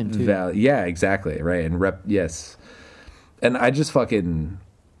repetition, too. Yeah, exactly, right. And yes. And I just fucking,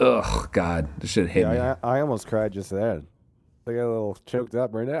 God, this shit hit me. I almost cried just then. I got a little choked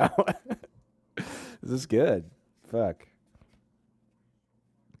up right now. This is good. Fuck.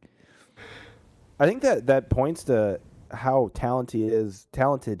 I think that points to how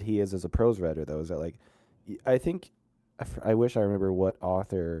talented he is as a prose writer, though. Is that, like, I think, I wish I remember what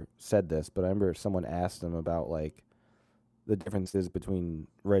author said this, but I remember someone asked him about, like, the differences between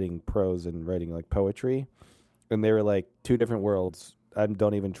writing prose and writing, like, poetry, and they were like, two different worlds.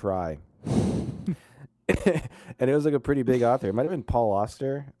 Don't even try. And it was like a pretty big author. It might have been Paul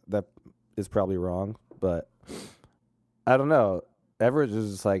Auster. That is probably wrong, but I don't know. Everett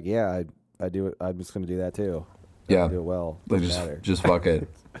is just like, yeah, I do it. I'm just going to do that too. Yeah. Do it well. Like Doesn't matter. just fuck it.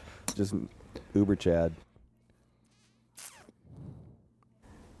 Just Uber Chad.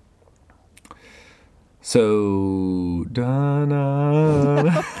 So,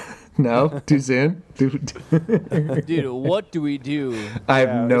 no, too soon. Dude, what do we do? I have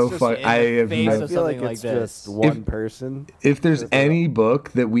Yeah, no it's just fun. in I the have face no. I of feel like something like it's this. just one person. If there's any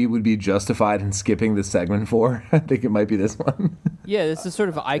book that we would be justified in skipping this segment for, I think it might be this one. Yeah, this is sort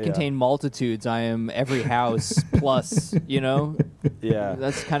of I contain multitudes. I am every house plus, Yeah.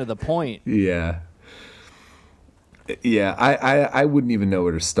 That's kind of the point. Yeah. Yeah, I wouldn't even know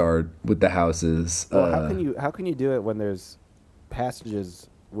where to start with the houses. Well, how can you do it when there's passages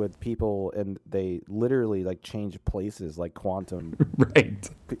with people and they literally like change places like quantum right.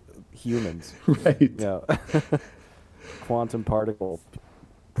 humans? Right. Yeah. Quantum particle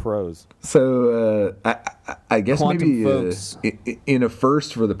pros. So I guess Quantum maybe folks. In a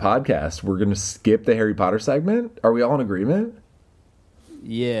first for the podcast, we're going to skip the Harry Potter segment. Are we all in agreement?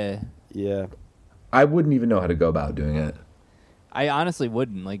 Yeah. Yeah. I wouldn't even know how to go about doing it. I honestly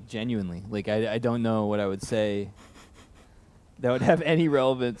wouldn't, like, genuinely. Like, I don't know what I would say that would have any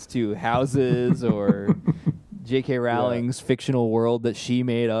relevance to houses or J.K. Rowling's fictional world that she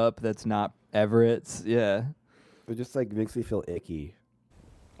made up that's not Everett's. Yeah. It just like makes me feel icky.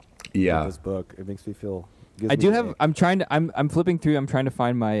 Yeah. With this book. It makes me feel. gives I me do the have. ick. I'm flipping through. I'm trying to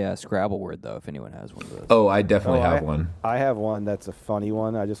find my Scrabble word though. If anyone has one of those. Oh, I definitely have I- one. I have one that's a funny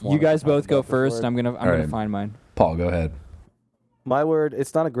one. I just want you guys both go first. I'm gonna right. find mine. Paul, go ahead. My word,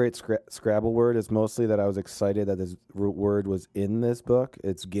 it's not a great Scrabble word. It's mostly that I was excited that this word was in this book.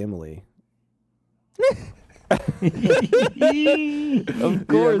 It's Gimli. Of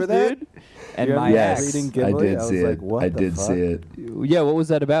course, that? dude. And You my remember Yes, reading I Gimli? did I was see like, it. what I the did fuck? see it. Yeah, what was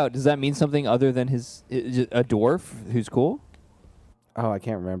that about? Does that mean something other than a dwarf who's cool? Oh, I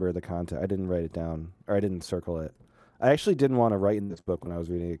can't remember the content. I didn't write it down, or I didn't circle it. I actually didn't want to write in this book when I was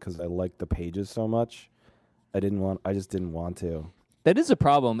reading it because I liked the pages so much. I just didn't want to. That is a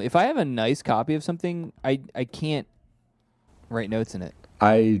problem. If I have a nice copy of something, I can't write notes in it.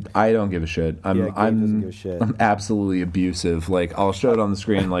 I don't give a shit. Yeah, Gabe doesn't give a shit. I'm absolutely abusive. Like I'll show it on the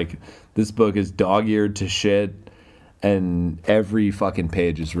screen. Like this book is dog-eared to shit, and every fucking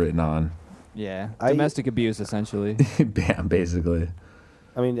page is written on. Yeah, I- domestic abuse essentially. Bam, basically.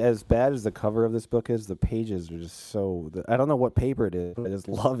 I mean, as bad as the cover of this book is, the pages are just so. I don't know what paper it is, but I just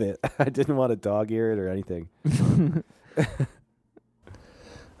love it. I didn't want to dog ear it or anything.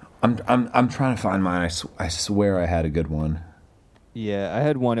 I'm trying to find mine. I swear I had a good one. Yeah, I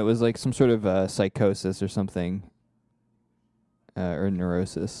had one. It was like some sort of psychosis or something, or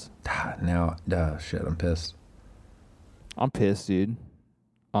neurosis. Now, shit, I'm pissed. I'm pissed, dude.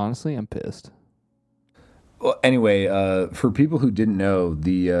 Honestly, I'm pissed. Well, anyway, for people who didn't know,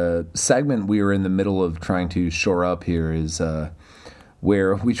 the segment we were in the middle of trying to shore up here is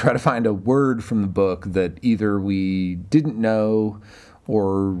where we try to find a word from the book that either we didn't know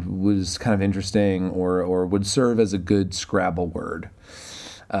or was kind of interesting or would serve as a good Scrabble word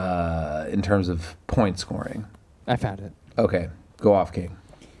in terms of point scoring. I found it. Okay, go off, King.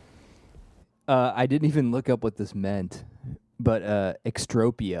 I didn't even look up what this meant, but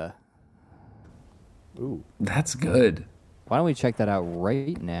extropia. Ooh, That's good. Why don't we check that out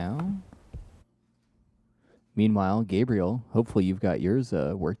right now? Meanwhile, Gabriel, hopefully you've got yours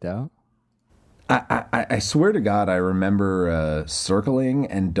worked out. I swear to God, I remember circling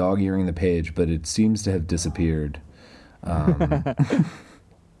and dog-earing the page, but it seems to have disappeared. All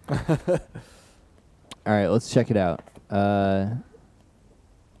right, let's check it out.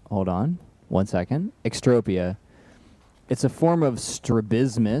 Hold on 1 second. Extropia. It's a form of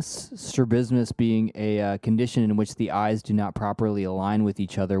strabismus. Strabismus being a condition in which the eyes do not properly align with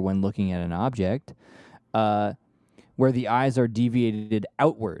each other when looking at an object, where the eyes are deviated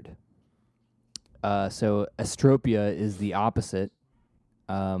outward. So astropia is the opposite.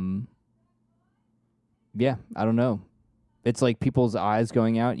 Yeah, I don't know. It's like people's eyes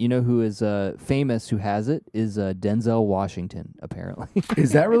going out. You know who is famous who has it is Denzel Washington, apparently.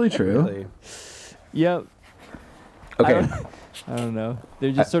 Is that really true? really? Yep. Okay. I don't know.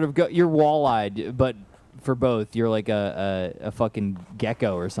 They're just sort of you're wall-eyed, but for both, you're like a fucking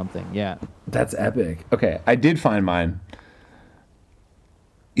gecko or something. Yeah. That's epic. Okay, I did find mine.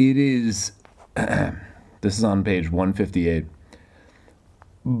 It is. This is on page 158.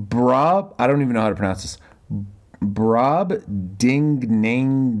 I don't even know how to pronounce this.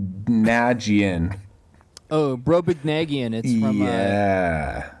 Brobdingnagian. Oh, Brobdingnagian. It's from.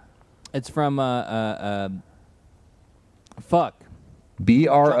 Yeah. It's from. Fuck.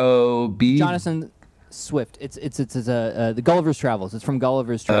 BROB. Jonathan Swift. It's the Gulliver's Travels. It's from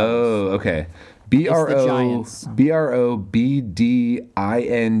Gulliver's Travels. Oh, okay. Giants.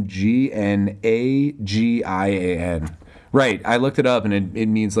 BROBDINGNAGIAN. Right. I looked it up, and it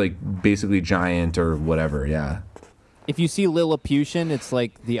means like basically giant or whatever. Yeah. If you see Lilliputian, it's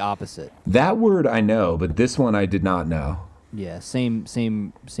like the opposite. That word I know, but this one I did not know. Yeah, same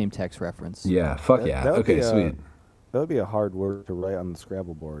text reference. Yeah. Fuck yeah. That would Okay. be Sweet. That would be a hard word to write on the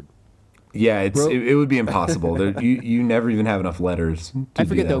Scrabble board. Yeah. It would be impossible. You never even have enough letters. To I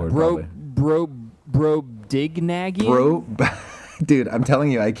forget do that though. word, Bro Dignaggy. Bro, dude, I'm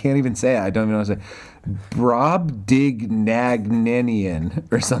telling you, I can't even say it. I don't even know how to say it.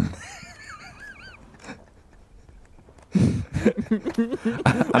 Brobdingnagnanian or something.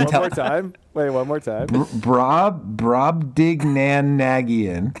 One more time. Wait, one more time.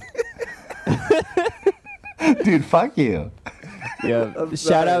 Brobdingnagian. Dude, fuck you. Yeah.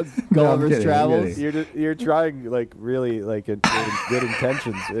 Shout out Gulliver's kidding, I'm Travels. kidding. You're trying like really like in good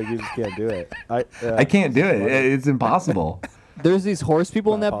intentions. You just can't do it. I can't do it. It's impossible. There's these horse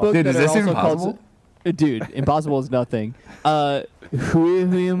people in that book Dude, that is are this also impossible? called. Dude, impossible is nothing. There's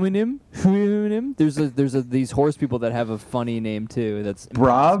these horse people that have a funny name too. That's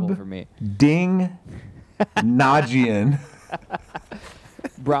impossible for me. Nagian.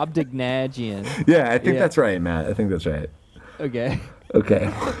 Brobdingnagian. Yeah, I think Yeah. that's right, Matt. I think that's right. Okay.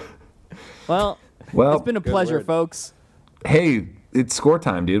 Okay. Well, Well, it's been a pleasure, word. folks. hey, it's score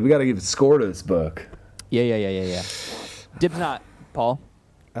time, dude. We got to give a score to this book. Yeah. Dibs not, Paul.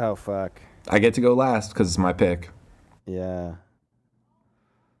 Oh fuck. I get to go last because it's my pick. Yeah.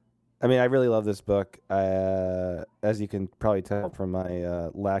 I mean, I really love this book. As you can probably tell from my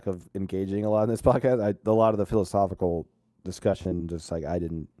lack of engaging a lot in this podcast, a lot of the philosophical discussion just like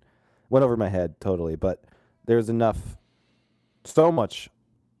went over my head totally. But there's so much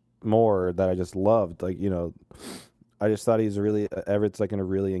more that I just loved. Like, I just thought Everett's like a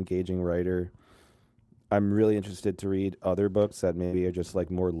really engaging writer. I'm really interested to read other books that maybe are just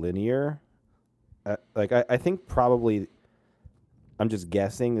like more linear. I think probably, I'm just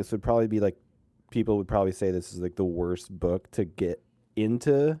guessing, this would probably be like, people would probably say this is like the worst book to get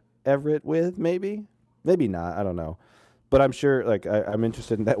into Everett with, maybe not, I don't know, but I'm sure like I'm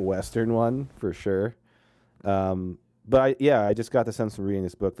interested in that Western one for sure. But I just got the sense from reading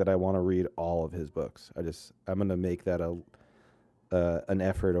this book that I want to read all of his books. I'm gonna make that an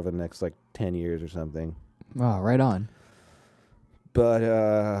effort over the next like 10 years or something. Oh, right on. But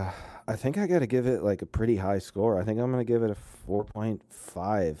I think I got to give it like a pretty high score. I think I'm going to give it a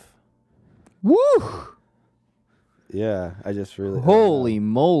 4.5. Woo! Yeah, I just really... Holy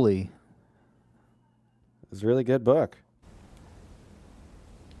moly. It's a really good book.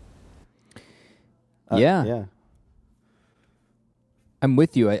 Yeah. Yeah. I'm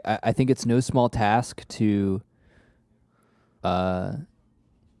with you. I think it's no small task to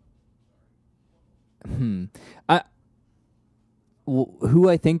who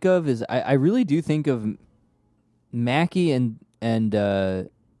I think of is I really do think of Mackie and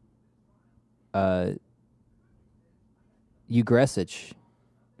Ugresic,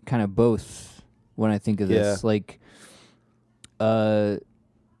 kind of both when I think of this. Yeah. Like I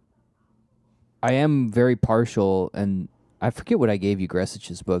am very partial, and I forget what I gave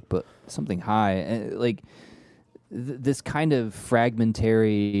Ugresic's book, but something high. And like this kind of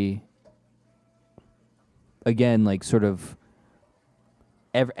fragmentary, again, like sort of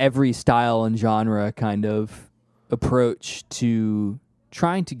every style and genre kind of approach to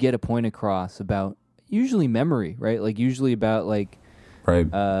trying to get a point across about usually memory, right? Like usually about like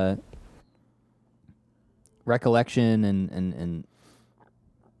Right. recollection and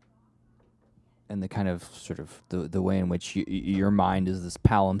the kind of sort of the way in which your mind is this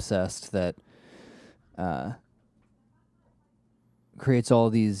palimpsest that creates all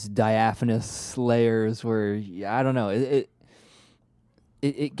these diaphanous layers where I don't know, it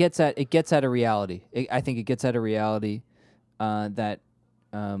gets at a reality. I think it gets at a reality that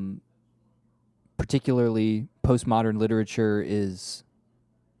particularly postmodern literature is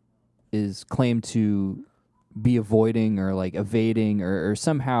claimed to be avoiding or like evading or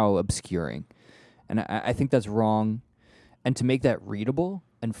somehow obscuring. And I think that's wrong. And to make that readable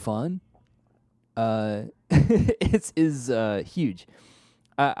and fun, is huge.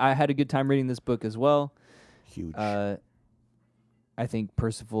 I had a good time reading this book as well. Huge. I think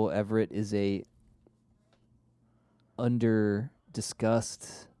Percival Everett is a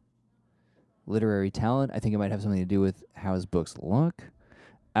under-discussed literary talent. I think it might have something to do with how his books look.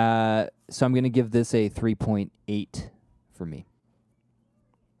 So I'm going to give this a 3.8 for me.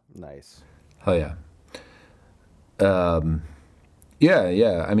 Nice. Hell yeah.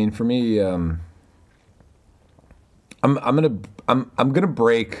 Yeah. I mean, for me, I'm gonna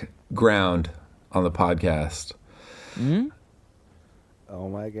break ground on the podcast. Oh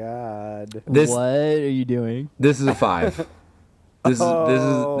my god. This What are you doing? this is a 5. This is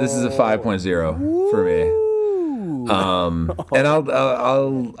a 5.0 for me. And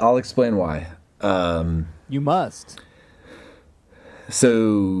I'll explain why. You must.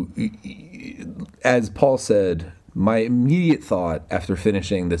 So, as Paul said, my immediate thought after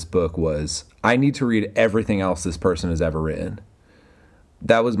finishing this book was, I need to read everything else this person has ever written.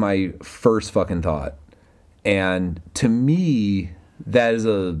 That was my first fucking thought. And to me, that is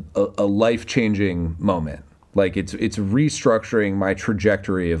a life-changing moment. Like, it's restructuring my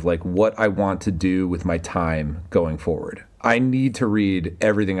trajectory of, like, what I want to do with my time going forward. I need to read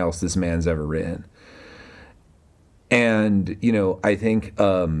everything else this man's ever written. And, you know, I think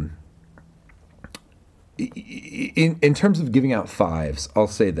in terms of giving out 5s, I'll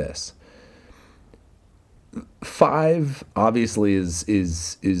say this. 5 obviously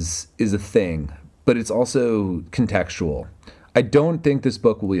is a thing, but it's also contextual. I don't think this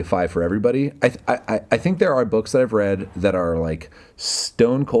book will be a 5 for everybody. I think there are books that I've read that are like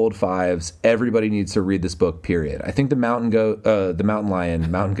stone cold 5s. Everybody needs to read this book, period. I think the Mountain Goat,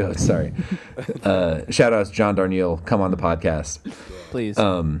 sorry. Shout out to John Darnielle. Come on the podcast. Please.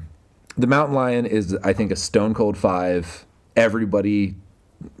 The Mountain Lion is, I think, a stone cold 5. Everybody,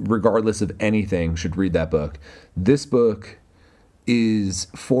 regardless of anything, should read that book. This book is,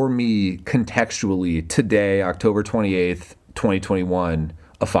 for me, contextually, today, October 28th, 2021,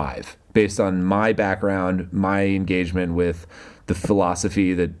 a 5, based on my background, my engagement with the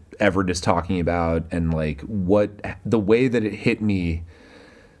philosophy that Everett is talking about, and like the way that it hit me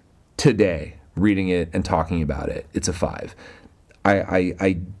today, reading it and talking about it. It's a 5.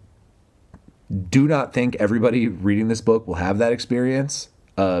 I do not think everybody reading this book will have that experience,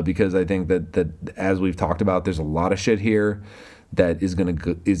 because I think that as we've talked about, there's a lot of shit here that is going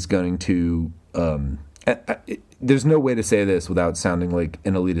to there's no way to say this without sounding like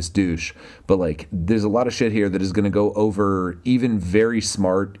an elitist douche, but like there's a lot of shit here that is going to go over even very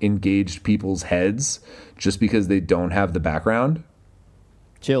smart, engaged people's heads just because they don't have the background.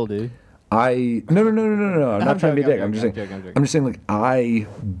 Chill, dude. No. I'm not trying to be a dick. I'm just saying, like,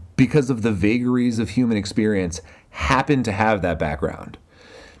 because of the vagaries of human experience, happen to have that background,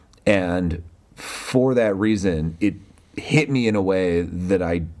 and for that reason, it hit me in a way that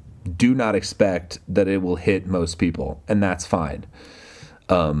I do not expect that it will hit most people, and that's fine.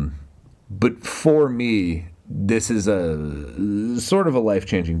 But for me, this is a sort of a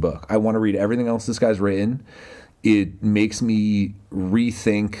life-changing book. I want to read everything else this guy's written. It makes me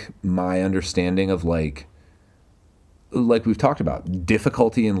rethink my understanding of like we've talked about,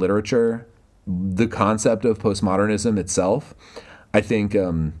 difficulty in literature, the concept of postmodernism itself. I think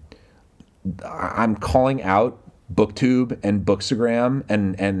I'm calling out BookTube and Bookstagram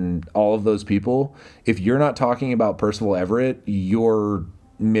and all of those people. If you're not talking about Percival Everett, you're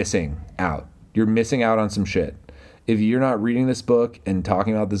missing out. You're missing out on some shit. If you're not reading this book and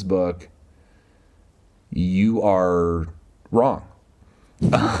talking about this book, you are wrong.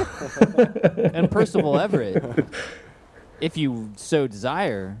 And Percival Everett, if you so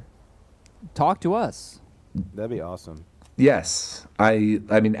desire, talk to us. That'd be awesome. Yes, I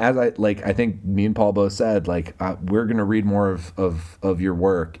mean, I think me and Paul both said, like, we're gonna read more of your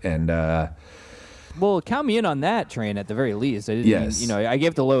work, and well, count me in on that train at the very least. I didn't, yes, I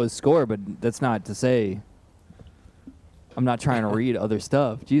gave the lowest score, but that's not to say I'm not trying to read other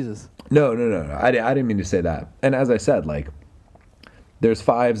stuff. Jesus. No. I didn't mean to say that. And as I said, like, there's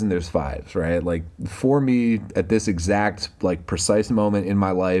 5s and there's 5s, right? Like, for me, at this exact, like, precise moment in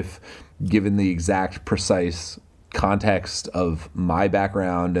my life, given the exact precise context of my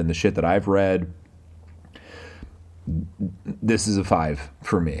background and the shit that I've read, this is a 5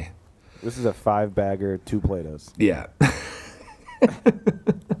 for me. This is a 5-bagger, 2 Platos. Yeah.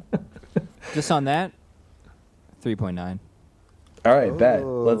 Just on that, 3.9. All right, bet.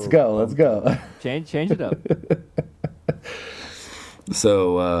 Let's go. Change it up.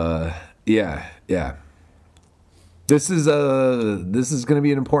 So, yeah. This is going to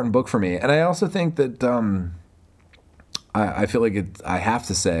be an important book for me, and I also think that I feel like I have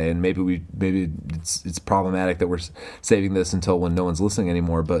to say, and maybe it's problematic that we're saving this until when no one's listening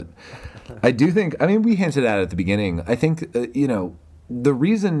anymore. But I do think, I mean, we hinted at it at the beginning. I think the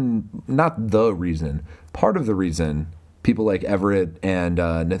reason, part of the reason people like Everett and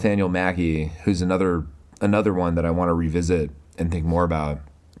Nathaniel Mackey, who's another one that I want to revisit and think more about.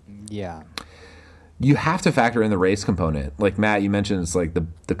 Yeah. You have to factor in the race component. Like, Matt, you mentioned it's like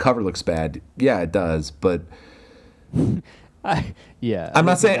the cover looks bad. Yeah, it does, but Yeah. I'm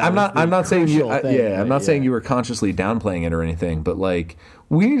not saying I'm not saying you I'm not saying yeah. you were consciously downplaying it or anything, but like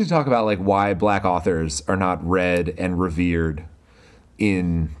we need to talk about like why black authors are not read and revered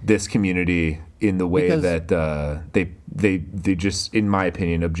in this community in the way Because- that they just, in my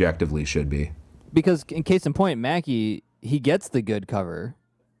opinion, objectively should be. Because in case in point, Mackie, he gets the good cover.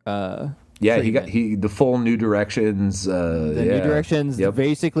 Yeah, treatment. he the full New Directions. The yeah. New Directions, Yep.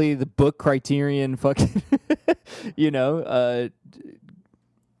 basically the book Criterion fucking,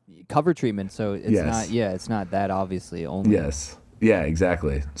 cover treatment. So it's Yes. not, it's not that obviously only. Yes. Yeah,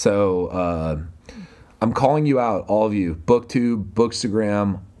 exactly. So I'm calling you out, all of you, BookTube,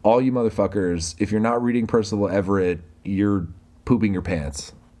 Bookstagram, all you motherfuckers. If you're not reading Percival Everett, you're pooping your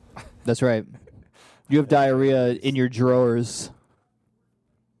pants. That's right. You have diarrhea in your drawers.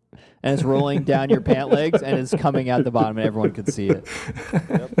 And it's rolling down your pant legs and it's coming out the bottom and everyone could see it.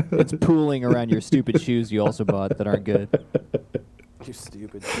 It's pooling around your stupid shoes you also bought that aren't good. You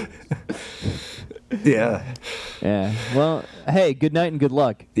stupid. Yeah. Yeah. Well, hey, good night and good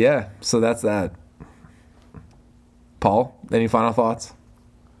luck. Yeah. So that's that. Paul, any final thoughts?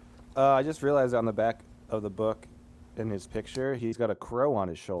 I just realized on the back of the book, in his picture, he's got a crow on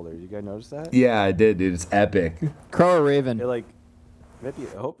his shoulder. You guys notice that? Yeah, I did, dude. It's epic. Crow or Raven? It like, maybe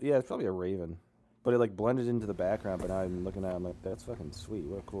it's probably a raven, but it like blended into the background. But now I'm looking at it, I'm like, that's fucking sweet.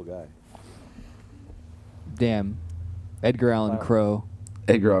 What a cool guy. Damn. Edgar Allan Wow. Crow.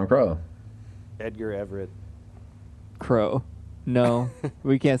 Edgar Allan Crow. Edgar Everett. Crow. No,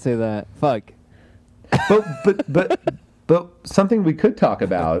 we can't say that. Fuck. But something we could talk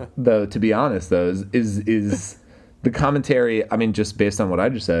about, though, to be honest, though, is the commentary. I mean, just based on what I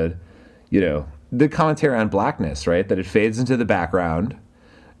just said, the commentary on blackness, right? That it fades into the background,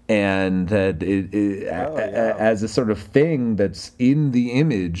 and that as a sort of thing that's in the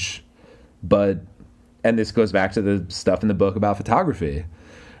image, and this goes back to the stuff in the book about photography.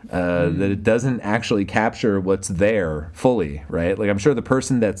 That it doesn't actually capture what's there fully, right? Like, I'm sure the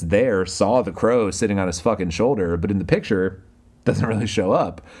person that's there saw the crow sitting on his fucking shoulder, but in the picture, doesn't really show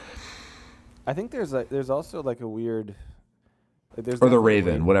up. I think there's also like a weird, like, there's Or the definitely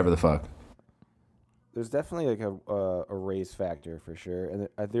raven, whatever the fuck. There's definitely like a race factor for sure, and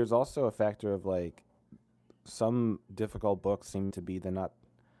there's also a factor of like some difficult books seem to be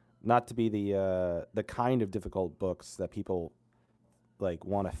not to be the kind of difficult books that people like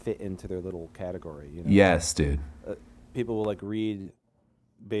want to fit into their little category. Yes, dude. People will like read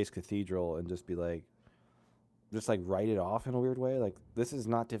Base Cathedral and just be like, just like write it off in a weird way. Like, this is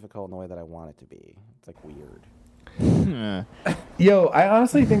not difficult in the way that I want it to be. It's like weird. Yo, I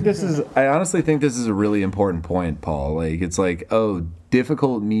honestly think this is a really important point, Paul. Like, it's like,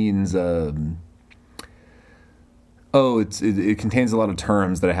 difficult means it contains a lot of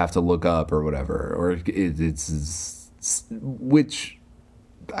terms that I have to look up or whatever, or it's which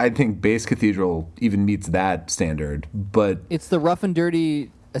I think Base Cathedral even meets that standard, but It's the rough and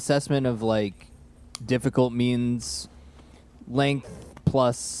dirty assessment of like difficult means length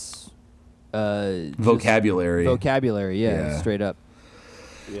plus vocabulary. Vocabulary, Yeah. straight up.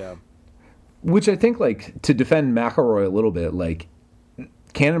 Yeah. Which I think, like, to defend McElroy a little bit, like,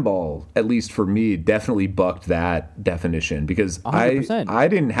 Cannonball, at least for me, definitely bucked that definition because 100%. I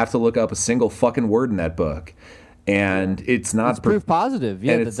didn't have to look up a single fucking word in that book, and it's not It's proof positive.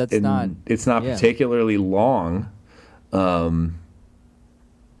 Yeah, and that's not yeah. particularly long, but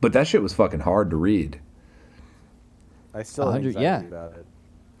that shit was fucking hard to read. I still have 100, anxiety yeah. about it.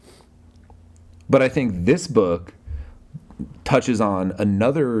 But I think this book touches on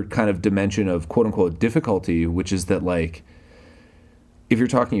another kind of dimension of quote unquote difficulty, which is that, like, if you're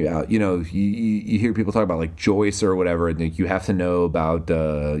talking about, you hear people talk about like Joyce or whatever, and you have to know about,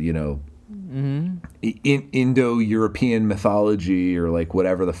 Indo-European mythology or like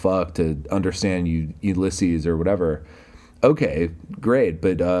whatever the fuck to understand Ulysses or whatever. Okay, great.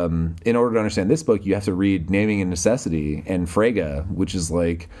 But in order to understand this book, you have to read Naming and Necessity and Frege, which is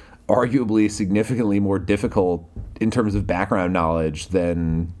like arguably significantly more difficult in terms of background knowledge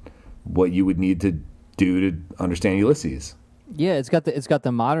than what you would need to do to understand Ulysses. Yeah, it's got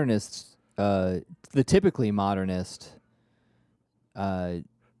the modernist, the typically modernist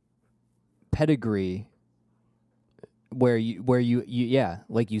pedigree, where you yeah,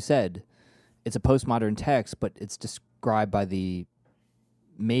 like you said, it's a postmodern text, but it's described by the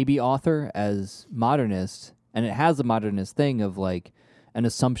maybe author as modernist, and it has the modernist thing of like an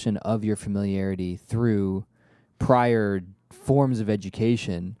assumption of your familiarity through prior forms of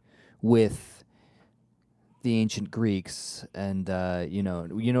education with the ancient Greeks, and you know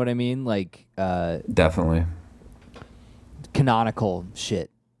what I mean, like Definitely. canonical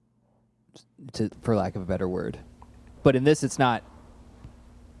shit, for lack of a better word. but in this, it's not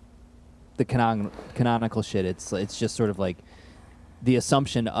the canonical shit. It's just sort of like the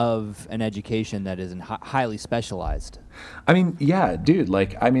assumption of an education that isn't highly specialized. I mean, yeah, dude.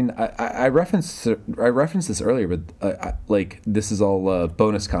 Like, I mean, I referenced this earlier, but like, this is all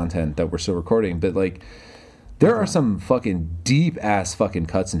bonus content that we're still recording. But like, there are some fucking deep ass fucking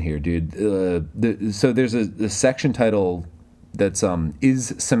cuts in here, dude. So there's a section title that's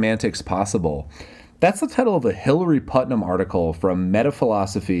 "Is Semantics Possible?" That's the title of a Hillary Putnam article from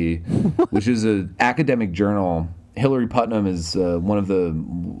Metaphilosophy, which is an academic journal. Hillary Putnam is one of the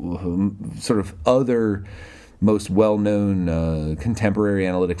sort of other most well-known contemporary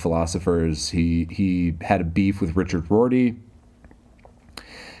analytic philosophers. He had a beef with Richard Rorty,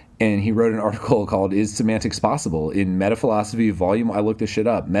 and he wrote an article called "Is Semantics Possible?" in Metaphilosophy Volume. I looked this shit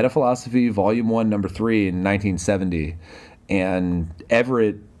up. Metaphilosophy Volume 1, Number 3 in 1970, and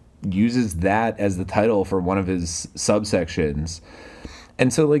Everett uses that as the title for one of his subsections.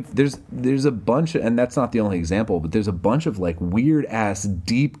 And so, like, there's a bunch, and that's not the only example, but there's a bunch of, like, weird-ass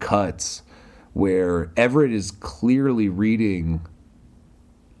deep cuts where Everett is clearly reading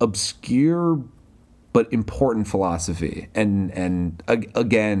obscure but important philosophy. And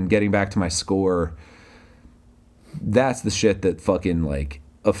again, getting back to my score, that's the shit that fucking, like,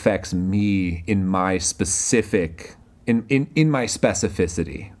 affects me in my specific, in my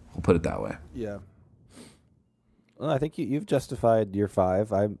specificity. We'll put it that way. Yeah. Well, I think you've justified your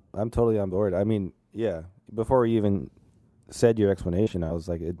 5. I'm totally on board. I mean, yeah. Before you even said your explanation, I was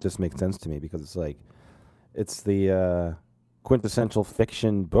like, it just makes sense to me because it's like, it's the quintessential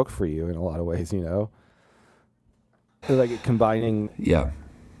fiction book for you in a lot of ways. You know, it's like combining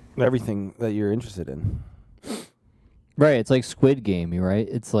everything that you're interested in. Right. It's like Squid Game, right?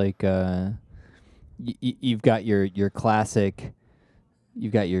 It's like you've got your classic.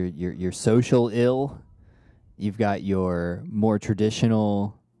 You've got your social ill. You've got your more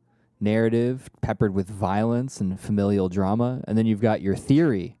traditional narrative peppered with violence and familial drama. And then you've got your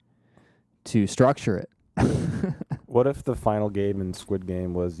theory to structure it. What if the final game in Squid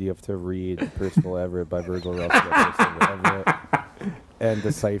Game was you have to read Percival Everett by Virgil Russell and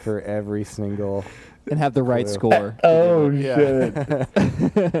decipher every single... And have the right score. Oh, shit.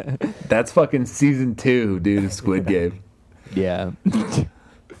 That's fucking season 2, dude, of Squid Game. Yeah.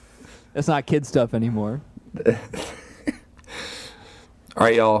 That's not kid stuff anymore. All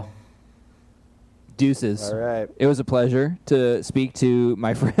right, y'all. Deuces. All right. It was a pleasure to speak to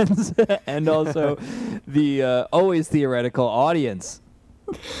my friends and also the always theoretical audience.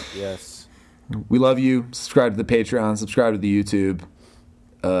 Yes. We love you. Subscribe to the Patreon. Subscribe to the YouTube,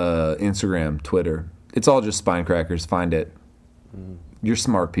 Instagram, Twitter. It's all just Spinecrackers. Find it. You're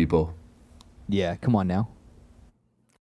smart people. Yeah, come on now.